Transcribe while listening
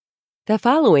The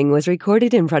following was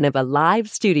recorded in front of a live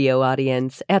studio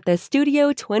audience at the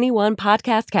Studio 21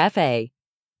 Podcast Cafe.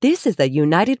 This is the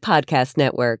United Podcast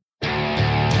Network.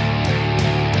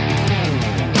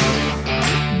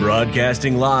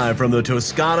 Broadcasting live from the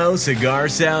Toscano Cigar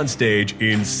Soundstage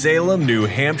in Salem, New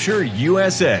Hampshire,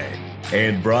 USA.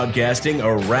 And broadcasting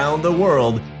around the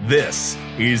world, this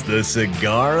is the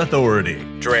Cigar Authority.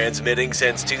 Transmitting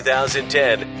since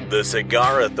 2010, the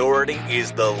Cigar Authority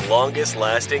is the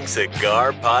longest-lasting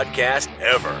cigar podcast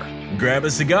ever. Grab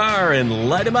a cigar and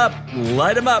light 'em up,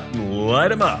 light 'em up,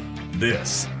 light 'em up.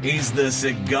 This is the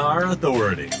Cigar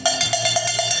Authority.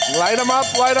 Light 'em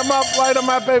up, light 'em up, light 'em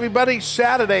up, everybody.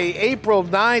 Saturday, April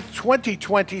 9th,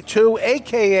 2022,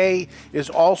 a.k.a. is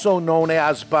also known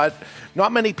as, but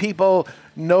not many people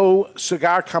know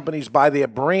cigar companies by their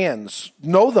brands,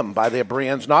 know them by their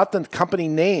brands, not the company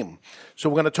name. So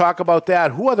we're going to talk about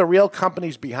that. Who are the real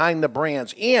companies behind the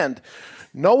brands? And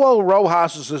Noel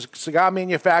Rojas is a cigar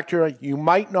manufacturer you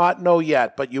might not know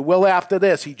yet, but you will after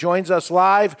this. He joins us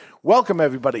live. Welcome,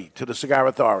 everybody, to the Cigar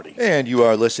Authority. And you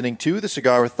are listening to the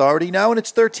Cigar Authority, now in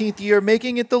its 13th year,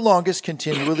 making it the longest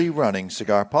continually running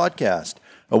cigar podcast.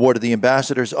 Awarded the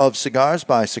Ambassadors of Cigars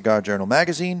by Cigar Journal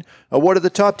Magazine. Awarded the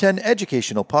Top 10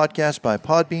 Educational Podcast by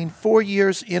Podbean 4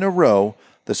 years in a row.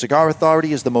 The Cigar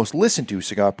Authority is the most listened to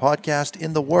cigar podcast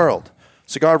in the world.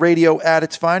 Cigar radio at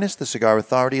its finest, the Cigar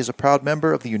Authority is a proud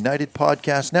member of the United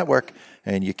Podcast Network,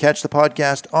 and you catch the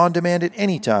podcast on demand at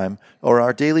any time or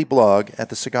our daily blog at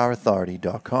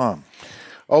thecigarauthority.com.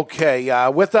 Okay,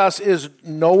 with us is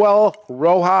Noel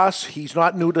Rojas. He's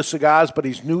not new to cigars, but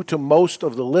he's new to most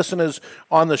of the listeners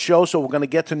on the show, so we're going to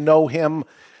get to know him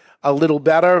a little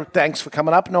better. Thanks for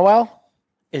coming up, Noel.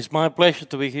 It's my pleasure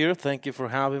to be here. Thank you for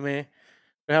having me.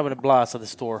 We're having a blast at the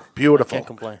store. Beautiful. I can't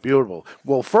complain. Beautiful.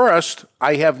 Well, first,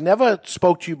 I have never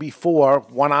spoke to you before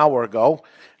 1 hour ago,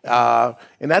 and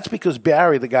that's because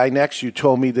Barry, the guy next to you,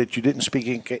 told me that you didn't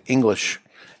speak English.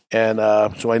 And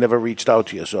so I never reached out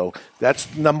to you. So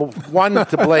that's number one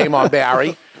to blame on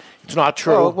Barry. It's not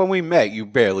true. Well, when we met, you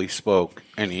barely spoke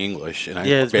any English, and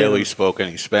I barely spoke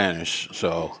any Spanish.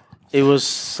 So it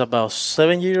was about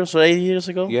 7 years or 8 years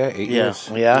ago. Yeah, 8 years.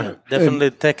 Yeah.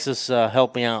 Definitely Texas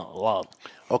helped me out a lot.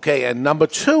 Okay, and number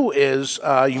two is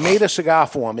you made a cigar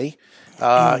for me,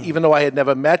 even though I had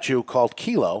never met you, called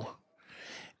Kilo.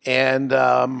 And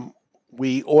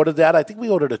we ordered that. I think we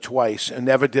ordered it twice and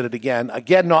never did it again.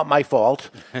 Again, not my fault.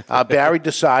 Barry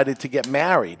decided to get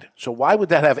married. So why would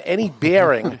that have any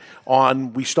bearing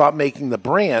on we stopped making the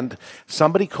brand?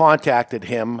 Somebody contacted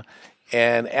him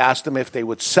and asked him if they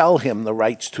would sell him the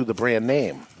rights to the brand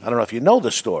name. I don't know if you know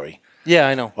the story. Yeah,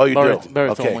 I know. Oh, you do? Barry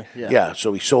Okay. told me. Yeah,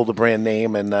 so he sold the brand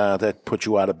name, and that put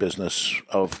you out of business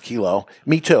of Kilo.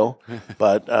 Me too,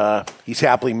 but he's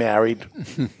happily married.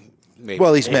 Maybe.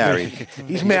 Well, he's married.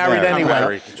 He's married anyway.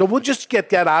 married. So we'll just get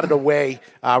that out of the way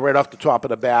right off the top of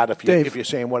the bat if you're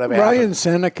saying whatever Ryan happened.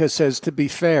 Seneca says, to be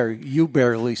fair, you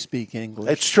barely speak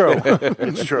English. It's true.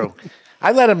 It's true.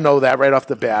 I let him know that right off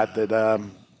the bat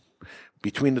that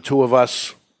between the two of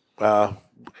us,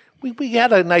 we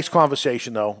had a nice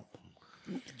conversation, though.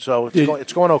 So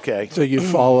it's going okay. So you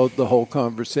followed the whole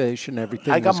conversation,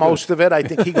 everything. I got most of it. I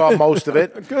think he got most of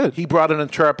it. Good. He brought an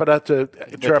interpreter to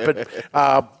interpret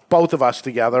both of us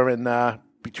together, and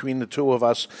between the two of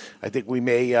us, I think we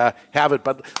may have it.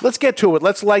 But let's get to it.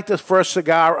 Let's light the first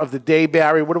cigar of the day,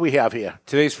 Barry. What do we have here?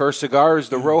 Today's first cigar is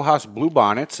the Rojas Blue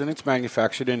Bonnets, and it's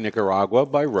manufactured in Nicaragua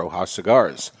by Rojas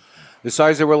Cigars. The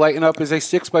size that we're lighting up is a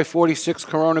 6x46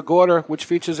 Corona Gorda, which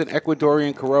features an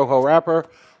Ecuadorian Corojo wrapper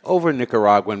over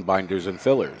Nicaraguan binders and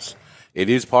fillers. It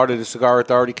is part of the Cigar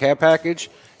Authority care package,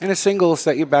 and a single will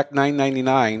set you back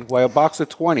 $9.99, while a box of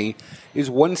 20 is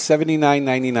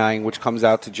 $179.99, which comes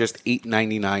out to just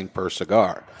 $8.99 per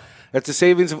cigar. That's a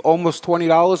savings of almost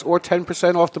 $20 or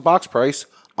 10% off the box price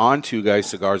on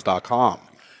twoguyscigars.com.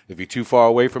 If you're too far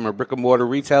away from a brick-and-mortar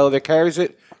retailer that carries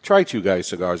it, try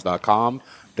twoguyscigars.com.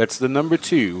 That's the number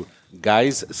 2,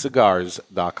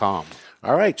 guyscigars.com.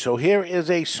 All right, so here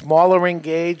is a smaller ring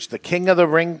gauge, the king of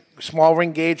the small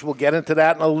ring gauge. We'll get into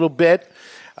that in a little bit.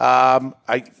 The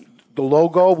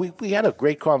logo, we had a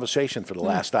great conversation for the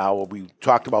last hour. We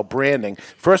talked about branding.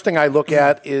 First thing I look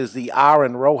at is the R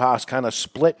and Rojas kind of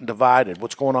split and divided.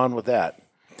 What's going on with that?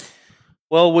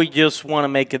 Well, we just want to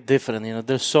make it different.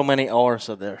 There's so many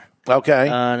R's out there. Okay.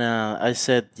 And I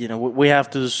said, we have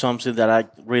to do something that I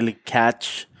really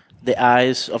catch the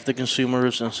eyes of the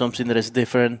consumers and something that is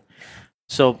different.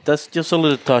 So that's just a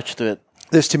little touch to it.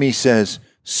 This to me says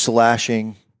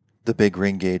slashing the big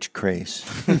ring gauge craze.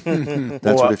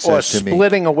 That's what it says to me. Or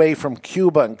splitting away from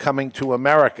Cuba and coming to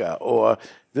America. Or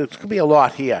there's going to be a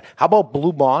lot here. How about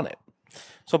Blue Bonnet?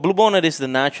 So bluebonnet is the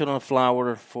national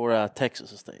flower for Texas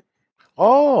state.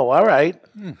 Oh, all right.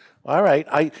 All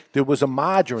right. There was a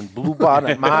margarine,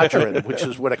 bluebonnet margarine, which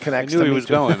is what it I connects knew to he me was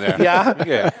to. going there. Yeah?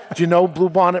 Yeah. Do you know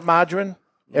bluebonnet margarine?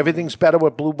 Everything's better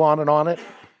with bluebonnet on it.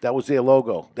 That was their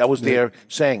logo. That was their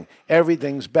saying.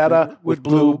 Everything's better with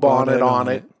bluebonnet on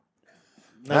it.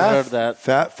 Never Huh? heard that.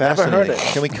 Fascinating. heard it.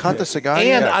 Can we cut the cigar? And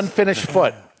Yes. unfinished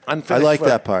foot. I Unfinished like foot.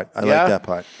 that part. I Yeah? like that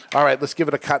part. All right, let's give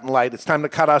it a cut and light. It's time to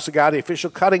cut our cigar. The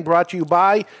official cutting brought to you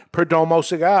by Perdomo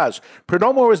Cigars.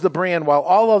 Perdomo is the brand. While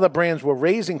all other brands were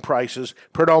raising prices,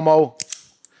 Perdomo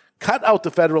cut out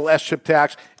the federal S-chip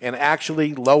tax and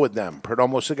actually lowered them.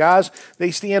 Perdomo Cigars,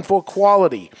 they stand for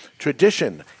quality,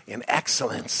 tradition, and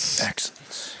excellence.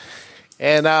 Excellent.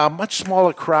 And a much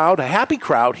smaller crowd, a happy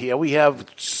crowd here. We have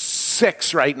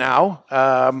 6 right now.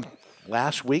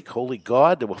 Last week, holy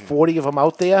God, there were 40 of them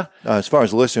out there. As far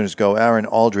as listeners go, Aaron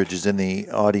Aldridge is in the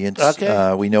audience.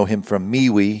 Okay. We know him from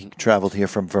MeWe. He traveled here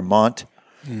from Vermont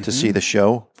to see the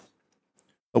show.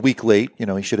 A week late.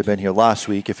 He should have been here last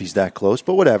week if he's that close,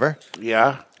 but whatever.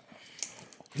 Yeah.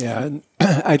 Yeah, and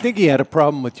I think he had a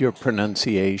problem with your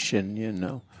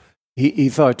pronunciation, He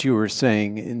thought you were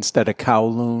saying instead of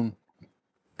Kowloon,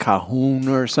 Cahoon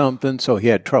or something, so he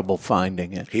had trouble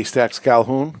finding it. Haystacks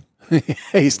Calhoun.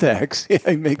 Haystacks. Yeah,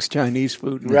 he makes Chinese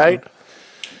food. now. Right?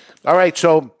 All right,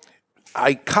 so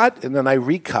I cut and then I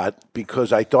recut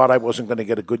because I thought I wasn't going to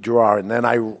get a good draw. And then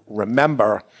I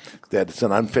remember that it's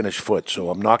an unfinished foot, so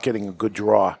I'm not getting a good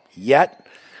draw yet.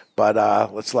 But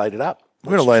let's light it up.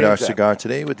 We're going to light our cigar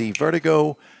today with the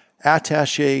Vertigo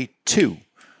Attaché 2.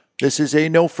 This is a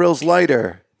no-frills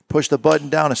lighter. Push the button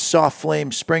down, a soft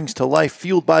flame springs to life,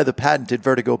 fueled by the patented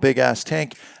Vertigo big-ass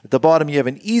tank. At the bottom, you have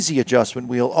an easy adjustment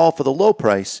wheel, all for the low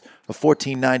price of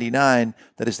 $14.99.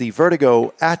 That is the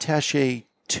Vertigo Attaché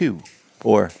 2,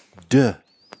 or DE.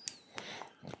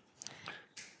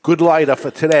 Good lighter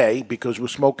for today because we're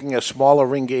smoking a smaller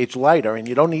ring gauge lighter, and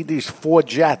you don't need these 4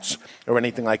 jets or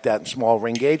anything like that in small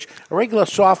ring gauge. A regular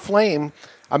soft flame,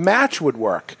 a match would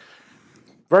work.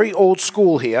 Very old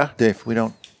school here. Dave, we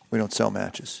don't sell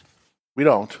matches. We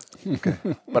don't. Okay.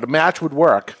 But a match would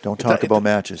work. Don't talk about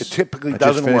matches. It typically I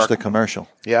doesn't just finished work. the commercial.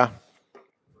 Yeah?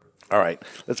 All right.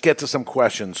 Let's get to some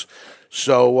questions.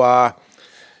 So,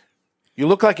 you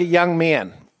look like a young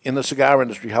man in the cigar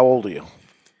industry. How old are you?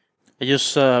 I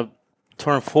just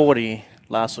turned 40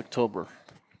 last October.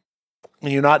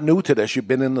 And you're not new to this. You've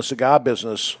been in the cigar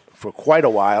business for quite a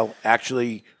while,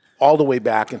 actually all the way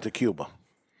back into Cuba.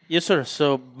 Yes, sir.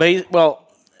 So,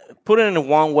 put it in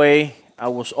one way, I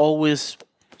was always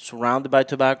surrounded by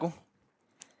tobacco.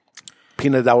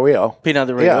 Pinot del Rio. Pinot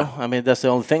del Rio. Yeah. I mean, that's the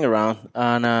only thing around.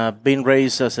 And being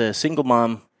raised as a single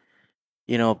mom,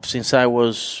 since I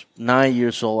was 9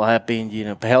 years old, I have been,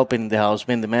 helping in the house,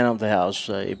 being the man of the house.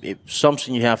 It's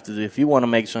something you have to do. If you want to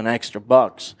make some extra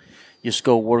bucks, just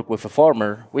go work with a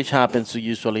farmer, which happens to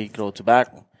usually grow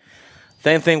tobacco.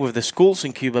 Same thing with the schools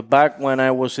in Cuba. Back when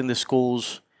I was in the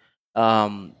schools,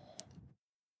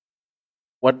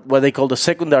 what they call the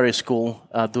secondary school,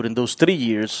 during those 3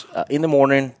 years, in the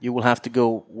morning, you will have to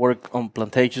go work on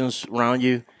plantations around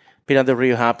you. Pinot del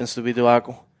Rio happens to be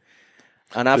tobacco.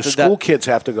 And after The school kids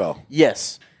have to go.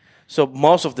 yes. So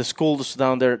most of the schools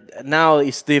down there, now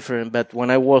it's different, but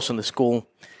when I was in the school,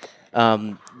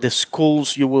 the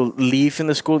schools, you will live in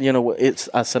the school, it's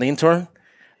as an intern,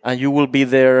 and you will be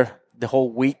there the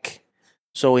whole week.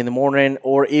 So in the morning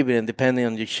or evening, depending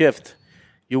on your shift,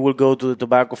 you will go to the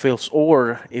tobacco fields,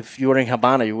 or if you're in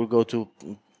Havana, you will go to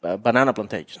banana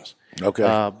plantations. Okay.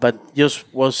 But just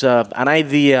was an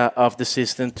idea of the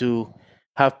system to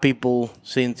have people,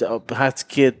 since have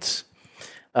kids,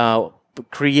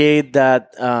 create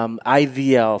that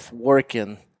idea of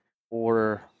working,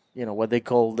 or what they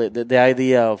call the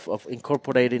idea of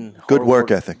incorporating Good hard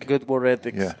work ethic. good work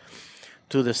ethics Yeah.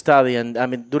 to the study. And I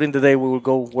mean, during the day we will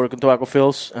go work in tobacco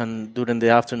fields, and during the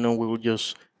afternoon we will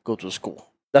just go to school.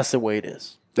 That's the way it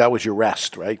is. That was your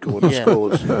rest, right? Going to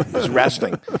school is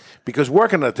resting. Because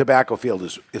working in a tobacco field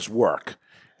is work.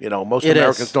 Most It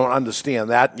Americans is. don't understand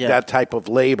that Yeah. that type of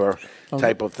labor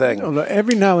type of thing.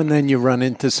 Every now and then you run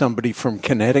into somebody from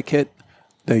Connecticut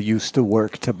that used to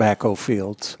work tobacco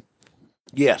fields.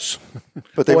 Yes.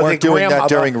 But they Or weren't their doing that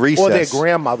during recess. Or their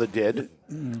grandmother did.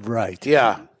 Right.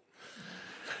 Yeah.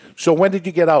 So when did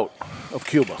you get out of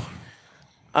Cuba?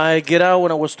 I get out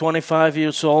when I was 25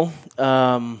 years old.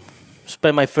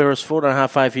 Spent my first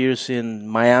 4.5 years in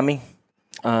Miami,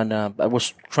 and I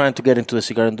was trying to get into the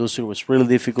cigar industry. It was really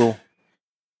difficult.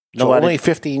 So only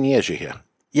 15 years you're here.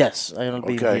 Yes, I only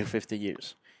been Okay. here 50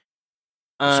 years.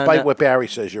 Despite what Barry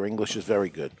says, your English is very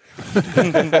good.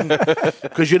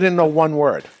 Because you didn't know one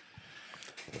word.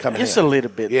 come Just here? a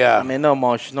little bit. Yeah. I mean, not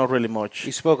much, not really much.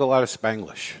 He spoke a lot of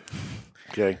Spanglish.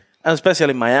 Okay. And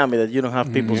especially in Miami, that you don't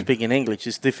have people speaking English.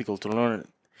 It's difficult to learn it.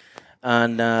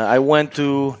 And I went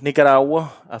to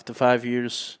Nicaragua after 5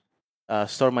 years,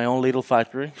 started my own little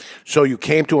factory. So you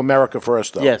came to America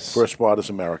first, though? Yes. First spot is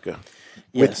America.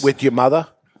 Yes. With your mother?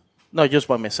 No, just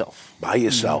by myself. By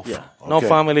yourself? Yeah. No Okay.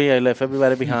 family. I left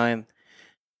everybody behind.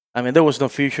 I mean, there was no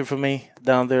future for me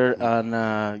down there. And,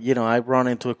 I run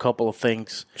into a couple of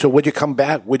things. So would you come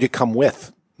back? Would you come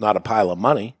with? Not a pile of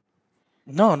money.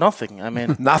 No, nothing. I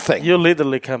mean, Nothing. you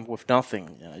literally come with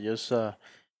nothing. Just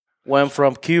went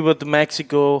from Cuba to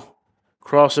Mexico,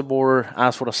 crossed the border,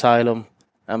 asked for asylum.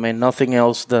 I mean, nothing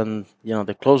else than,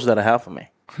 the clothes that I have for me,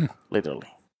 literally.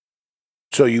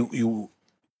 So you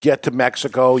get to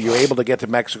Mexico. You're able to get to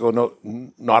Mexico. No,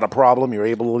 not a problem. You're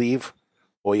able to leave,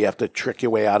 or you have to trick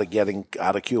your way out of getting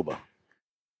out of Cuba.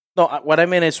 No, what I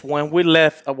mean is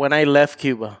when I left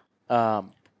Cuba,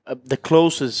 the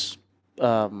closest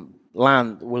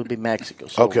land will be Mexico.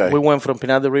 So Okay. we went from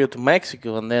Pinar del Rio to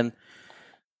Mexico and then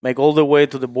make all the way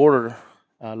to the border,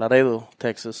 Laredo,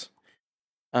 Texas,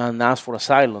 and ask for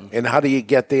asylum. And how do you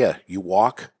get there? You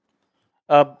walk?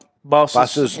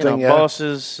 Buses, thing, yeah.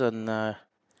 buses and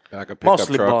Like a pickup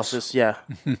mostly trucks. buses. Yeah,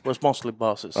 it was mostly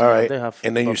buses. All right. They have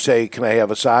And then you buses. say, can I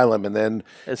have asylum? And then,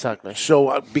 Exactly.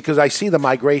 so because I see the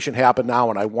migration happen now,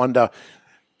 and I wonder,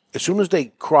 as soon as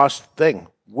they cross the thing,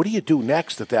 what do you do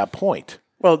next at that point?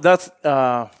 Well, that's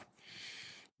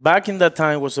back in that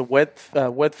time was a wet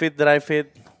fit that I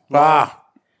fit.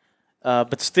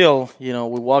 But still,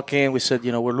 we walk in. We said,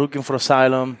 we're looking for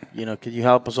asylum. Could you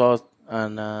help us out?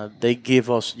 And they give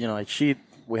us, a sheet.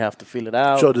 We have to fill it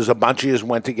out. So there's a bunch of you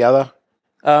went together?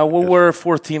 We were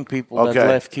 14 people Okay. that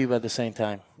left Cuba at the same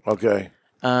time. Okay.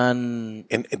 And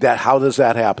And how does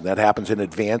that happen? That happens in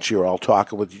advance? You're all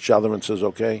talking with each other and says,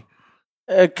 okay?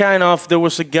 kind of, there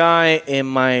was a guy in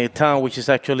my town, which is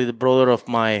actually the brother of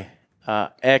my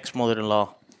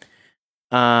ex-mother-in-law.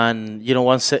 And,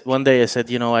 one day I said,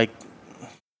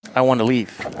 I want to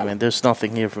leave. I mean, there's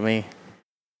nothing here for me.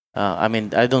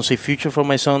 I don't see future for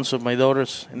my sons or my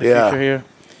daughters in the future here.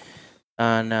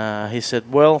 And he said,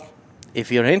 well,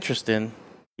 if you're interested,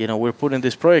 we're putting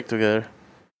this project together.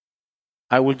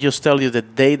 I will just tell you the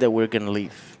day that we're going to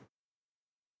leave.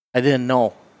 I didn't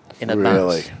know in advance.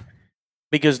 Really?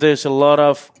 Because there's a lot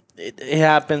of, it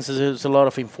happens, there's a lot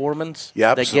of informants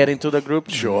Yep, that so- get into the group.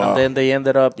 Sure. And then they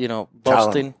ended up,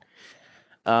 busting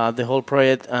the whole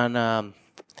project. And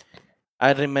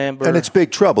I remember. And it's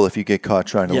big trouble if you get caught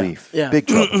trying to leave. Yeah. Big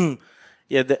trouble.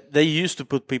 Yeah, they used to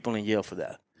put people in jail for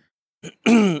that.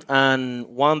 And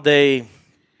one day,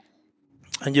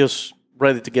 I'm just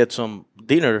ready to get some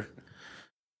dinner.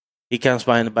 He comes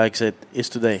by in the back and said, it's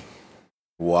today.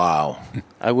 Wow.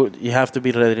 You have to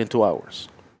be ready in 2 hours.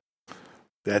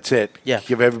 That's it. Yeah.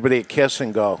 Give everybody a kiss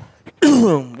and go.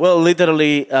 Well,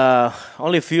 literally,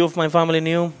 only a few of my family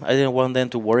knew. I didn't want them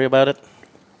to worry about it.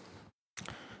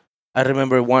 I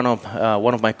remember one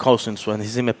of my cousins, when he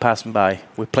see me passing by,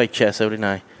 we play chess every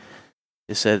night.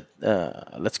 He said,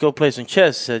 let's go play some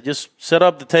chess. He said, just set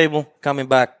up the table, coming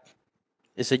back.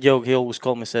 It's a joke. He always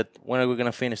called me, said, when are we going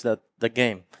to finish the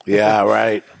game? Yeah,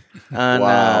 right. And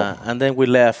Wow. And then we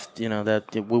left,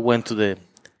 that we went to the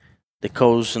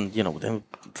coast and, then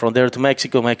from there to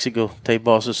Mexico, take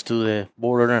buses to the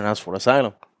border and ask for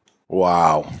asylum.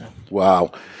 Wow.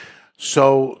 Wow.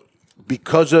 So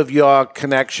because of your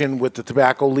connection with the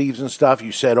tobacco leaves and stuff,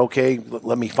 you said, okay,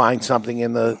 let me find something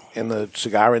in the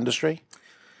cigar industry?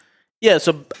 Yeah,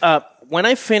 so when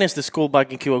I finished the school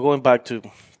back in Cuba, going back to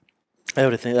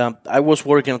everything, I was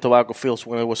working in tobacco fields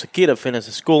when I was a kid. I finished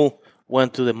the school,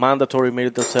 went to the mandatory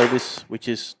military service, which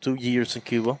is 2 years in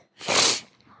Cuba.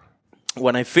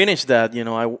 When I finished that,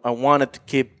 I wanted to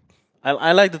keep.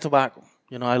 I like the tobacco.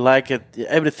 I like it.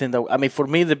 Everything for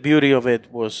me, the beauty of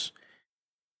it was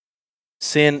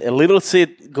seeing a little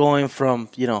seed going from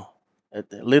a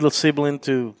little sibling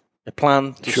to a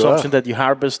plant to Sure. something that you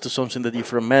harvest to something that you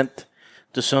ferment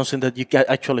to something that you can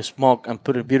actually smoke and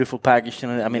put a beautiful package in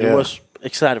it. Yeah. It was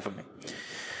exciting for me.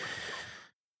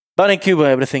 But in Cuba,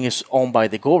 everything is owned by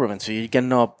the government, so you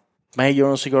cannot make your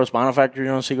own cigars, manufacture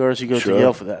your own cigars. You go Sure. to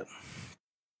jail for that.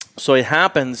 So it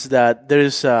happens that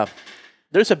there's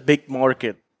a big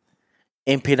market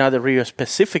in Pinar del Rio,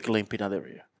 specifically in Pinar del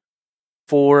Rio,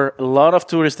 for a lot of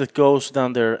tourists that goes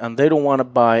down there and they don't want to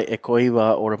buy a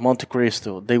Cohiba or a Monte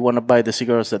Cristo. They want to buy the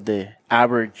cigars that the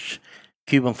average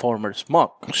Cuban farmer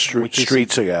smoke. which is-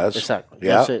 Street cigars. Exactly.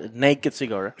 Yeah. It's a naked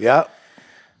cigar. Yeah.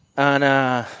 And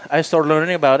I started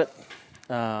learning about it.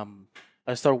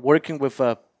 I started working with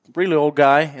a really old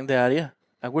guy in the area,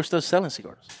 and we're still selling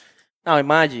cigars. Now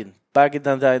imagine, back in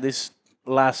that day, this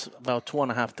lasts about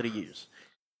 2.5, 3 years.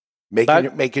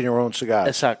 Making your own cigars.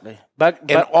 Exactly.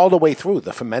 And all the way through,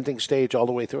 the fermenting stage all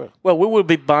the way through. Well, we will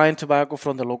be buying tobacco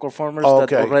from the local farmers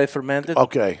that already fermented.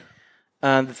 Okay.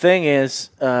 And the thing is,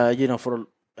 for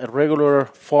a regular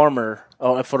farmer,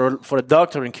 or for a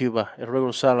doctor in Cuba, a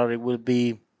regular salary will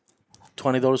be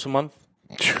 $20 a month.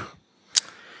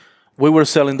 We were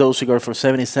selling those cigars for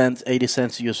 70 cents, 80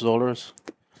 cents US dollars,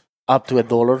 up to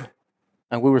 $1.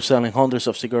 And we were selling hundreds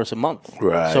of cigars a month.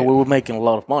 Right. So we were making a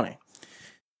lot of money.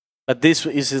 But this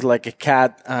is like a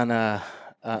cat and a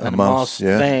mouse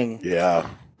thing. Yeah.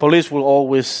 Police will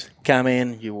always come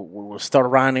in. We will start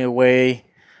running away.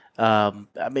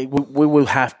 We will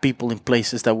have people in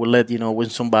places that will let you know when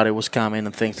somebody was coming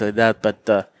and things like that.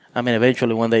 But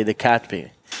eventually one day they catch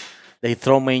me. They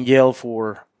throw me in jail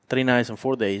for 3 nights and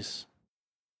 4 days,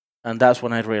 and that's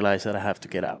when I realized that I have to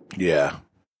get out. Yeah.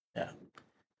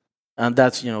 And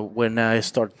that's when I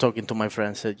start talking to my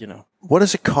friends. Said What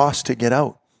does it cost to get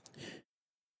out?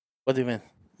 What do you mean?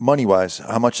 Money-wise,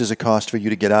 how much does it cost for you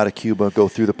to get out of Cuba, go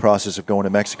through the process of going to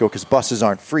Mexico? Because buses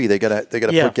aren't free; they gotta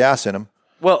put gas in them.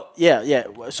 Well, yeah.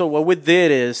 So what we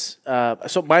did is,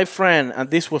 so my friend, and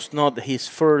this was not his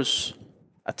first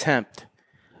attempt.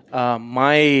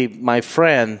 My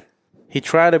friend, he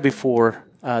tried it before.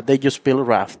 They just built a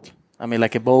raft.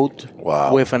 Like a boat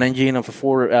with an engine of a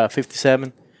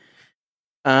 457.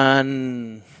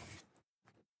 And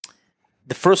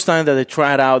the first time that they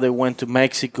tried out, they went to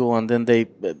Mexico, and then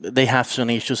they have some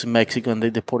issues in Mexico, and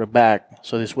they deported back.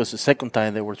 So this was the second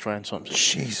time they were trying something.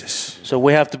 Jesus! So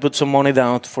we have to put some money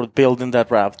down for building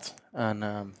that raft,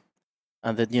 and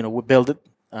then we build it,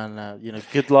 and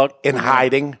good luck. In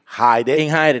hiding. In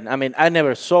hiding. I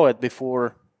never saw it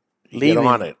before leaving. Get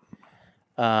on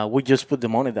it. We just put the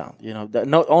money down.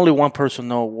 Not only one person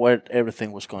know where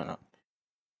everything was going on.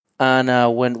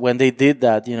 And when they did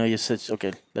that, you said,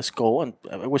 okay, let's go. And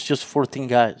it was just 14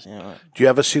 guys. Do you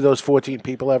ever see those 14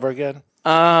 people ever again?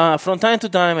 From time to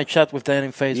time, I chat with them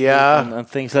in Facebook and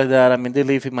things like that. They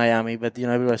live in Miami, but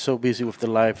everybody's so busy with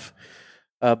their life.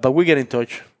 But we get in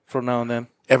touch from now and then.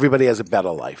 Everybody has a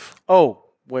better life. Oh,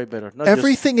 way better.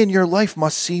 Everything in your life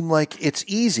must seem like it's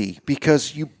easy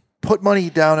because you put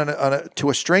money down to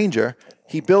a stranger.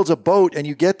 He builds a boat, and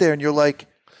you get there, and you're like,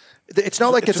 it's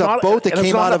not like it's a boat that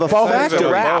came out of a factory.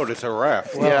 It's a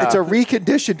raft. Yeah. It's a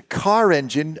reconditioned car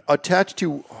engine attached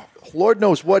to Lord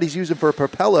knows what he's using for a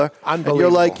propeller. And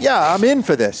you're like, yeah, I'm in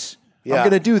for this. Yeah. I'm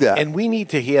going to do that. And we need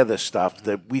to hear this stuff,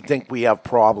 that we think we have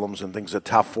problems and things are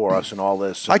tough for us and all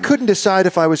this. I couldn't decide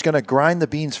if I was going to grind the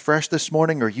beans fresh this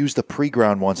morning or use the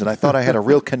pre-ground ones, and I thought I had a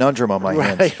real conundrum on my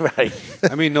hands. Right.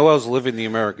 Noel's living the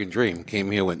American dream.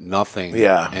 Came here with nothing.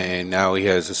 Yeah. And now he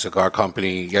has a cigar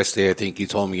company. Yesterday, I think he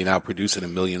told me you're now producing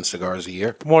 1 million cigars a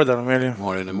year. More than a million.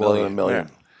 More than a million. Yeah.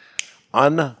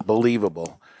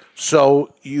 Unbelievable.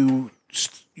 So you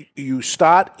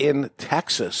start in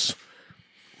Texas,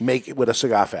 make it with a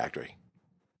cigar factory.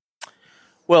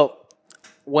 Well,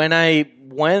 when I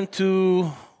went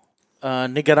to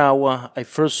Nicaragua, I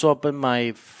first opened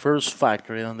my first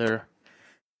factory down there.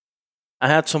 I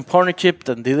had some partnership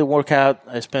that didn't work out.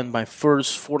 I spent my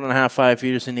first 4.5, 5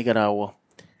 years in Nicaragua.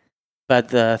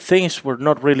 But things were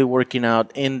not really working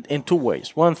out in 2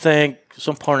 ways. One thing,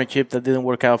 some partnership that didn't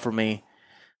work out for me.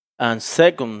 And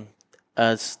second,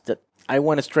 as that I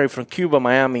went straight from Cuba,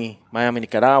 Miami,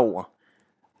 Nicaragua.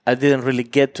 I didn't really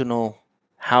get to know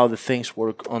how the things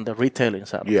work on the retailing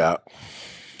side. Yeah.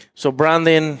 So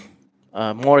branding,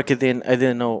 marketing, I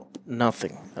didn't know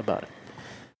nothing about it.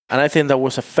 And I think that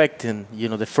was affecting,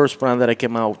 the first brand that I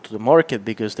came out to the market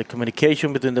because the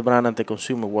communication between the brand and the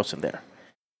consumer wasn't there.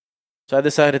 So I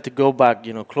decided to go back,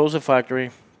 close the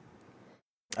factory.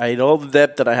 I had all the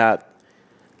debt that I had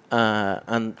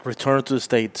and return to the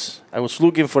States. I was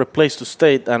looking for a place to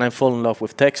stay, and I fell in love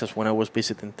with Texas when I was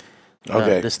visiting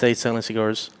the States selling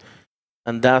cigars.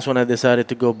 And that's when I decided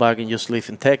to go back and just live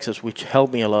in Texas, which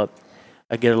helped me a lot.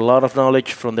 I get a lot of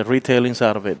knowledge from the retailing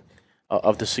side of it,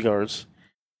 of the cigars.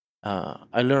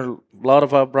 I learned a lot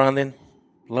about branding,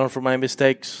 learned from my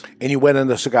mistakes. And you went in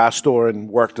the cigar store and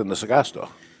worked in the cigar store?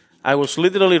 I was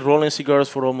literally rolling cigars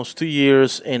for almost 2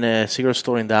 years in a cigar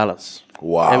store in Dallas.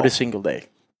 Wow. Every single day,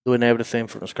 doing everything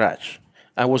from scratch.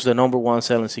 I was the number one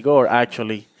selling cigar.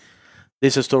 Actually,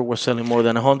 this store was selling more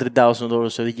than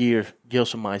 $100,000 a year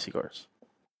just on my cigars.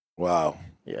 Wow.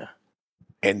 Yeah.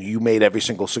 And you made every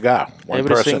single cigar?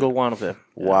 Every single one of them.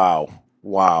 Yeah.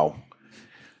 Wow.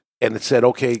 And it said,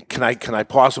 okay, can I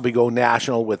possibly go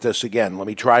national with this again? Let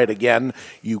me try it again.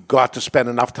 You got to spend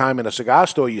enough time in a cigar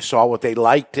store. You saw what they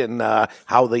liked and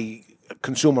how the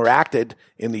consumer acted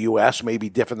in the U.S. may be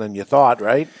different than you thought,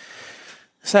 right?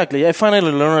 Exactly. I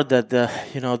finally learned that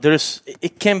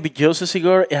it can't be just a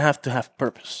cigar. It have to have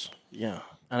purpose. Yeah.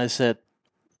 And I said,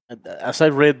 as I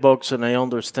read books and I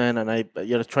understand and I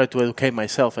try to educate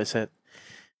myself, I said,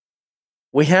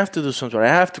 we have to do something. I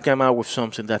have to come out with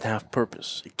something that have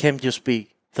purpose. It can't just be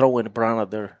throwing a brand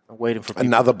out there and waiting for people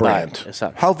another to buy brand. it.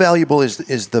 Exactly. How valuable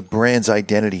is the brand's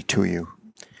identity to you?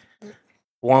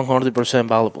 100%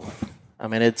 valuable. I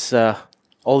mean, it's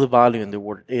all the value in the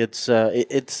word. It's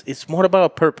more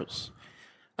about purpose.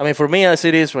 I mean, for me, as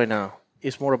it is right now,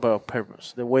 it's more about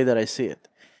purpose, the way that I see it.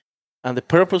 And the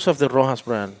purpose of the Rojas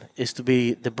brand is to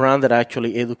be the brand that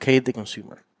actually educates the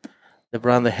consumer, the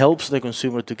brand that helps the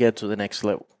consumer to get to the next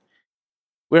level.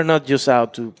 We're not just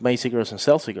out to make cigars and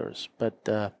sell cigars,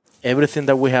 but everything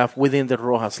that we have within the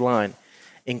Rojas line,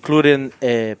 including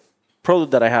a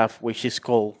product that I have, which is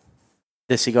called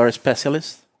the Cigar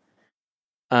Specialist,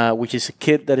 which is a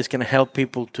kit that is going to help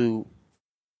people to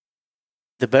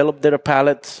develop their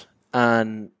palates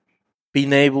and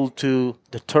being able to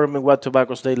determine what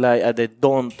tobaccos they like and they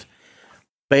don't,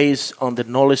 based on the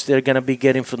knowledge they're going to be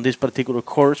getting from this particular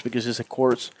course, because it's a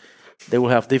course. They will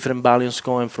have different values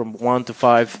going from 1 to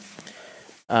 5.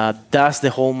 That's the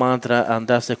whole mantra, and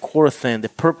that's the core thing. The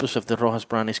purpose of the Rojas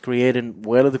brand is creating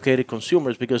well-educated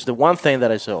consumers, because the one thing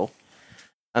that I saw,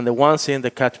 and the one thing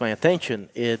that caught my attention,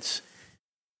 is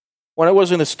when I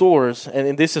was in the stores, and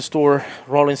in this store,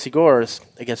 rolling cigars,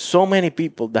 I get so many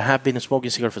people that have been smoking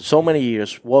cigars for so many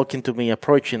years walking to me,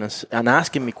 approaching us, and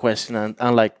asking me questions. And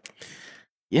I'm like,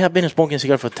 you have been smoking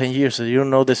cigars for 10 years, so you don't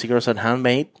know the cigars are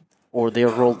handmade, or they're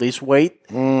rolled this way,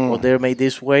 or they're made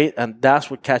this way. And that's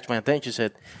what catch my attention.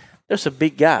 Said, there's a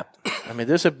big gap. I mean,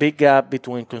 there's a big gap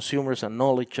between consumers and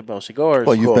knowledge about cigars.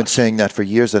 Well, you've been saying that for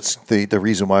years. That's the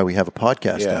reason why we have a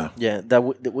podcast now. Yeah,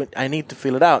 I need to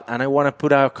fill it out. And I want to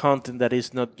put out content that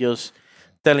is not just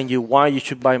telling you why you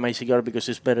should buy my cigar because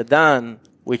it's better than,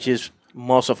 which is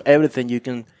most of everything you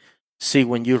can see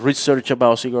when you research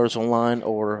about cigars online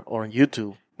or on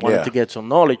YouTube, wanting to get some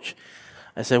knowledge.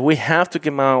 I said, we have to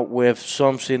come out with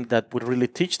something that would really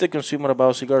teach the consumer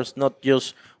about cigars, not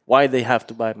just why they have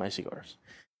to buy my cigars.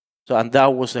 So, and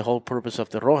that was the whole purpose of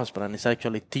the Rojas brand, is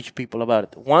actually teach people about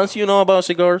it. Once you know about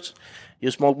cigars, you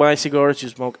smoke my cigars, you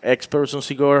smoke X person's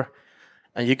cigar,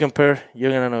 and you compare,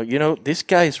 you're going to know, this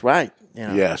guy is right.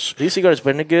 Yes. This cigar is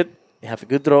very good. It have a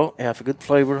good draw. It have a good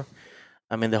flavor.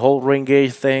 I mean, the whole ring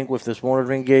gauge thing with the smaller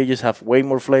ring gauges have way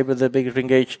more flavor than the big ring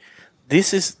gauge.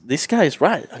 This guy is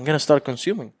right. I'm going to start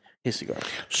consuming his cigar.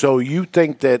 So you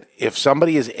think that if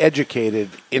somebody is educated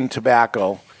in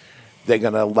tobacco, they're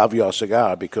going to love your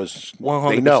cigar because 100%.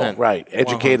 They know, right?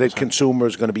 Educated 100%. consumer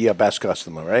is going to be your best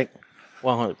customer, right?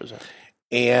 100%.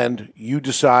 And you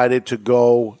decided to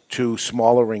go to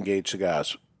smaller ring gauge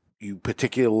cigars. You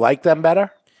particularly like them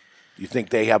better? You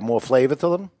think they have more flavor to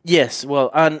them? Yes. Well,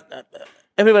 and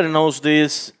everybody knows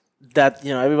this. That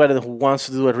everybody who wants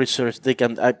to do a research, they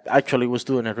can. I actually was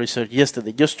doing a research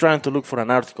yesterday, just trying to look for an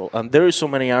article, and there is so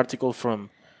many articles from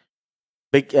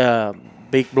big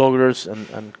bloggers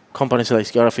and companies like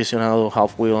Cigar Aficionado,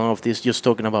 Half Wheel, and all of this, just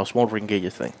talking about small ring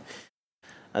gauge thing.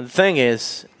 And the thing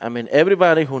is, I mean,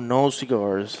 everybody who knows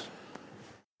cigars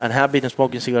and have been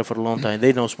smoking cigars for a long time,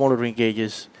 they know smaller ring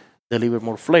gauges deliver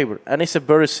more flavor, and it's a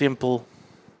very simple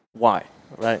why,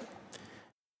 right?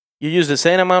 You use the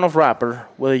same amount of wrapper,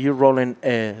 whether you're rolling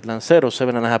a Lancero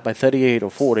 7.5 by 38 or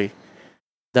 40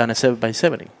 than a 7 by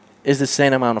 70. It's the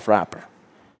same amount of wrapper.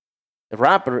 The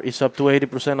wrapper is up to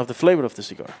 80% of the flavor of the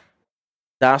cigar.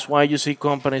 That's why you see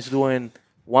companies doing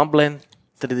one blend,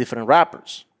 3 different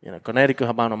wrappers. Connecticut,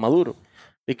 Habano, Maduro.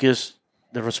 Because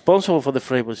the responsible for the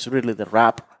flavor is really the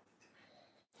wrapper.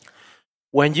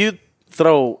 When you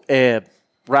throw a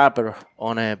wrapper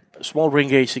on a small ring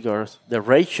gauge cigar, the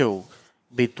ratio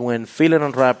between filler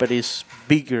and wrapper is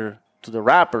bigger to the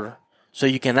wrapper, so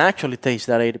you can actually taste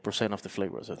that 80% of the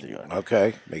flavors of the cigar.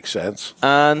 Okay, makes sense.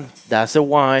 And that's the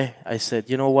why I said,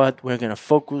 you know what, we're going to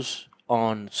focus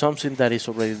on something that is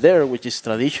already there, which is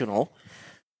traditional,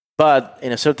 but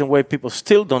in a certain way people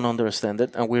still don't understand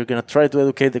it, and we're going to try to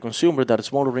educate the consumer that a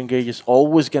smaller ring gauge is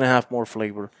always going to have more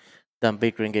flavor than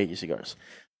big ring gauge cigars.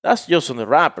 That's just on the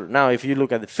wrapper. Now, if you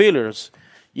look at the fillers,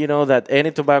 you know that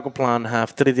any tobacco plant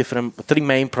have 3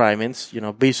 main primings,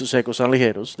 visos, secos, and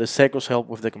ligeros. The secos help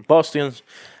with the combustion,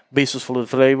 visos for the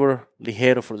flavor,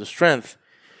 ligero for the strength.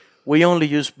 We only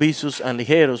use visos and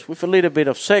ligeros with a little bit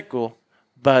of seco,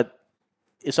 but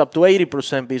it's up to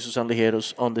 80% visos and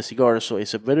ligeros on the cigar, so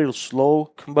it's a very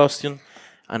slow combustion,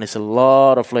 and it's a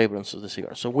lot of flavor into the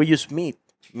cigar. So we use meat,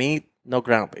 no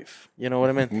ground beef. You know what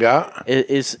I mean? Yeah.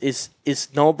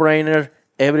 It's no-brainer.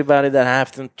 Everybody that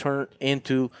have to turn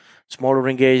into smaller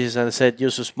ring gauges and said,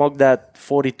 just smoke that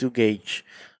 42 gauge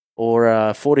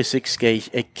or 46 gauge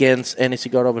against any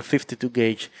cigar over 52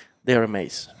 gauge, they're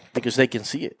amazed because they can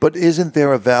see it. But isn't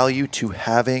there a value to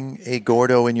having a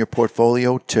Gordo in your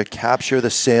portfolio to capture the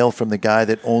sale from the guy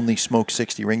that only smokes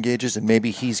 60 ring gauges, and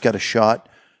maybe he's got a shot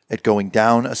at going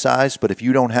down a size, but if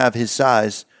you don't have his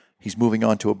size, he's moving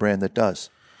on to a brand that does?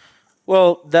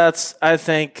 Well, I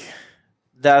think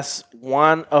that's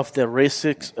one of the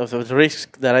risks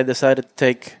that I decided to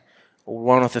take.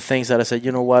 One of the things that I said,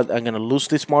 you know what, I'm going to lose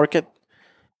this market,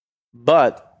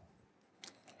 but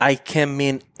I can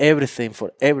mean everything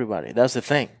for everybody. That's the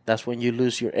thing. That's when you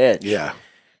lose your edge. Yeah.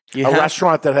 A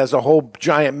restaurant that has a whole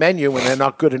giant menu and they're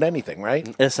not good at anything, right?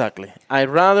 Exactly. I'd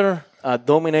rather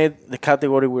dominate the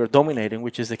category we're dominating,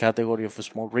 which is the category of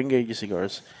small ring gauge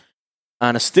cigars.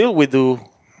 And still we do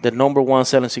the number one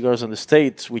selling cigars in the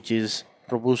States, which is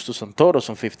Robustos and Toros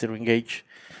on 50 ring gauge,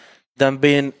 than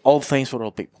being all things for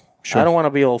all people. Sure. I don't want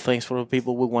to be all things for all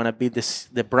people. We want to be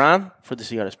the brand for the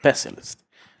cigar specialist,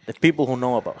 the people who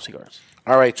know about cigars.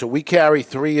 All right, so we carry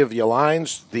three of your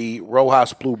lines, the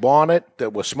Rojas Blue Bonnet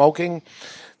that we're smoking,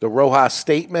 the Rojas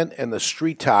Statement, and the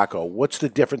Street Taco. What's the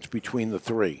difference between the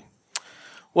three?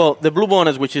 Well, the Blue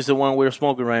Bonnet, which is the one we're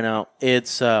smoking right now,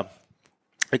 it's a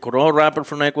Corojo wrapper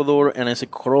from Ecuador, and it's a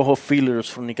Corojo fillers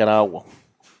from Nicaragua.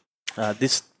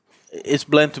 This is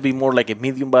blended to be more like a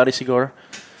medium body cigar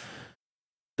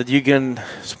that you can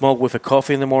smoke with a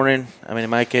coffee in the morning. I mean, in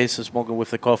my case, I'm smoking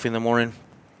with the coffee in the morning.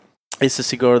 It's a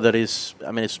cigar that is,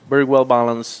 it's very well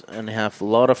balanced and have a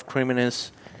lot of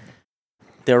creaminess.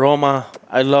 The aroma,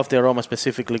 I love the aroma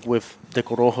specifically with the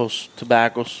Corojo's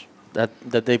tobaccos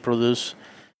that they produce,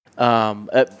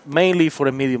 mainly for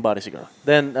a medium body cigar.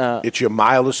 Then it's your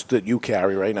mildest that you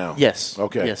carry right now? Yes.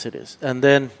 Okay. Yes, it is. And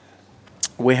then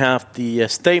we have the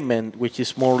Statement, which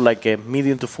is more like a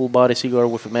medium to full body cigar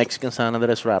with a Mexican San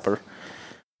Andres wrapper.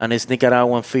 And it's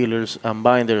Nicaraguan fillers and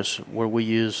binders where we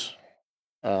use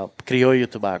criollo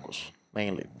tobaccos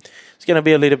mainly. It's going to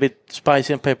be a little bit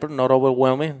spicy and pepper, not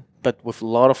overwhelming, but with a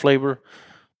lot of flavor.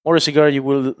 Or a cigar you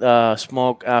will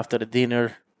smoke after a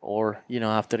dinner or,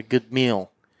 after a good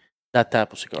meal. That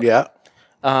type of cigar. Yeah.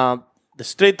 The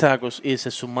Street Tacos is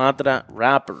a Sumatra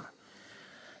wrapper.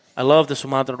 I love the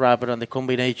Sumatra wrapper and the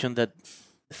combination that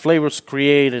the flavors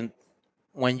create, and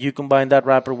when you combine that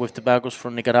wrapper with tobaccos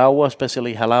from Nicaragua,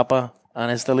 especially Jalapa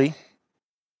and Esteli.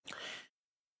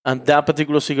 And that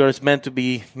particular cigar is meant to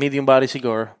be medium body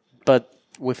cigar, but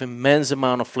with immense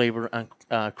amount of flavor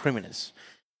and creaminess.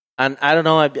 And I don't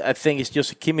know, I think it's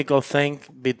just a chemical thing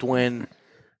between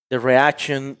the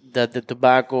reaction that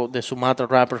the Sumatra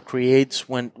wrapper creates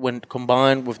when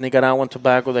combined with Nicaraguan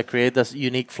tobacco that create that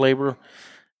unique flavor.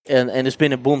 And it's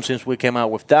been a boom since we came out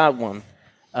with that one.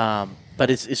 But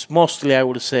it's mostly, I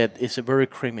would say, it's a very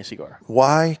creamy cigar.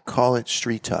 Why call it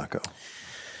Street Taco?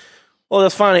 Well,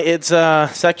 that's funny. It's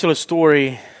actually a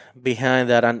story behind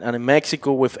that. And in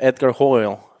Mexico with Edgar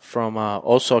Hoyle from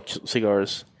Ozark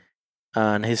Cigars.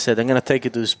 And he said, I'm going to take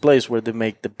you to this place where they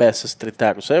make the best street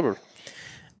tacos ever.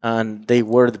 And they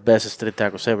were the best street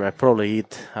tacos ever. I probably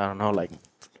eat, like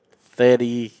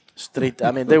 30 street.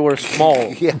 They were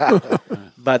small. Yeah.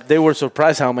 But they were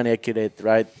surprised how many I could eat,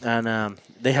 right? And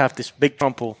they have this big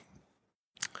trompo.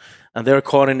 And they're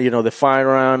cutting, the fire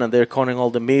around, and they're cutting all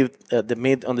the meat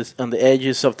on the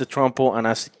edges of the trompo. And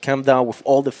as it came down with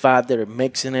all the fat, they're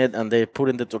mixing it, and they're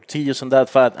putting the tortillas on that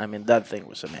fat. That thing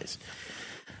was amazing.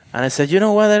 And I said, you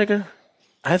know what, Edgar?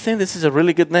 I think this is a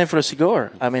really good name for a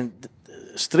cigar.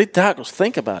 Street tacos,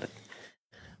 think about it.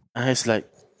 And he's like,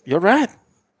 you're right.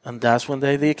 And that's when the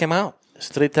idea came out,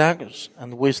 Street Tacos.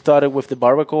 And we started with the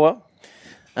barbacoa,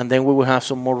 and then we will have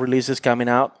some more releases coming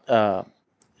out.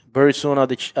 Very soon at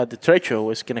the trade show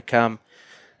is going to come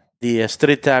the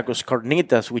Street Tacos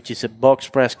Carnitas, which is a box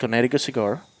press Connecticut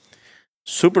cigar.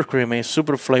 Super creamy,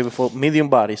 super flavorful, medium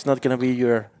body. It's not going to be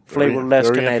your flavorless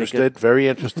Connecticut. Very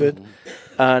interested.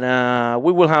 And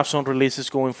we will have some releases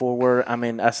going forward.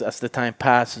 As the time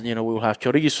passes, we will have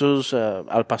chorizos,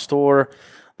 al pastor.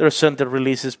 There are certain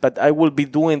releases, but I will be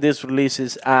doing these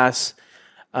releases as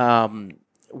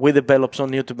we develop some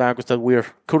new tobaccos that we're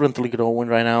currently growing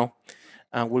right now,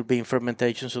 and will be in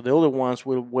fermentation. So the other ones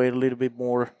will wait a little bit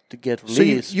more to get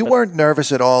released. So you weren't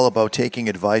nervous at all about taking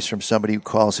advice from somebody who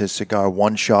calls his cigar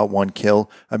one shot, one kill?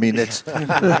 It's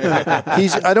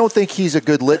I don't think he's a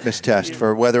good litmus test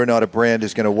for whether or not a brand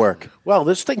is going to work. Well,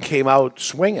 this thing came out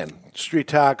swinging. Street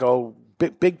Taco,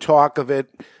 big talk of it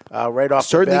right off the bat.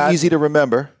 Certainly easy to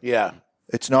remember. Yeah.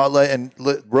 It's not like, and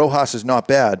Rojas is not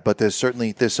bad, but there's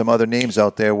some other names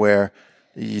out there where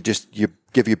you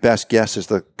give your best guess as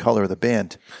the color of the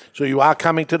band. So you are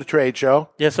coming to the trade show?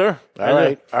 Yes, sir.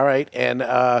 All right. And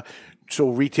so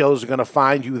retailers are going to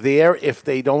find you there. If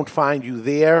they don't find you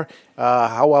there,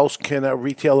 how else can a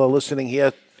retailer listening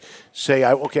here say,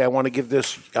 I want to give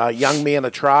this young man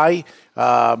a try?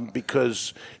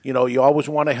 Because, you always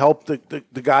want to help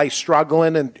the guy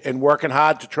struggling and working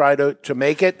hard to try to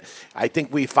make it. I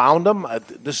think we found him.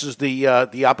 This is the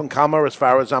up-and-comer as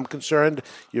far as I'm concerned.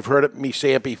 You've heard me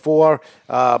say it before,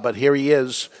 but here he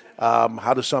is.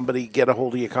 How does somebody get a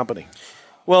hold of your company?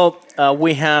 Well,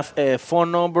 we have a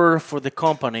phone number for the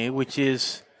company, which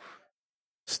is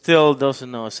still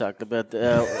doesn't know exactly, but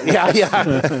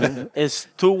it's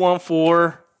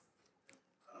 214.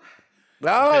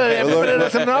 Everybody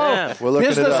doesn't know. Yeah. We're looking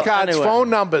Business it up. cards, Anyway.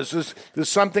 phone numbers. There's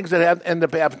some things that end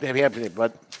up happening,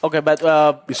 but Okay,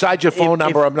 but besides your phone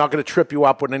number, I'm not going to trip you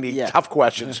up with any Yeah. tough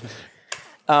questions.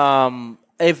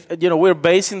 if we're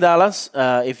based in Dallas,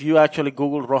 if you actually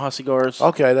Google Rojas Cigars,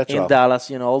 Okay, that's in all.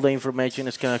 Dallas, all the information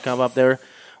is going to come up there.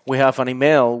 We have an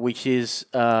email which is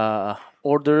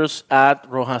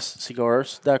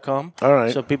orders@rojascigars.com. All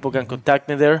right. So people can contact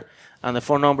me there, and the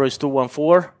phone number is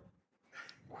 214.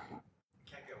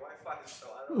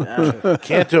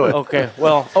 Can't do it. Okay,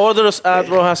 well,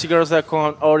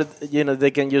 orders@rojascigars.com, or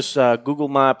they can use Google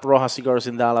Map Rojas Cigars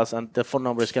in Dallas, and the phone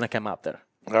number is going to come up there.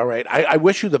 All right. I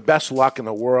wish you the best luck in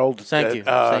the world. Thank you.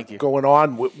 Thank you. Going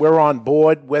on. We're on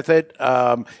board with it.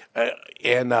 And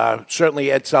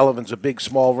certainly Ed Sullivan's a big,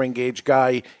 small ring gauge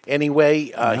guy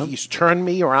anyway. He's turned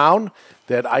me around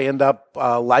that I end up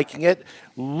liking it.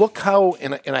 Look how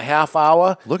in a half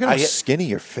hour. Look at how skinny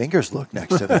your fingers look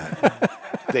next to that.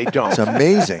 They don't. It's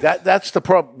amazing. That's the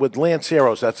problem with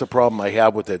Lanceros. That's the problem I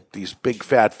have with it. These big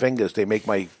fat fingers, they make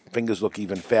my fingers look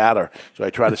even fatter. So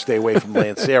I try to stay away from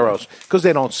Lanceros because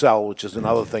they don't sell, which is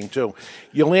another thing too.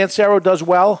 Your Lancero does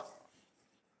well.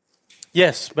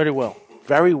 Yes, very well.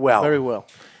 Very well. Very well.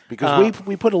 Because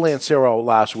we put a Lancero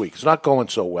last week. It's not going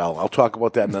so well. I'll talk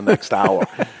about that in the next hour.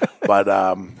 But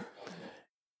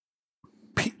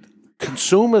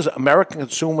American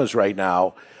consumers right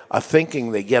now are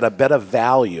thinking they get a better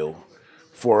value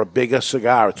for a bigger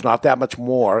cigar. It's not that much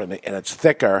more, and it's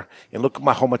thicker. And look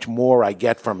at how much more I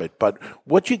get from it. But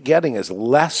what you're getting is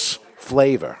less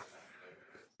flavor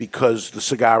because the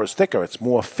cigar is thicker. It's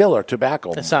more filler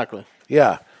tobacco. Exactly.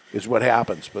 Yeah, is what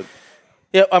happens. But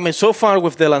Yeah, I mean, so far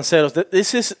with the Lanceros,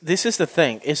 this is the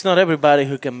thing. It's not everybody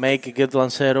who can make a good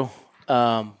Lancero.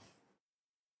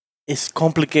 It's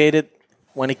complicated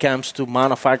when it comes to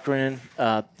manufacturing.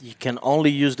 You can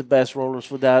only use the best rollers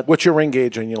for that. what's your ring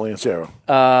gauge on your Lancero?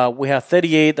 We have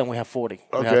 38 and we have 40.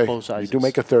 We Okay, have both sizes. you do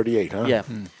make a 38, huh? Yeah.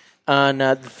 And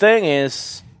the thing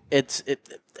is,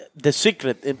 the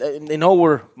secret in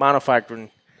our manufacturing,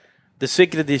 the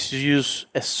secret is to use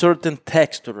a certain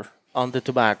texture on the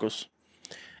tobaccos.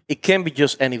 It can be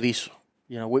just any viso.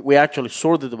 We actually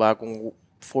sort the tobacco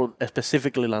for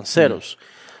specifically Lanceros.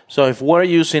 So if we're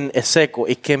using a seco,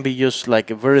 it can be just like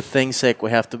a very thin seco. It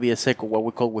have to be a seco, what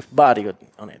we call with body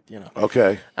on it.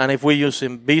 Okay. And if we're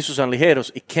using visos and ligeros,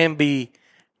 it can be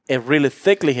a really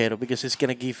thick ligero because it's going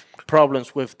to give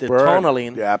problems with the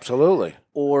tonaling. Yeah, absolutely.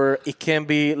 Or it can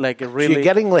be like a So really... you're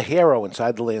getting Ligero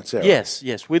inside the Lancero.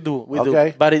 Yes, we do.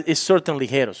 Okay. But it's certain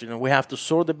ligeros. We have to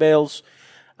sort the bales.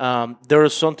 There are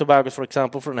some tobaccos, for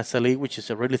example, from Esteli, which is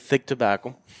a really thick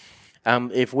tobacco.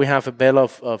 If we have a bale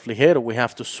of ligero, we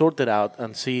have to sort it out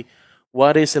and see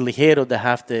what is a ligero that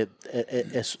have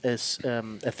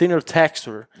a thinner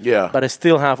texture, but it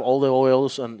still have all the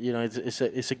oils, and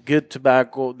it's a good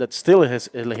tobacco that still has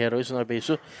a ligero, it's not a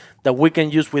viso, that we can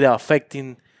use without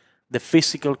affecting the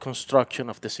physical construction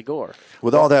of the cigar.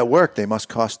 With all that work, they must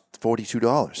cost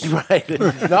 $42. Right.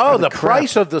 No, the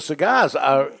price of the cigars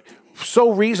are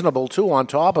so reasonable, too, on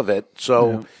top of it.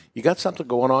 So you got something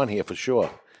going on here for sure.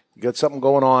 You got something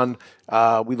going on.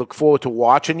 We look forward to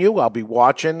watching you. I'll be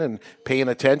watching and paying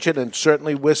attention. And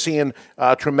certainly we're seeing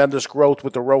tremendous growth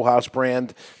with the Rojas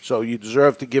brand. So you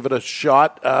deserve to give it a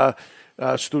shot.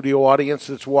 Studio audience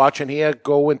that's watching here,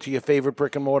 go into your favorite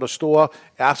brick and mortar store.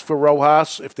 Ask for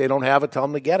Rojas. If they don't have it, tell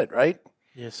them to get it, right?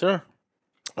 Yes, sir.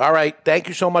 All right. Thank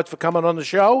you so much for coming on the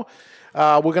show.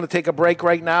 We're going to take a break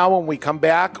right now. When we come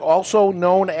back, also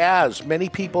known as, many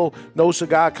people know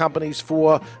cigar companies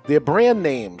for their brand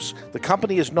names. The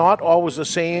company is not always the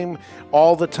same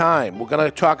all the time. We're going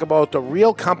to talk about the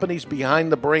real companies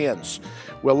behind the brands.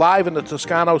 We're live in the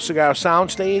Toscano Cigar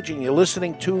Soundstage, and you're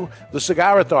listening to The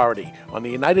Cigar Authority on the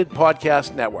United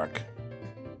Podcast Network.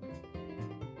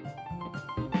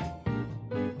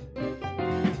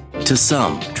 To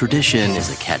some, tradition is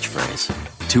a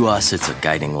catchphrase. To us, it's a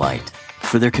guiding light.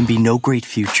 For there can be no great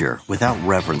future without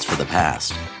reverence for the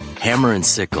past. Hammer and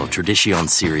Sickle Tradition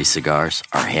Series cigars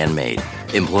are handmade,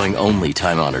 employing only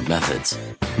time-honored methods.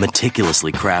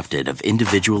 Meticulously crafted of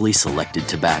individually selected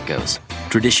tobaccos,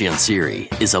 Tradition Series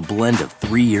is a blend of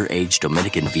 3-year aged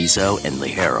Dominican Viso and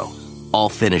Ligero, all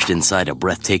finished inside a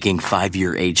breathtaking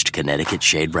 5-year aged Connecticut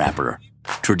shade wrapper.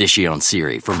 Tradition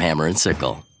Series from Hammer and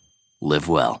Sickle. Live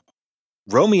well.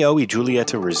 Romeo y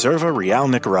Julieta Reserva Real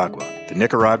Nicaragua, the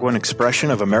Nicaraguan expression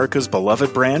of America's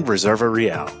beloved brand Reserva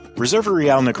Real. Reserva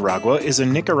Real Nicaragua is a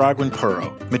Nicaraguan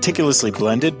puro, meticulously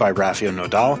blended by Rafael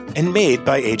Nodal and made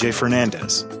by AJ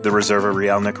Fernandez. The Reserva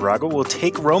Real Nicaragua will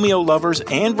take Romeo lovers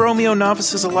and Romeo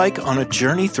novices alike on a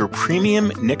journey through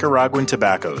premium Nicaraguan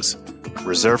tobaccos.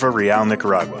 Reserva Real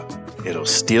Nicaragua. It'll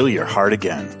steal your heart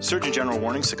again. Surgeon General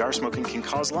warning: cigar smoking can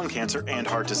cause lung cancer and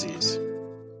heart disease.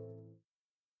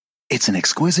 It's an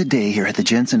exquisite day here at the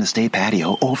Jensen Estate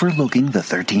patio overlooking the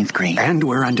 13th green. And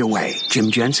we're underway.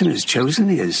 Jim Jensen has chosen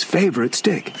his favorite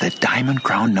stick. The Diamond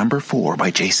Crown No. 4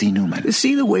 by J.C. Newman.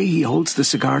 See the way he holds the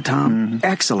cigar, Tom? Mm-hmm.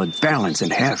 Excellent balance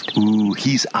and heft. Ooh,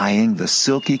 he's eyeing the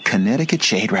silky Connecticut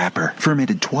shade wrapper,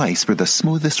 fermented twice for the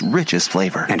smoothest, richest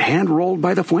flavor. And hand-rolled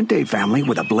by the Fuente family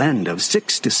with a blend of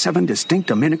 6 to 7 distinct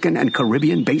Dominican and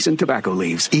Caribbean basin tobacco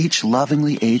leaves. Each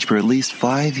lovingly aged for at least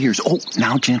 5 years. Oh,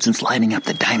 now Jensen's lighting up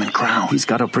the Diamond Crown. He's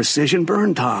got a precision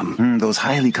burn, Tom. Those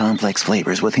highly complex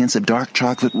flavors with hints of dark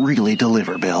chocolate really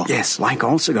deliver, Bill. Yes, like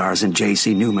all cigars in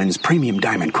J.C. Newman's premium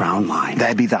Diamond Crown line.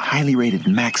 That'd be the highly rated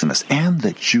Maximus and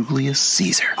the Julius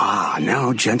Caesar. Ah,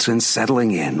 now Jensen's settling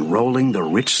in, rolling the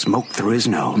rich smoke through his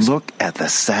nose. Look at the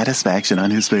satisfaction on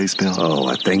his face, Bill.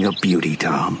 Oh, a thing of beauty,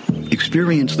 Tom.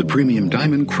 Experience the premium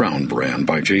Diamond Crown brand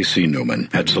by J.C. Newman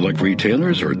at select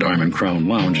retailers or Diamond Crown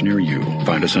Lounge near you.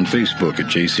 Find us on Facebook at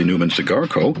J.C. Newman Cigar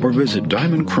Co. or visit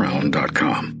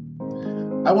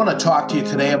diamondcrown.com. I want to talk to you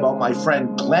today about my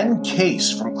friend Glenn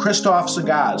Case from Christoph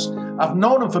Cigars. I've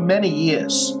known him for many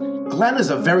years. Glenn is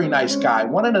a very nice guy,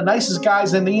 one of the nicest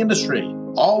guys in the industry.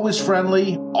 Always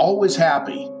friendly, always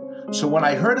happy. So when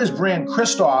I heard his brand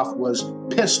Christoph was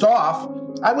pissed off,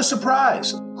 I was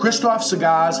surprised. Christoph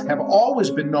Cigars have always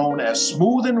been known as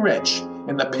smooth and rich,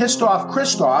 and the pissed off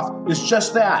Christoph is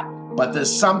just that. But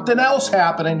there's something else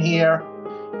happening here.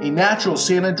 A natural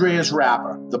San Andreas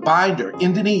wrapper, the binder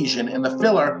Indonesian, and the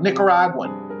filler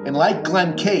Nicaraguan. And like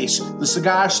Glenn Case, the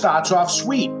cigar starts off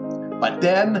sweet, but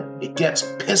then it gets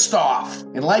pissed off.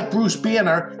 And like Bruce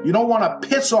Banner, you don't want to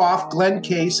piss off Glenn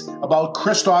Case about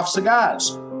Christoph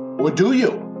Cigars. Or do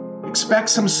you? Expect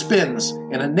some spins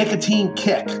and a nicotine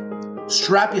kick.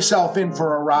 Strap yourself in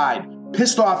for a ride.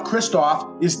 Pissed off Christoph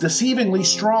is deceivingly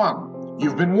strong.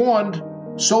 You've been warned.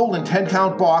 Sold in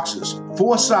 10-count boxes,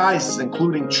 4 sizes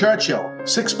including Churchill,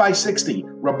 6x60,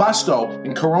 Robusto,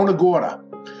 and Corona Gorda.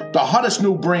 The hottest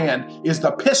new brand is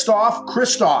the Pissed Off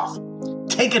Christoph.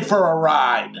 Take it for a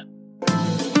ride.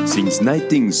 Since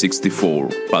 1964,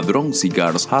 Padron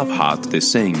Cigars have had the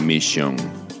same mission.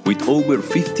 With over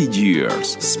 50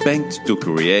 years spent to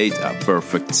create a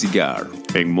perfect cigar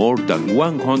and more than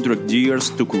 100 years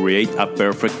to create a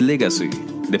perfect legacy,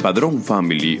 the Padron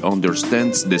family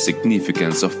understands the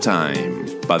significance of time.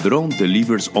 Padron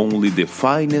delivers only the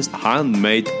finest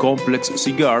handmade complex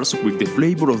cigars with the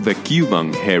flavor of the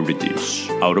Cuban heritage,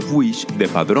 out of which the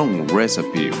Padron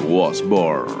recipe was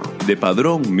born. The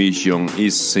Padron mission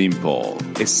is simple: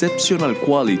 exceptional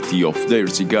quality of their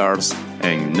cigars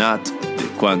and not the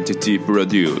quantity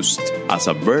produced. As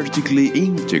a vertically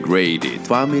integrated,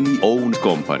 family-owned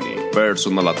company,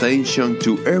 personal attention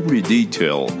to every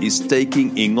detail is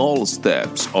taken in all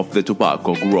steps of the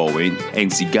tobacco growing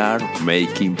and cigar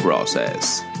making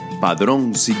process.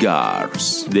 Padron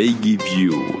Cigars. They give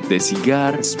you, the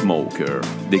cigar smoker,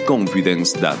 the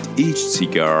confidence that each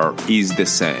cigar is the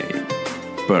same.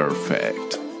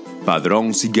 Perfect.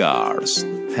 Padron Cigars.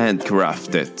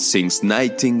 Handcrafted since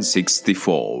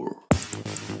 1964.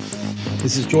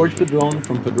 This is George Padron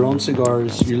from Padron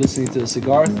Cigars. You're listening to the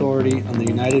Cigar Authority on the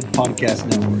United Podcast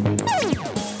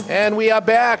Network. And we are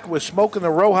back. We're smoking the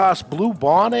Rojas Blue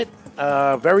Bonnet.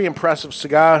 Very impressive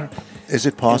cigar. Is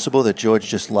it possible that George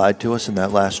just lied to us in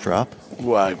that last drop?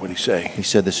 Why? What did he say? He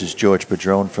said this is George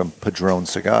Padron from Padron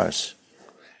Cigars.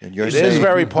 And It is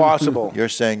very possible. You're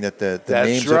saying that the That's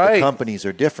names right. of the companies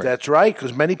are different. That's right,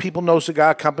 because many people know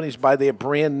cigar companies by their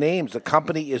brand names. The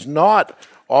company is not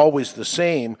always the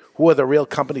same. Who are the real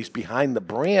companies behind the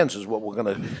brands is what we're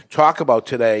going to talk about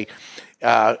today.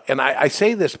 And I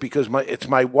say this because it's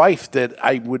my wife that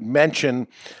I would mention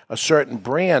a certain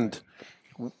brand,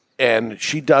 and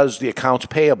she does the accounts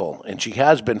payable, and she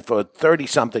has been for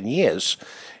 30-something years.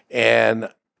 And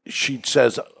she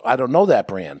says, I don't know that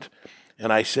brand.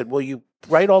 And I said, well, you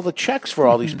write all the checks for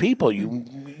all these people.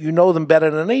 You know them better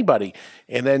than anybody.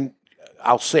 And then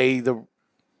I'll say the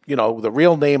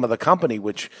real name of the company,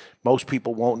 which most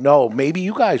people won't know. Maybe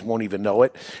you guys won't even know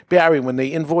it. Barry, when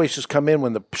the invoices come in,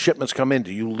 when the shipments come in,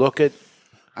 do you look at?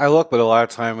 I look, but a lot of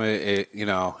time,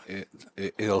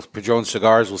 Padron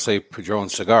Cigars will say Padron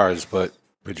Cigars, but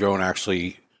Padron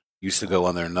actually used to go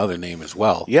under another name as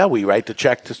well. Yeah, we write the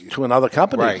check to another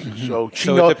company. Right. So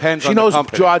it depends on the knows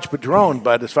company. George Padron,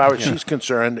 but as far as she's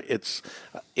concerned, it's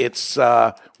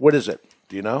what is it?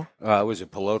 Do you know? Was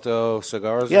it Piloto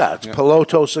Cigars? Yeah, it's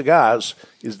Piloto Cigars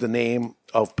is the name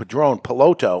of Padron,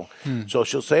 Piloto. So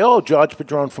she'll say, oh, George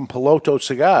Padron from Piloto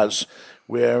Cigars,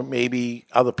 where maybe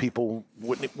other people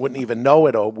wouldn't even know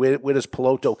it, or where does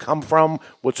Piloto come from?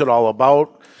 What's it all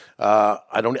about?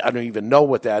 I don't even know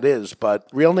what that is, but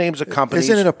real names of companies.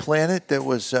 Isn't it a planet that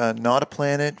was not a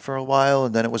planet for a while,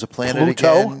 and then it was a planet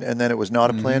Pluto? again, and then it was not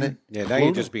a planet? Yeah, now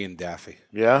you're just being daffy.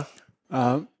 Yeah.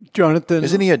 Jonathan,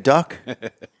 Isn't he a duck?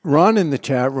 Ron in the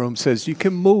chat room says you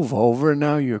can move over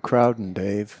now. You're crowding,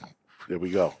 Dave. There we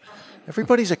go.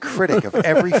 Everybody's a critic of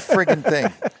every friggin'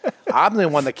 thing. I'm the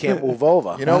one that can't move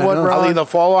over. You know what, I'll Ron? either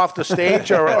fall off the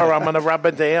stage or I'm going to rub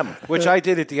into him. Which I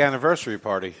did at the anniversary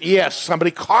party. Yes,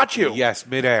 somebody caught you. Yes,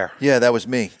 midair. Yeah, that was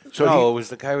me. So it was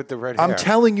the guy with the red hair. I'm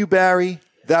telling you, Barry,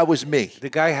 that was me. The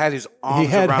guy had his arms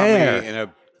had around hair. me in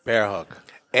a bear hug.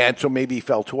 And so maybe he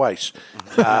fell twice.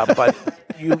 But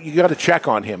you got to check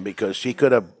on him because he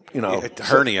could have,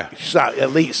 hernia.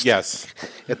 At least. Yes.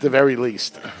 At the very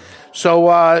least.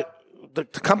 So the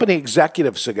company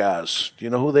Executive Cigars, do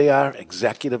you know who they are?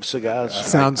 Executive Cigars?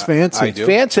 Sounds fancy. I do.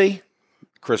 Fancy.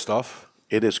 Christoph.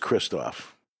 It is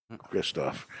Christoph.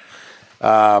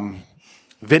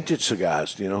 Vintage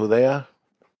Cigars, do you know who they are?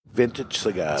 Vintage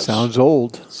Cigars. Sounds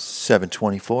old.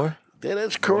 724. That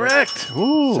is correct.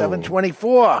 Ooh.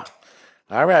 724.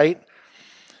 All right.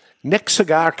 Nick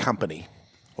Cigar Company.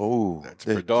 Oh, That's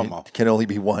Perdomo. Can only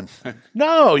be one.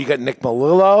 No, you got Nick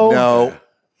Melillo.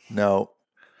 No.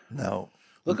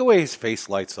 Look at the way his face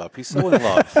lights up. He's so in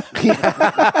love.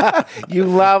 You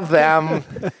love them.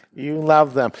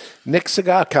 Nick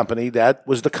Cigar Company, that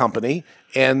was the company.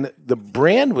 And the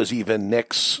brand was even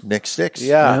Nick's. Nick Sticks.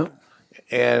 Yeah.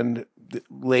 And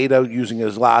later using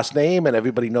his last name, and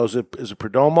everybody knows it as a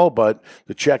Perdomo, but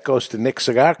the check goes to Nick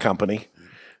Cigar Company.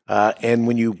 And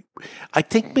when I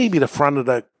think maybe the front of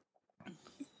the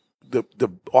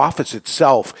office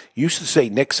itself used to say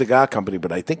Nick Cigar Company,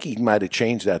 but I think he might have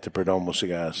changed that to Perdomo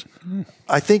Cigars.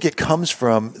 I think it comes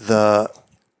from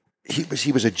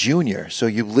he was a junior, so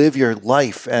you live your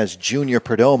life as Junior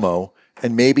Perdomo,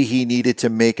 and maybe he needed to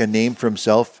make a name for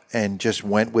himself and just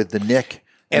went with the Nick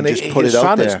and just put his it out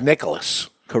son there. is Nicholas.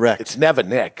 Correct. It's never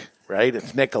Nick, right?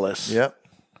 It's Nicholas. Yep.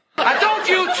 Don't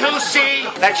you two see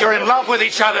that you're in love with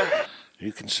each other?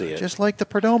 You can see it. Just like the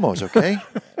Perdomos, okay?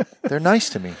 They're nice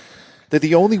to me. They're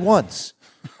the only ones.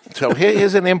 So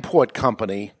here's an import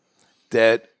company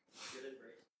that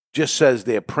just says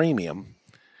they're premium.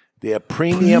 They're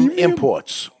premium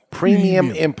imports.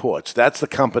 Premium imports. That's the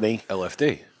company.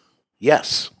 LFD.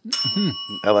 Yes.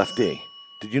 LFD.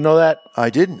 Did you know that? I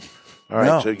didn't. All right.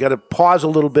 No. So you got to pause a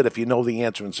little bit if you know the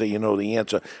answer and say you know the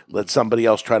answer. Let somebody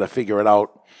else try to figure it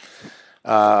out.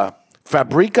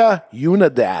 Fabrica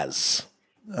Unidaz.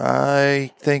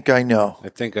 I think I know.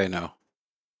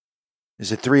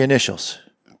 Is it 3 initials?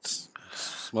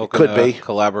 Smoking Could be.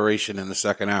 Collaboration in the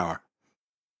second hour.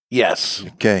 Yes.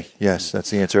 Okay. Yes,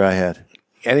 that's the answer I had.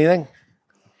 Anything?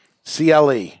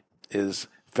 CLE is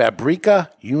Fabrica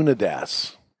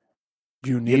Unidaz.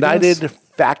 United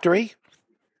Factory.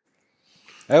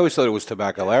 I always thought it was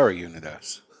Tabacalera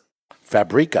Unidas.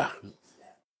 Fabrica.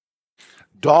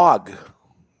 Dog.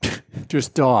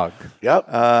 Just dog. Yep.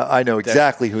 I know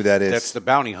exactly who that is. That's the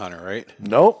bounty hunter, right?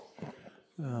 Nope.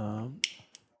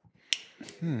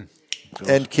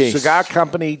 End case. Cigar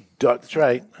Company. That's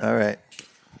right. All right.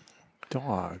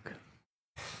 Dog.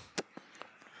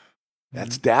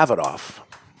 That's Davidoff.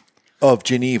 Of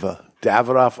Geneva.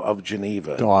 Davidoff of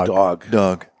Geneva. Dog.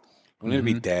 Wouldn't it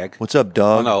be Dag? What's up,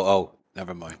 dog?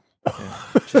 Never mind.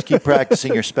 Just keep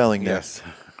practicing your spelling there. Yes.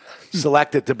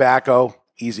 Selected Tobacco.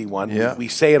 Easy one. Yeah. We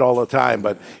say it all the time,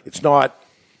 but it's not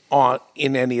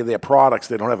in any of their products.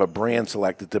 They don't have a brand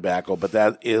Selected Tobacco, but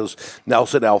that is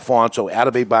Nelson Alfonso.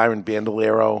 Atabey Byron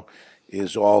Bandolero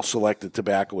is all Selected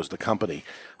Tobacco as the company.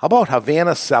 How about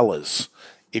Havana Cellars?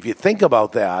 If you think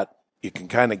about that, you can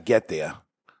kind of get there.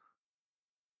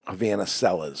 Havana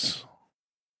Cellars.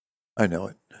 I know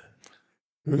it.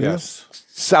 Yes.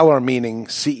 Cellar meaning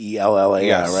CELLAR,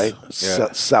 Yes. right?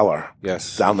 Yeah. Cellar.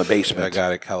 Yes. Down the basement. I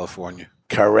got it, California.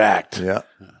 Correct. Yeah.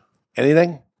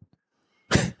 Anything?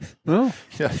 Oh.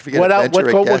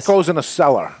 What goes in a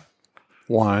cellar?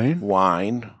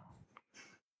 Wine.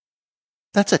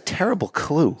 That's a terrible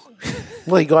clue.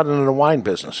 Well, he got into the wine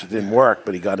business. It didn't work,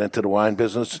 but he got into the wine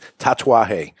business.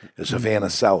 Tatuaje is Havana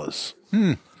Cellars.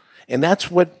 Hmm. And that's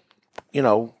what,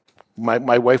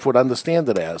 my wife would understand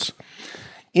it as.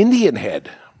 Indian Head.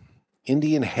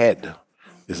 Indian Head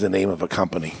is the name of a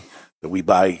company that we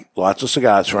buy lots of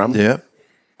cigars from. Yeah,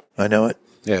 I know it.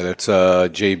 Yeah, that's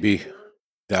JB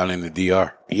down in the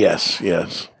DR. Yes.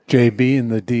 JB in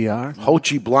the DR.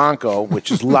 Hochi Blanco,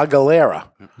 which is La Galera.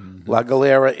 La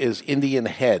Galera is Indian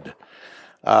Head.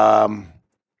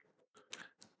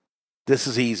 This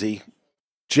is easy.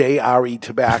 JRE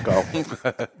Tobacco.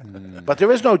 But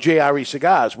there is no JRE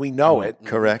cigars. We know it.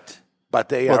 Correct. But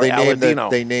they are Aladino.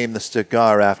 They named the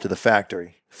cigar after the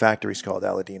factory. The factory's called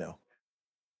Aladino.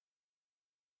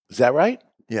 Is that right?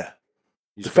 Yeah.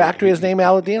 The factory is named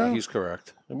Aladino? He's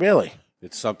correct. Really?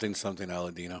 It's something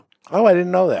Aladino. Oh, I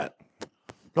didn't know that.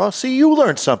 Well, see, you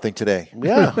learned something today.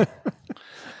 Yeah.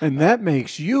 And that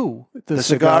makes you the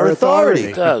Cigar Authority.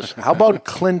 It does. How about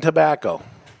Clin Tobacco?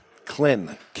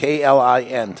 Clin,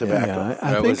 Klin Tobacco. Yeah,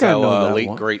 I That think was I know our that late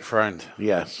one. great friend.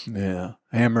 Yes. Yeah.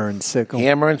 Hammer and Sickle.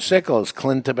 Hammer and Sickle is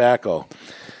Clin Tobacco.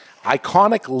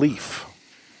 Iconic Leaf.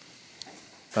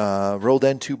 Rolled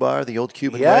End 2 Bar, the old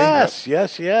Cuban way. Yes.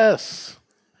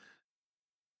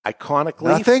 Iconic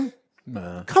Leaf. Nothing?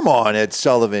 Come on, Ed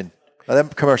Sullivan.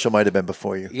 That commercial might have been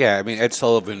before you. Yeah, I mean, Ed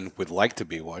Sullivan would like to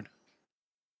be one.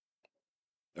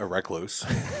 A recluse.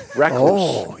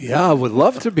 Oh, yeah. I would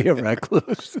love to be a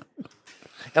recluse.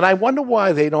 And I wonder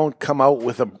why they don't come out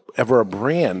with ever a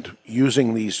brand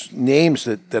using these names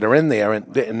that are in there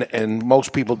and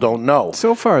most people don't know.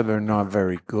 So far, they're not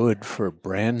very good for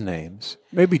brand names.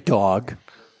 Maybe dog.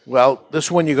 Well, this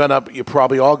one you're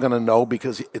probably all gonna know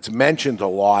because it's mentioned a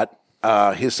lot.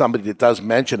 Here's somebody that does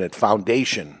mention it: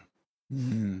 Foundation.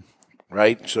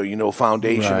 Right? So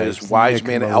Foundation Right. is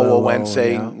Wiseman, Nick LONC,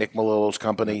 Melillo, yeah. Nick Melillo's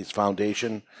company, it's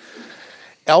Foundation.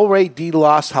 El Rey de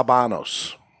los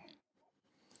Habanos.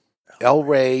 El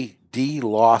Rey de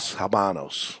los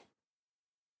Habanos.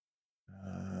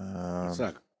 It's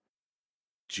not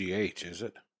GH, is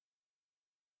it?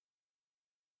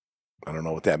 I don't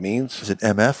know what that means. Is it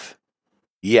MF?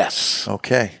 Yes.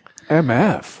 Okay.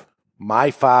 MF.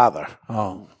 My father.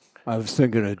 Oh, I was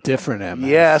thinking a different MF.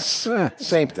 Yes.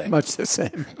 Same thing. Much the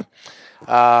same.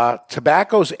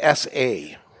 Tobacco's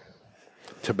SA.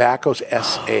 Tobacco's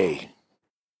SA.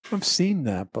 I've seen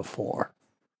that before,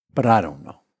 but I don't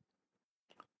know.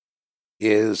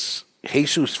 Is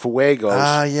Jesus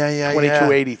Fuegos. yeah.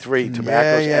 2283.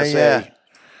 Tobacco's SA. Yeah.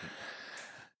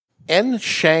 N.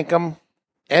 Shanken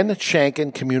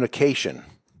Communication.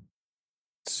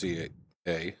 CA.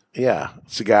 Yeah.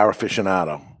 Cigar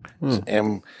aficionado.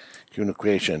 M.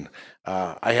 Communication.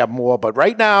 I have more, but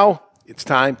right now it's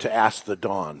time to ask the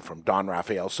Don from Don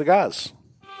Rafael Cigars.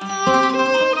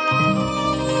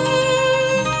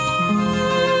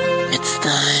 It's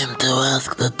time to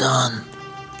ask the Don.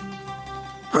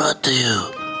 Brought to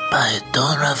you by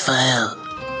Don Rafael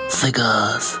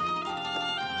Cigars.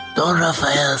 Don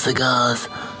Rafael Cigars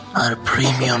are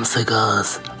premium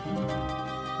cigars.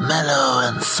 Mellow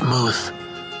and smooth.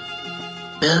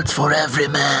 Built for every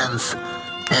man's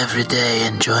everyday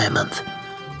enjoyment.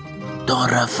 Don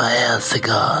Rafael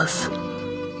Cigars.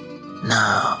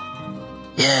 Now,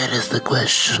 here is the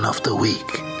question of the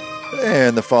week.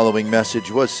 And the following message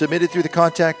was submitted through the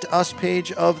Contact Us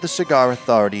page of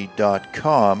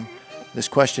thecigarauthority.com. This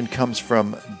question comes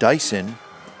from Dyson.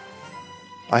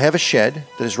 I have a shed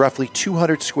that is roughly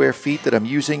 200 square feet that I'm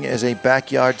using as a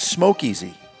backyard smoke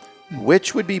easy.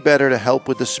 Which would be better to help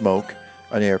with the smoke,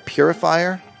 an air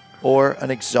purifier or an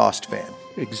exhaust fan?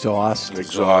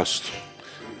 Exhaust.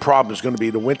 Problem is going to be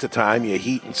the wintertime. Your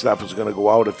heat and stuff is going to go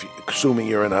out, assuming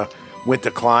you're in a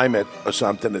winter climate or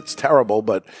something. It's terrible,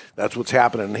 but that's what's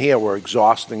happening here. We're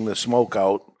exhausting the smoke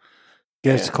out.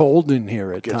 Gets cold in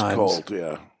here at Gets times. cold,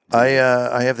 yeah.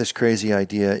 I have this crazy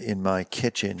idea in my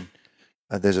kitchen.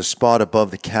 There's a spot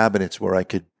above the cabinets where I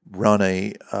could run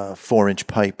a 4-inch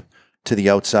pipe to the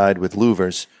outside with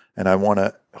louvers, and I want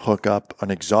to hook up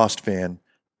an exhaust fan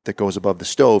that goes above the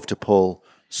stove to pull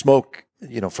smoke,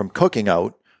 from cooking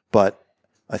out. But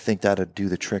I think that'd do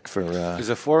the trick for. Is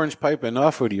a 4-inch pipe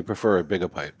enough, or do you prefer a bigger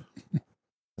pipe? I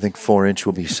think 4-inch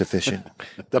will be sufficient.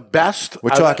 The best.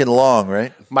 We're talking long,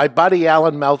 right? My buddy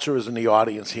Alan Meltzer is in the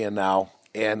audience here now,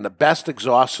 and the best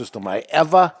exhaust system I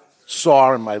ever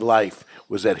saw in my life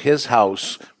was at his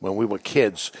house when we were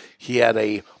kids. He had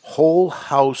a whole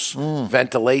house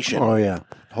ventilation. Oh, yeah.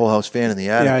 Whole house fan in the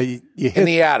attic. Yeah, you hit, in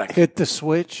the attic. Hit the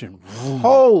switch and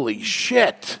holy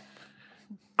shit.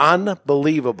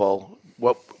 Unbelievable.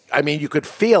 You could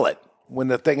feel it when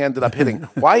the thing ended up hitting.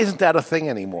 Why isn't that a thing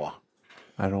anymore?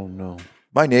 I don't know.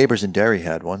 My neighbors in Derry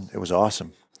had one. It was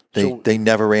awesome. They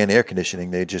never ran air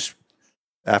conditioning. They just,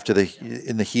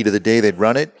 in the heat of the day, they'd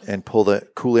run it and pull the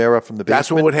cool air up from the basement.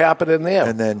 That's what would happen in there.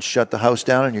 And then shut the house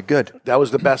down and you're good. That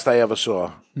was the best I ever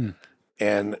saw.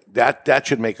 And that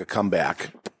should make a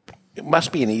comeback. It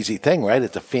must be an easy thing, right?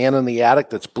 It's a fan in the attic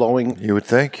that's blowing. You would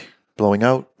think. Blowing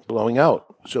out.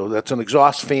 So that's an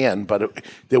exhaust fan, but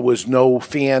there was no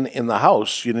fan in the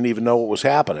house. You didn't even know what was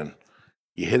happening.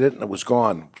 You hit it and it was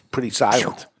gone. Pretty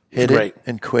silent. Hit it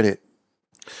and quit it.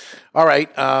 All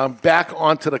right, back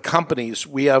onto the companies.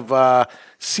 We have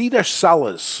Cedar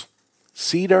Cellars.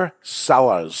 Cedar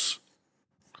Cellars.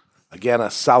 Again,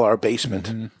 a cellar,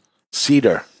 basement.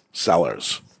 Cedar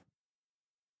Cellars.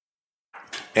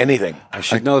 Anything. I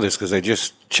should know this because I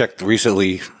just checked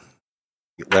recently,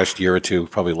 last year or two,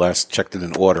 probably checked it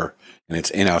in order, and it's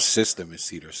in our system as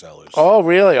Cedar Cellars. Oh,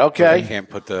 really? Okay. But I can't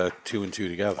put the 2 and 2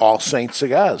 together. All Saints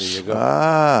Cigars. There you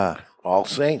go. All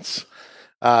Saints.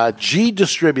 G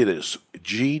Distributors.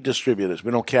 We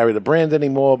don't carry the brand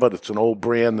anymore, but it's an old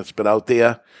brand that's been out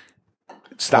there.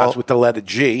 It starts with the letter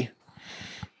G.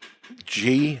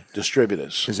 G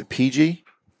Distributors. Is it PG?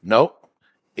 Nope.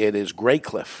 It is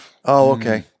Graycliff. Oh,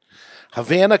 okay.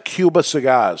 Havana Cuba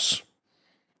Cigars.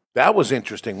 That was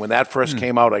interesting. When that first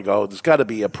came out, I go, there's got to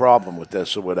be a problem with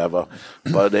this or whatever.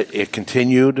 But it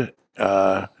continued.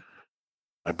 I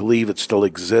believe it still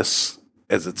exists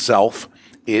as itself.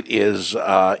 It is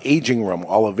Aging Room,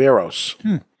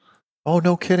 Oliveros. Oh,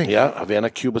 no kidding. Yeah, Havana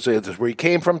Cuba Cigars. That's where he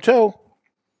came from, too.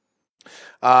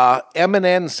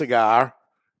 M&N Cigar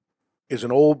is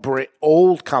an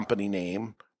old company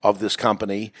name of this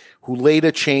company, who later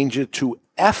changed it to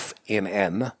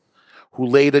F&N, who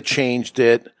later changed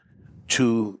it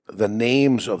to the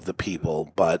names of the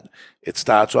people, but it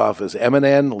starts off as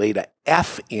M&N, later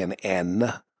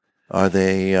F&N. Are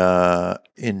they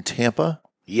in Tampa?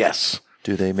 Yes.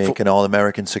 Do they make an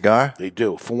all-American cigar? They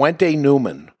do. Fuente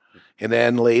Newman, and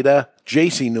then later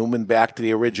J.C. Newman back to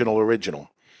the original.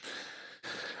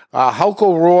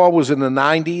 Hulko Roar was in the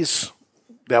 90s.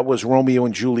 That was Romeo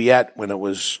and Juliet when it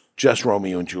was just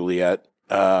Romeo and Juliet.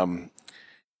 TGISSI.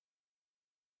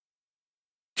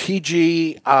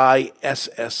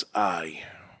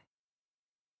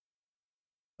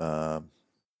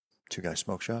 Two Guys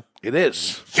Smoke Shop? It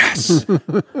is. Yes.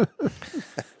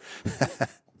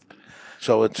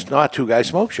 So it's not Two Guys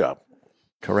Smoke Shop.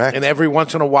 Correct. And every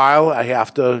once in a while, I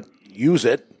have to use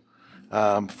it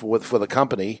for the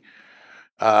company.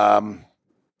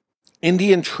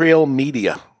 Indian Trail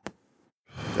Media.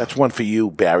 That's one for you,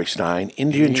 Barry Stein.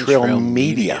 Indian Trail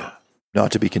Media.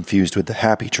 Not to be confused with the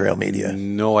Happy Trail Media.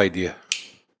 No idea.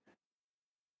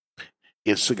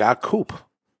 Is Cigar Coupe.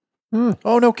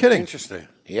 Oh, no kidding. Interesting.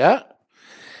 Yeah.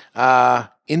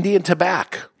 Indian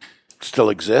Tobacco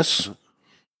still exists.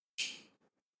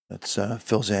 That's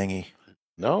Phil Zangi.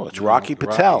 No, it's Rocky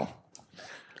Patel.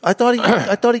 I thought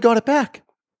he got it back.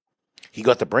 He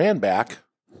got the brand back.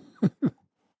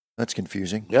 That's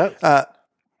confusing. Yeah.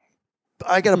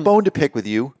 I got a bone to pick with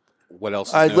you. What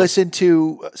else? I listened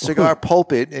to Cigar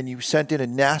Pulpit, and you sent in a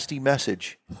nasty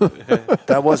message.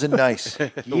 That wasn't nice.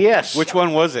 Yes. Which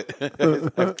one was it?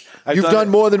 You've done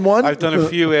more than one? I've done a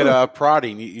few at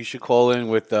Prodding. You should call in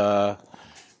with...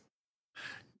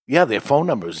 Yeah, their phone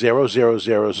number is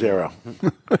 0000.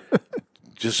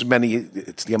 Just as many,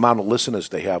 it's the amount of listeners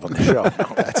they have on the show.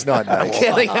 That's not nice. I'm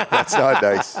kidding. That's not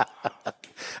nice.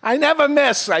 I never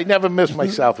miss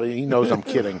myself. He knows I'm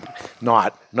kidding.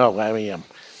 Not. No, I am.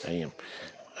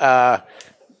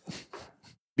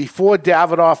 Before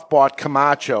Davidoff bought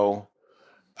Camacho.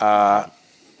 I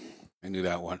knew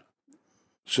that one.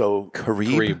 So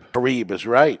Carib is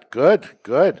right.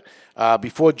 Good.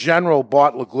 Before General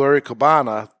bought La Gloria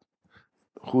Cabana,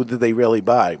 who did they really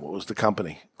buy? What was the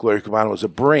company? Gloria Cabana was a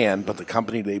brand, but the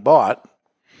company they bought,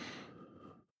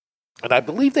 and I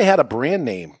believe they had a brand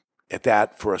name at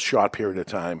that for a short period of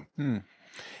time.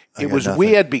 It was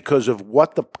weird because of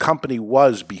what the company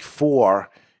was before.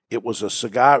 It was a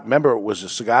cigar. Remember, it was a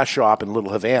cigar shop in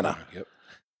Little Havana,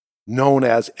 known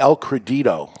as El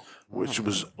Credito, which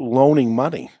was loaning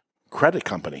money, credit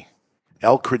company.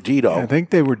 El Credito. I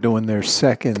think they were doing their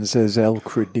seconds as El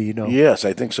Credito. Yes,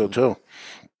 I think so too.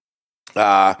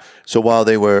 So while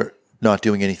they were not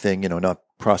doing anything, not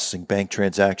processing bank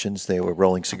transactions. They were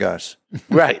rolling cigars.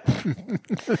 Right.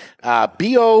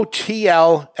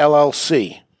 BOTL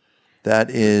LLC. That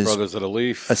is Brothers of the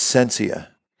Leaf. Essentia.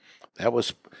 That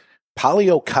was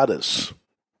Palio Cutters.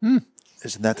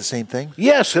 Isn't that the same thing?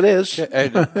 Yes, it is. Yeah,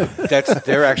 and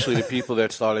they're actually the people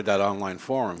that started that online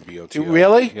forum, BOTL.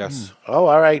 Really? Yes. Oh,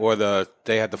 all right. Or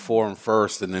they had the forum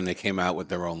first, and then they came out with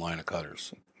their own line of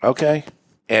cutters. Okay.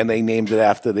 And they named it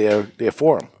after their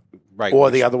forum. Right.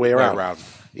 Or the other way around. Right around.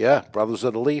 Yeah, Brothers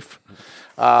of the Leaf.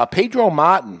 Pedro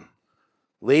Martin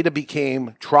later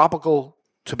became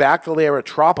Tabacalera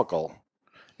Tropical,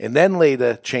 and then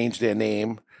later changed their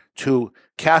name to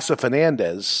Casa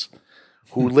Fernandez,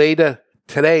 who later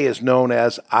today is known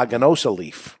as Aganosa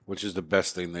Leaf. Which is the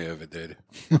best thing they ever did.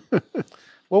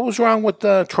 What was wrong with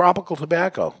tropical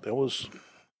tobacco? There was...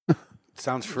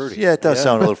 Sounds fruity. Yeah, it does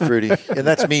sound a little fruity. And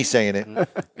that's me saying it.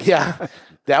 Yeah,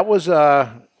 that was...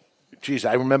 Geez,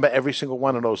 I remember every single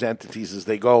one of those entities as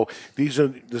they go.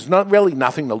 There's not really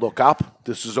nothing to look up.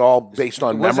 This is all based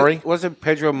on memory. Wasn't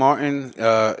Pedro Martin,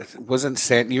 wasn't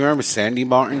Sandy, you remember Sandy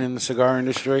Martin in the cigar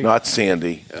industry? Not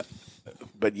Sandy.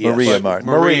 But yes. Maria Martin.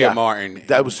 Maria Martin.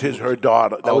 That was her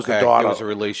daughter. That was the daughter. It was a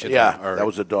relation. Yeah, All right. that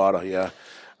was a daughter, yeah.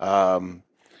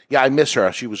 Yeah, I miss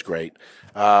her. She was great.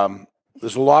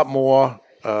 There's a lot more...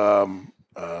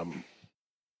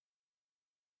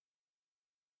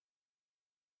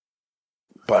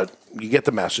 but you get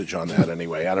the message on that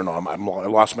anyway. I don't know. I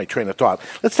lost my train of thought.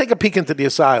 Let's take a peek into the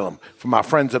asylum from our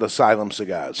friends at Asylum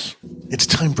Cigars. It's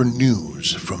time for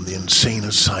news from the insane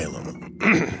asylum.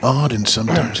 Odd and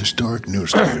sometimes historic news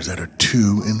stories that are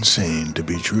too insane to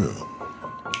be true.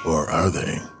 Or are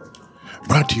they?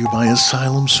 Brought to you by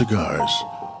Asylum Cigars.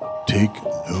 Take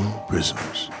no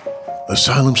prisoners.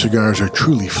 Asylum Cigars are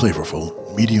truly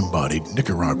flavorful, medium-bodied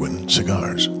Nicaraguan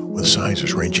cigars with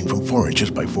sizes ranging from 4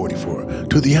 inches by 44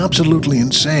 to the absolutely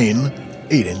insane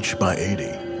 8 inch by 80.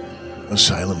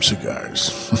 Asylum Cigars.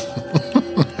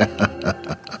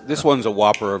 This one's a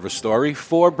whopper of a story.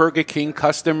 4 Burger King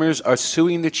customers are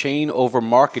suing the chain over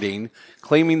marketing,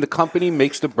 claiming the company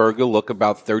makes the burger look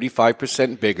about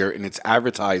 35% bigger in its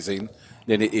advertising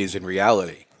than it is in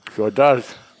reality. Sure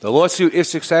does. The lawsuit, if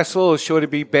successful, is sure to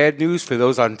be bad news for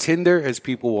those on Tinder, as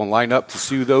people will line up to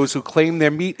sue those who claim their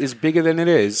meat is bigger than it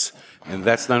is. And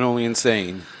that's not only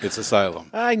insane, it's Asylum.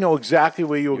 I know exactly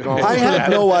where you were going. I had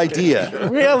no idea.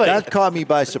 Really? That caught me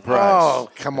by surprise.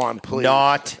 Oh, come on, please.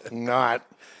 Not.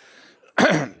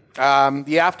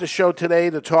 The after show today,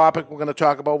 the topic we're going to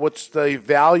talk about, what's the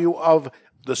value of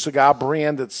the cigar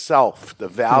brand itself, the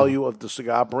value of the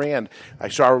cigar brand. I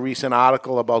saw a recent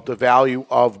article about the value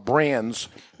of brands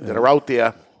that are out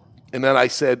there, and then I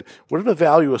said, what are the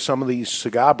value of some of these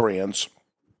cigar brands?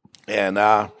 And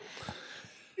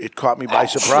it caught me by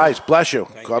surprise. Bless you.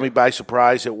 Caught me by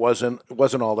surprise. It wasn't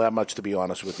all that much, to be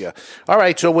honest with you. All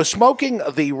right, so we're smoking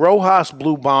the Rojas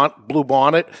Blue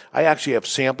Bonnet. I actually have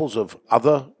samples of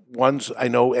other ones. I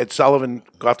know Ed Sullivan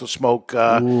got to smoke.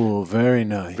 Ooh, very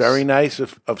nice. Very nice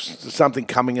of something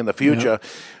coming in the future. Yep.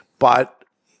 But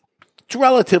it's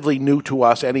relatively new to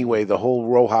us anyway, the whole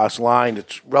Rojas line.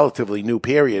 It's relatively new,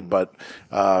 period, but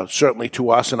certainly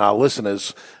to us and our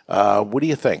listeners. What do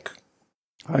you think?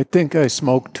 I think I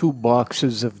smoke 2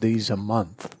 boxes of these a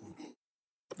month,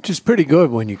 which is pretty good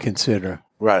when you consider.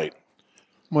 Right.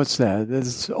 What's that?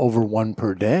 That's over 1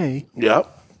 per day.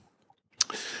 Yep.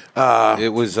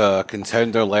 It was a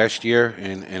contender last year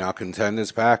in our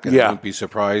contenders pack, and I wouldn't be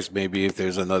surprised maybe if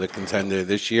there's another contender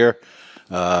this year.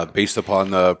 Based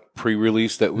upon the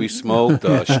pre-release that we smoked,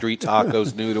 Street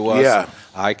Taco's new to us. Yeah.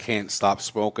 I can't stop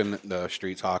smoking the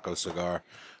Street Taco cigar.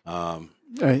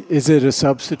 Is it a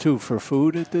substitute for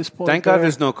food at this point? Thank God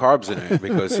there's no carbs in it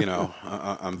because,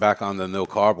 I'm back on the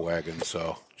no-carb wagon.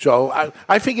 So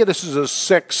I figure this is a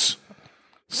 6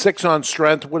 on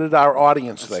strength. What did our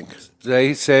audience think?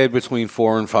 They said between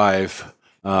 4 and 5,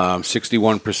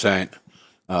 61%.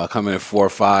 Coming at 4 or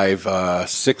 5,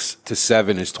 6 to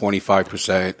 7 is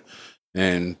 25%,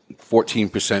 and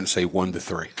 14% say 1 to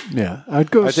 3. Yeah, I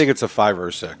think it's a 5 or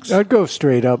a 6. I'd go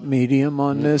straight up medium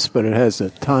on this, but it has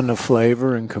a ton of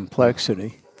flavor and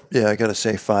complexity. Yeah, I got to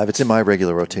say 5. It's in my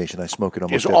regular rotation. I smoke it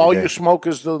almost every day. Is all you smoke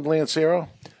is the Lancero?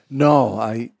 No,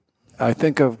 I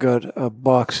think I've got a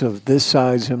box of this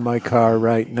size in my car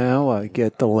right now. I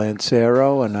get the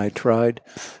Lancero, and I tried.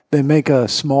 They make a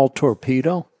small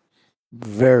torpedo.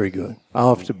 Very good.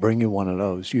 I'll have to bring you one of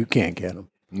those. You can't get them.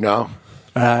 No.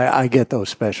 I get those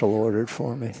special ordered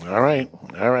for me. All right.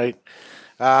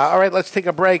 Let's take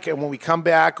a break. And when we come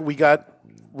back, we got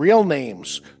real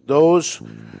names. Those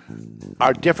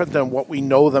are different than what we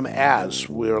know them as.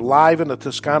 We're live in the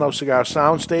Toscano Cigar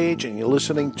Soundstage, and you're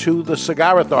listening to The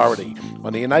Cigar Authority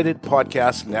on the United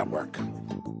Podcast Network.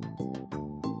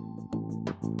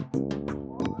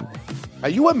 Are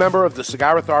you a member of the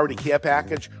Cigar Authority Care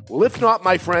Package? Well, if not,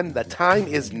 my friend, the time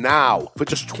is now. For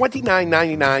just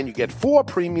 $29.99, you get 4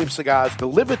 premium cigars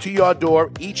delivered to your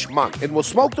door each month. And we'll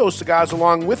smoke those cigars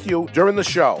along with you during the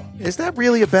show. Is that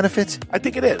really a benefit? I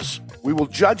think it is. We will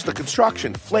judge the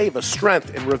construction, flavor,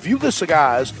 strength, and review the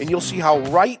cigars, and you'll see how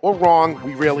right or wrong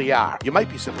we really are. You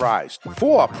might be surprised.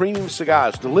 4 premium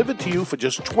cigars delivered to you for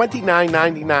just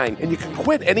 $29.99, and you can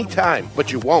quit anytime,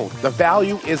 but you won't. The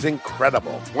value is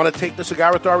incredible. Want to take the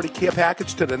Cigar Authority Care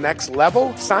Package to the next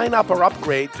level? Sign up or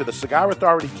upgrade to the Cigar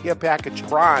Authority Care Package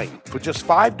Prime. For just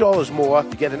 $5 more,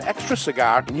 you get an extra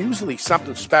cigar and usually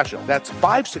something special. That's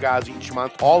 5 cigars each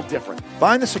month, all different.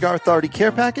 Find the Cigar Authority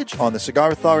Care Package on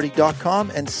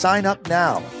thecigarauthority.com and sign up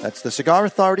now. That's the Cigar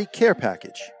Authority Care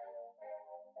Package.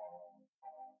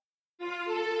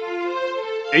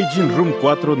 Aging Room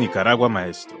 4 Nicaragua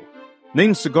Maestro.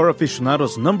 Named Cigar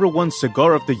Aficionado's #1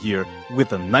 cigar of the year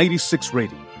with a 96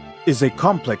 rating, is a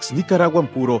complex Nicaraguan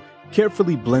puro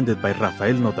carefully blended by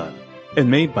Rafael Nodal and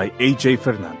made by A.J.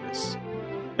 Fernandez.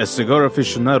 As Cigar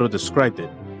Aficionado described it,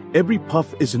 every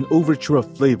puff is an overture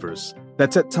of flavors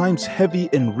that's at times heavy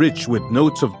and rich with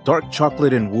notes of dark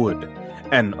chocolate and wood,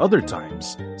 and other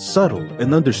times subtle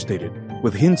and understated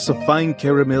with hints of fine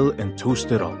caramel and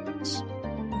toasted almonds.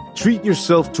 Treat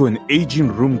yourself to an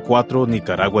Aging Room 4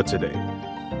 Nicaragua today.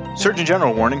 Surgeon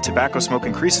General warning: tobacco smoke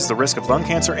increases the risk of lung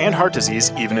cancer and heart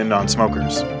disease even in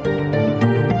non-smokers.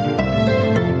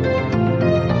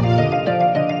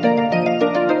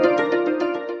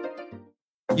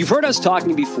 You've heard us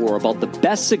talking before about the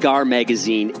best cigar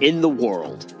magazine in the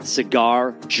world,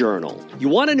 Cigar Journal. You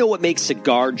want to know what makes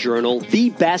Cigar Journal the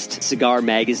best cigar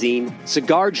magazine?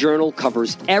 Cigar Journal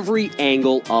covers every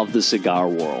angle of the cigar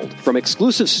world, from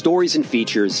exclusive stories and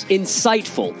features,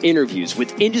 insightful interviews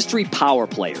with industry power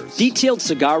players, detailed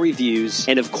cigar reviews,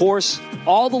 and of course,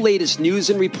 all the latest news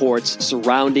and reports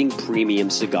surrounding premium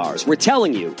cigars. We're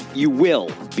telling you, you will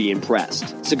be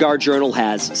impressed. Cigar Journal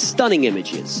has stunning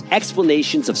images,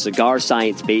 explanations of cigar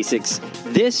science basics.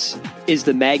 This is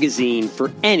the magazine for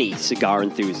any cigar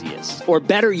enthusiast, or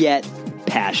better yet,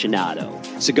 passionado.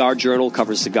 Cigar Journal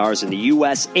covers cigars in the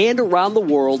U.S. and around the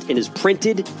world and is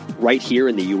printed right here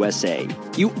in the USA.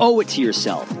 You owe it to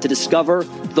yourself to discover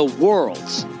the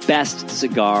world's best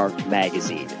cigar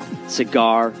magazine,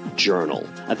 Cigar Journal.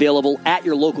 Available at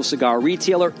your local cigar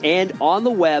retailer and on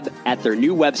the web at their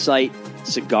new website,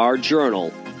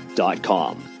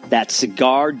 cigarjournal.com. That's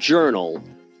cigarjournal.com.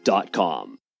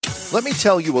 Let me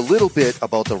tell you a little bit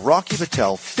about the Rocky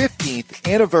Patel 15th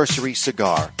anniversary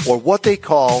cigar, or what they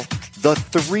call the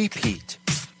three-peat.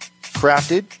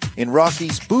 Crafted in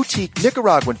Rocky's boutique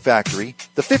Nicaraguan factory,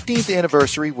 the 15th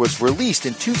anniversary was released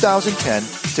in 2010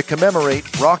 to commemorate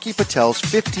Rocky Patel's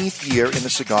 15th year in the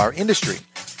cigar industry,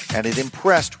 and it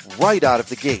impressed right out of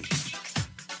the gate.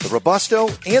 The Robusto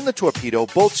and the Torpedo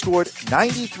both scored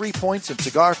 93 points in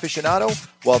Cigar Aficionado,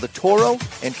 while the Toro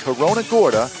and Corona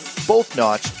Gorda both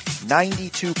notched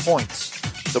 92 points.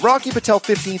 The Rocky Patel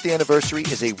 15th anniversary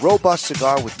is a robust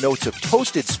cigar with notes of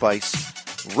toasted spice,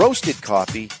 roasted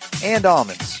coffee, and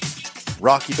almonds.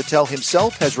 Rocky Patel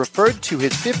himself has referred to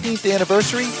his 15th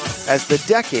anniversary as the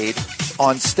decade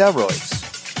on steroids.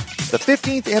 The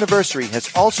 15th anniversary has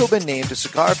also been named to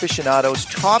Cigar Aficionado's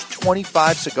top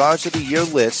 25 cigars of the year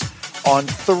list on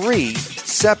 3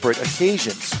 separate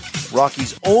occasions.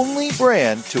 Rocky's only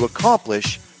brand to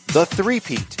accomplish the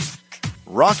three-peat.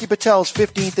 Rocky Patel's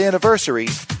 15th anniversary,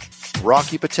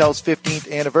 Rocky Patel's 15th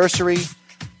anniversary,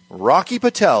 Rocky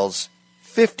Patel's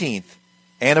 15th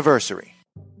anniversary.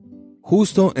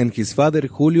 Justo and his father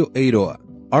Julio Eiroa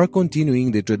are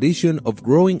continuing the tradition of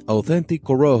growing authentic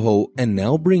Corojo and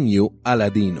now bring you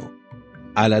Aladino.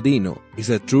 Aladino is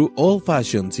a true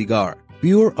old-fashioned cigar,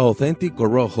 pure authentic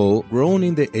Corojo grown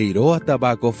in the Eiroa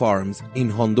tobacco farms in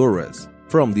Honduras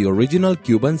from the original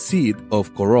Cuban seed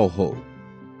of Corojo.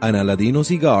 An Aladino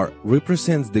cigar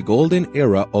represents the golden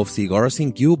era of cigars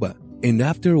in Cuba, and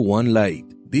after one light,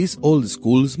 this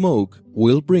old-school smoke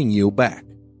will bring you back.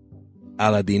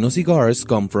 Aladino cigars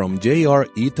come from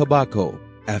JRE Tobacco,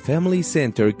 a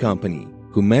family-centered company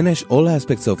who manage all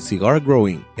aspects of cigar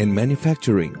growing and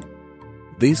manufacturing.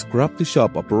 This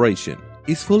crop-to-shop operation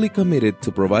is fully committed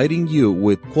to providing you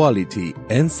with quality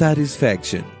and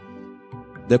satisfaction.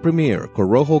 The premier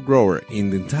Corojo grower in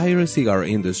the entire cigar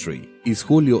industry is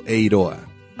Julio Eiroa,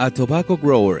 a tobacco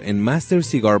grower and master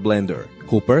cigar blender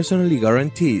who personally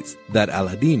guarantees that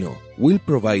Aladino will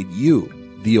provide you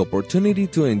the opportunity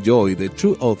to enjoy the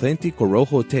true authentic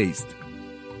Corojo taste.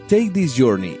 Take this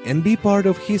journey and be part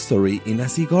of history in a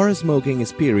cigar smoking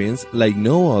experience like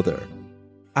no other.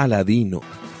 Aladino.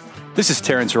 This is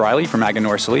Terrence Riley from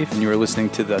Aganorsa Leaf, and you are listening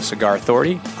to the Cigar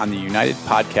Authority on the United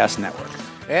Podcast Network.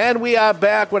 And we are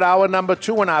back with our number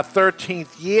 2 in our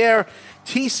 13th year.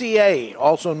 TCA,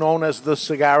 also known as the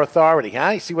Cigar Authority. Huh?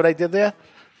 You see what I did there?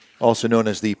 Also known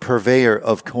as the purveyor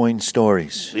of coin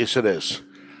stories. Yes, it is.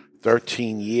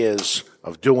 13 years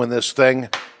of doing this thing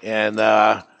and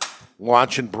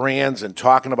launching brands and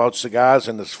talking about cigars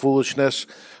and this foolishness.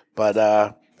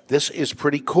 But this is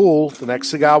pretty cool. The next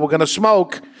cigar we're going to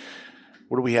smoke.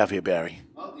 What do we have here, Barry?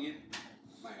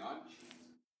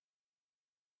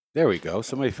 There we go.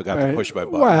 Somebody forgot to push my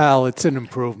button. Well, it's an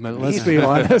improvement. Let's be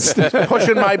honest.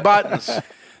 Pushing my buttons.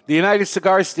 The United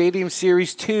Cigar Stadium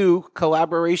Series 2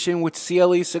 collaboration with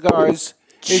CLE Cigars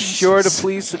is sure to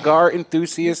please cigar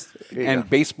enthusiasts and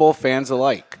baseball fans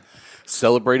alike.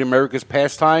 Celebrate America's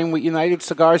pastime with United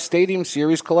Cigar Stadium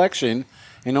Series collection,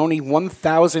 and only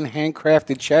 1,000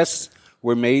 handcrafted chests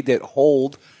were made that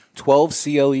hold 12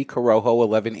 CLE Corojo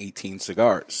 1118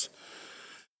 cigars.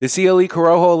 The CLE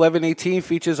Corojo 1118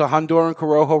 features a Honduran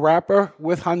Corojo wrapper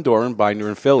with Honduran binder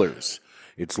and fillers.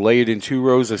 It's layered in 2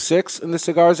 rows of 6, and the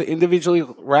cigars are individually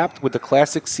wrapped with the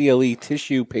classic CLE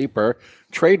tissue paper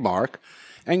trademark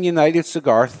and United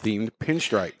Cigar-themed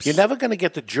pinstripes. You're never going to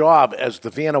get the job as the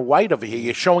Vanna White over here.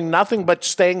 You're showing nothing but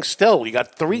staying still. You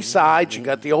got 3 sides. You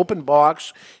got the open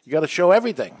box. You got to show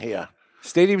everything here.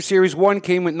 Stadium Series 1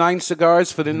 came with 9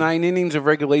 cigars for the 9 innings of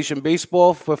regulation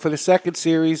baseball. For the second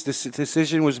series, the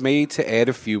decision was made to add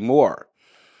a few more.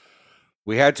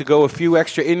 We had to go a few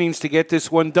extra innings to get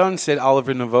this one done, said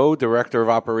Oliver Naveau, Director of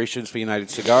Operations for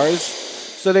United Cigars.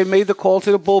 So they made the call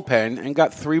to the bullpen and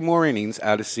got 3 more innings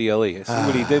out of CLE. I see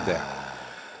what he did there.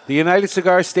 The United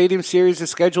Cigar Stadium Series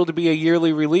is scheduled to be a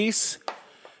yearly release,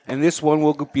 and this one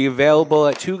will be available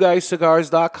at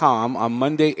twoguyscigars.com on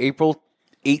Monday, April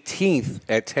 18th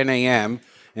at 10 a.m.,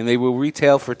 and they will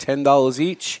retail for $10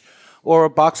 each, or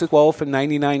a box of 12 for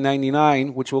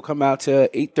 $99.99, which will come out to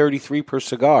 $8.33 per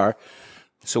cigar.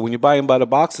 So when you buy them by the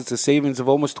box, it's a savings of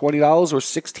almost $20 or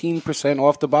 16%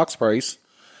 off the box price.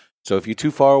 So if you're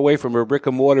too far away from a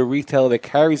brick-and-mortar retailer that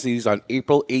carries these on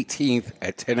April 18th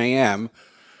at 10 a.m.,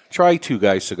 try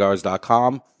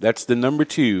twoguyscigars.com. That's the number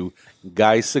 2,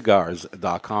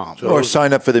 guyscigars.com. Or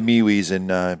sign up for the MeWe's,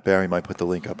 and Barry might put the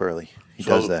link up early. He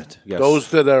does that. Yes. Those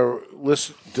that are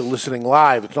listening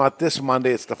live, it's not this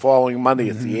Monday, it's the following Monday.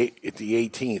 It's the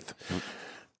 18th.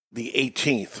 The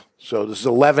 18th. So this is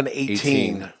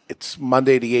 11/18. It's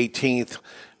Monday the 18th.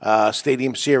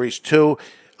 Stadium Series 2,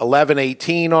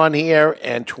 11/18 on here,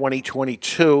 and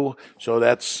 2022. So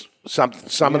that's some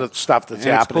of the stuff that's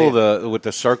happening. It's cool with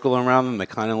the circle around them. They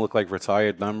kind of look like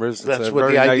retired numbers. That's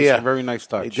what the idea. Very nice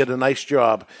touch. They did a nice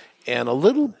job. And a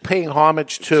little paying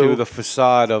homage to the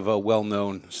facade of a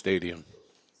well-known stadium.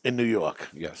 In New York.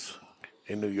 Yes.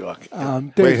 In New York.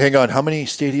 Wait, hang on. How many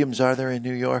stadiums are there in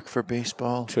New York for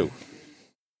baseball? 2.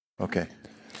 Okay.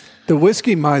 The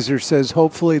Whiskey Miser says,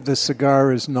 hopefully the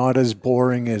cigar is not as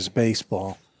boring as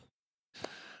baseball.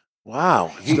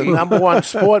 Wow. It's the number 1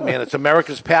 sport, man. It's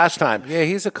America's pastime. Yeah,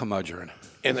 he's a curmudgeon.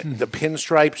 And the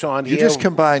pinstripes on You here. just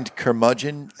combined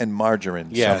curmudgeon and margarine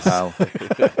Yes. somehow.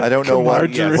 I don't know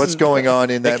what's going on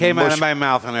in that. It came out of my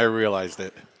mouth and I realized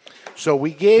it. So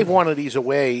we gave one of these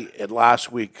away at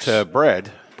last week's... To Brad,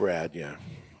 yeah.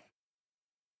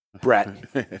 Brett.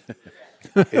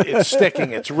 It's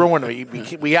sticking. It's ruining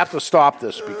me. We have to stop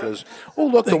this because... Oh,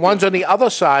 look, the ones on the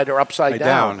other side are upside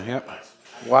down. Yep.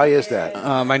 Why is that?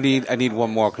 I need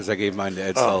one more because I gave mine to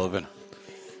Ed Sullivan.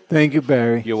 Thank you,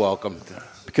 Barry. You're welcome.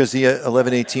 Because the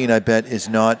 1118, I bet, is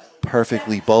not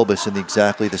perfectly bulbous in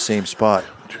exactly the same spot.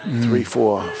 3,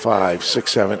 4, 5,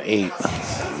 6, 7, 8.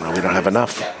 No, we don't have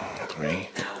enough. 3,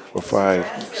 4,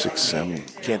 5, 6, 7.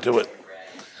 Can't do it.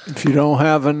 If you don't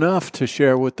have enough to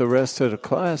share with the rest of the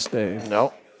class, Dave.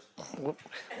 No.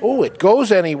 Oh, it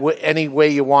goes any way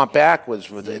you want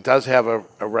backwards. It does have a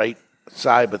right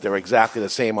side, but they're exactly the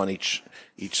same on each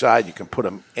side. You can put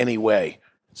them any way.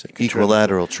 It's an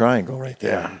equilateral triangle right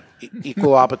there. Yeah.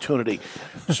 Equal opportunity.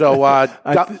 So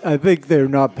I think they're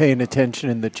not paying attention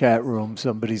in the chat room.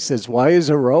 Somebody says, why is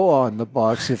a row on the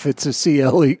box if it's a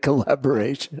CLE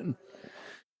collaboration?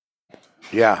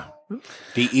 Yeah.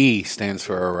 The E stands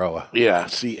for Aroa. Yeah,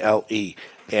 CLE.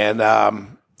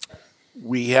 And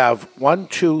we have 1,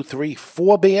 2, 3,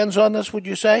 4 bands on this, would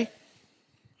you say?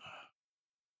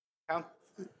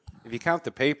 If you count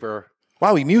the paper,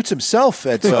 Wow, he mutes himself,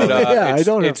 Ed. But, I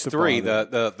don't have It's to three.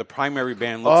 bother. The primary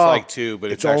band looks like two,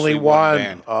 but it's only actually one.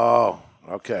 band. Oh,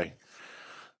 okay.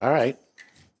 All right.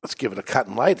 Let's give it a cut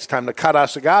and light. It's time to cut our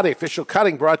cigar. The official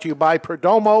cutting brought to you by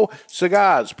Perdomo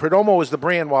Cigars. Perdomo is the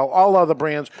brand. While all other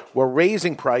brands were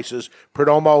raising prices,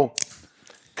 Perdomo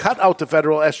cut out the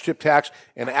federal S-chip tax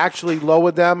and actually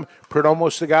lowered them.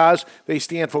 Perdomo Cigars, they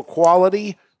stand for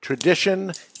quality,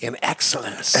 tradition, and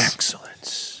excellence.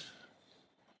 Excellence.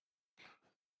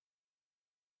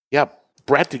 Yeah.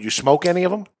 Brett, did you smoke any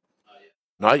of them?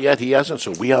 Not yet. He hasn't,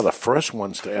 so we are the first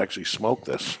ones to actually smoke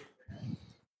this.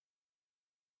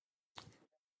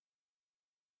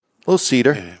 A little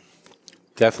cedar. Yeah.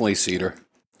 Definitely cedar.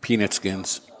 Peanut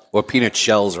skins. Or peanut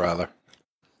shells, rather.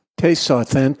 Tastes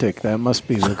authentic. That must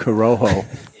be the Corojo.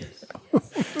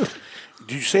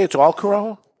 Did you say it's all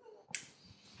Corojo?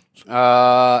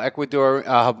 Honduran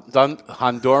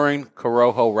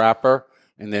Corojo wrapper.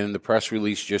 And then the press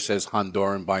release just says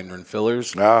Honduran binder and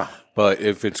fillers. But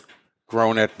if it's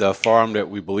grown at the farm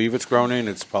that we believe it's grown in,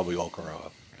 it's probably all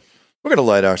Corojo. We're going to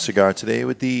light our cigar today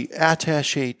with the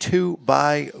Attaché 2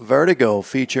 by Vertigo,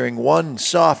 featuring one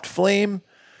soft flame,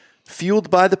 fueled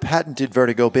by the patented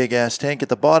Vertigo big-ass tank. At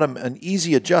the bottom, an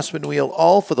easy adjustment wheel,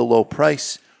 all for the low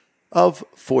price of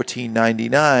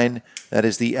 $14.99. That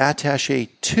is the Attaché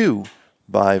 2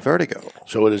 by Vertigo.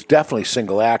 So it is definitely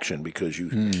single action because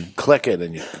you click it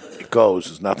and it goes.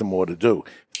 There's nothing more to do.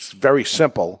 It's very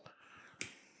simple,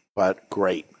 but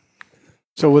great.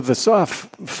 So with the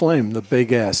soft flame, the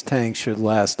big-ass tank should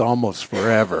last almost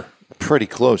forever. Pretty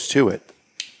close to it.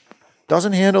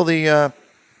 Doesn't handle the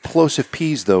plosive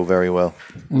peas, though, very well.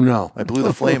 No. I blew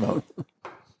the flame out.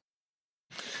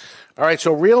 All right,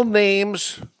 so real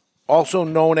names, also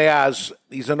known as,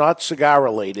 these are not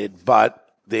cigar-related,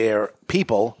 but they're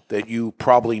people that you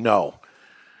probably know.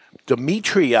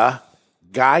 Demetria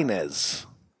Guynez,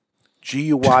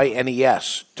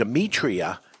 G-U-Y-N-E-S.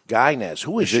 Demetria Guynez.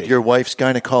 Who is she? Is it your wife's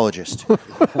gynecologist?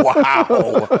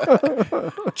 Wow.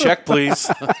 Check,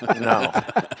 please. No.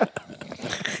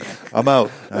 I'm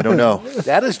out. I don't know.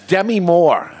 That is Demi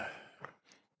Moore.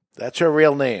 That's her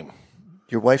real name.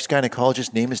 Your wife's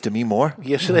gynecologist's name is Demi Moore?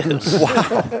 Yes, it is.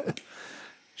 Wow.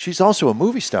 She's also a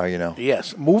movie star, you know.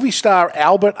 Yes. Movie star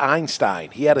Albert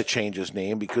Einstein. He had to change his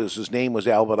name because his name was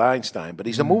Albert Einstein, but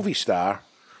he's a movie star.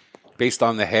 Based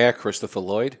on the hair, Christopher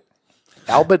Lloyd.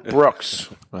 Albert Brooks.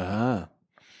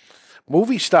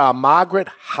 Movie star Margaret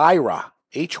Hyra.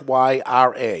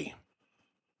 Hyra.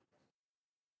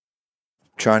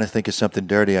 Trying to think of something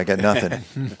dirty. I got nothing.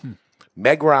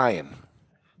 Meg Ryan.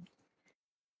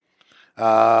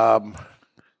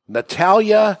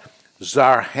 Natalia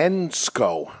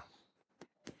Zarhensko.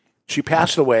 She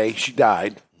passed away. She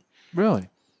died. Really?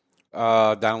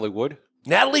 Natalie Wood.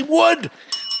 Natalie Wood.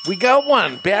 We got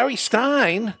one. Barry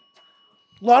Stein.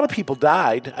 A lot of people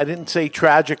died. I didn't say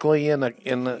tragically in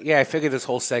the. Yeah, I figured this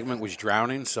whole segment was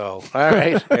drowning, so. All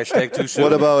right. Hashtag too soon.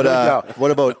 What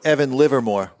about Evan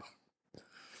Livermore?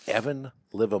 Evan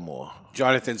Livermore.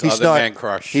 Jonathan's other man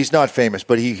crush. He's not famous,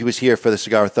 but he was here for the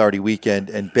Cigar Authority weekend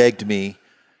and begged me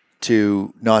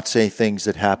to not say things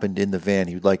that happened in the van.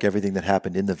 He would like everything that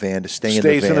happened in the van to stay in the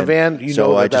van. Stays in the van. You so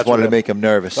know I just wanted to make him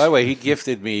nervous. By the way, he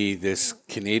gifted me this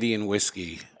Canadian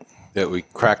whiskey that we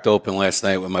cracked open last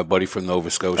night with my buddy from Nova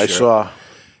Scotia. I saw.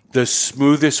 The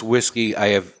smoothest whiskey I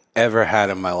have ever had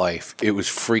in my life. It was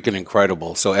freaking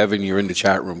incredible. So, Evan, you're in the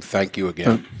chat room. Thank you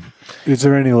again. Is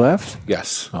there any left?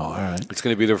 Yes. Oh, all right. It's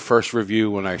going to be the first review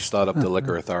when I start up the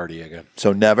Liquor Authority again.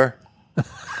 So never?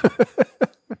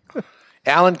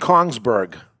 Alan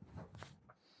Kongsberg.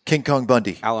 King Kong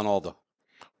Bundy. Alan Alda.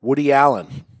 Woody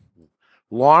Allen.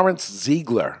 Lawrence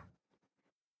Ziegler.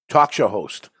 Talk show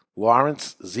host.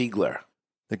 Lawrence Ziegler.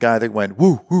 The guy that went,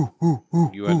 woo, woo, woo,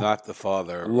 woo. You are not the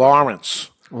father.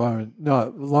 Lawrence. Lawrence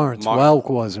Welk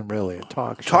wasn't really a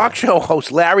talk show. Talk show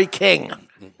host Larry King.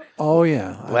 Oh,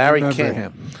 yeah. I Larry remember King.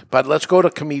 him. But let's go to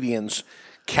comedians.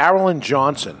 Carolyn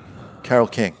Johnson. Carol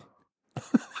King.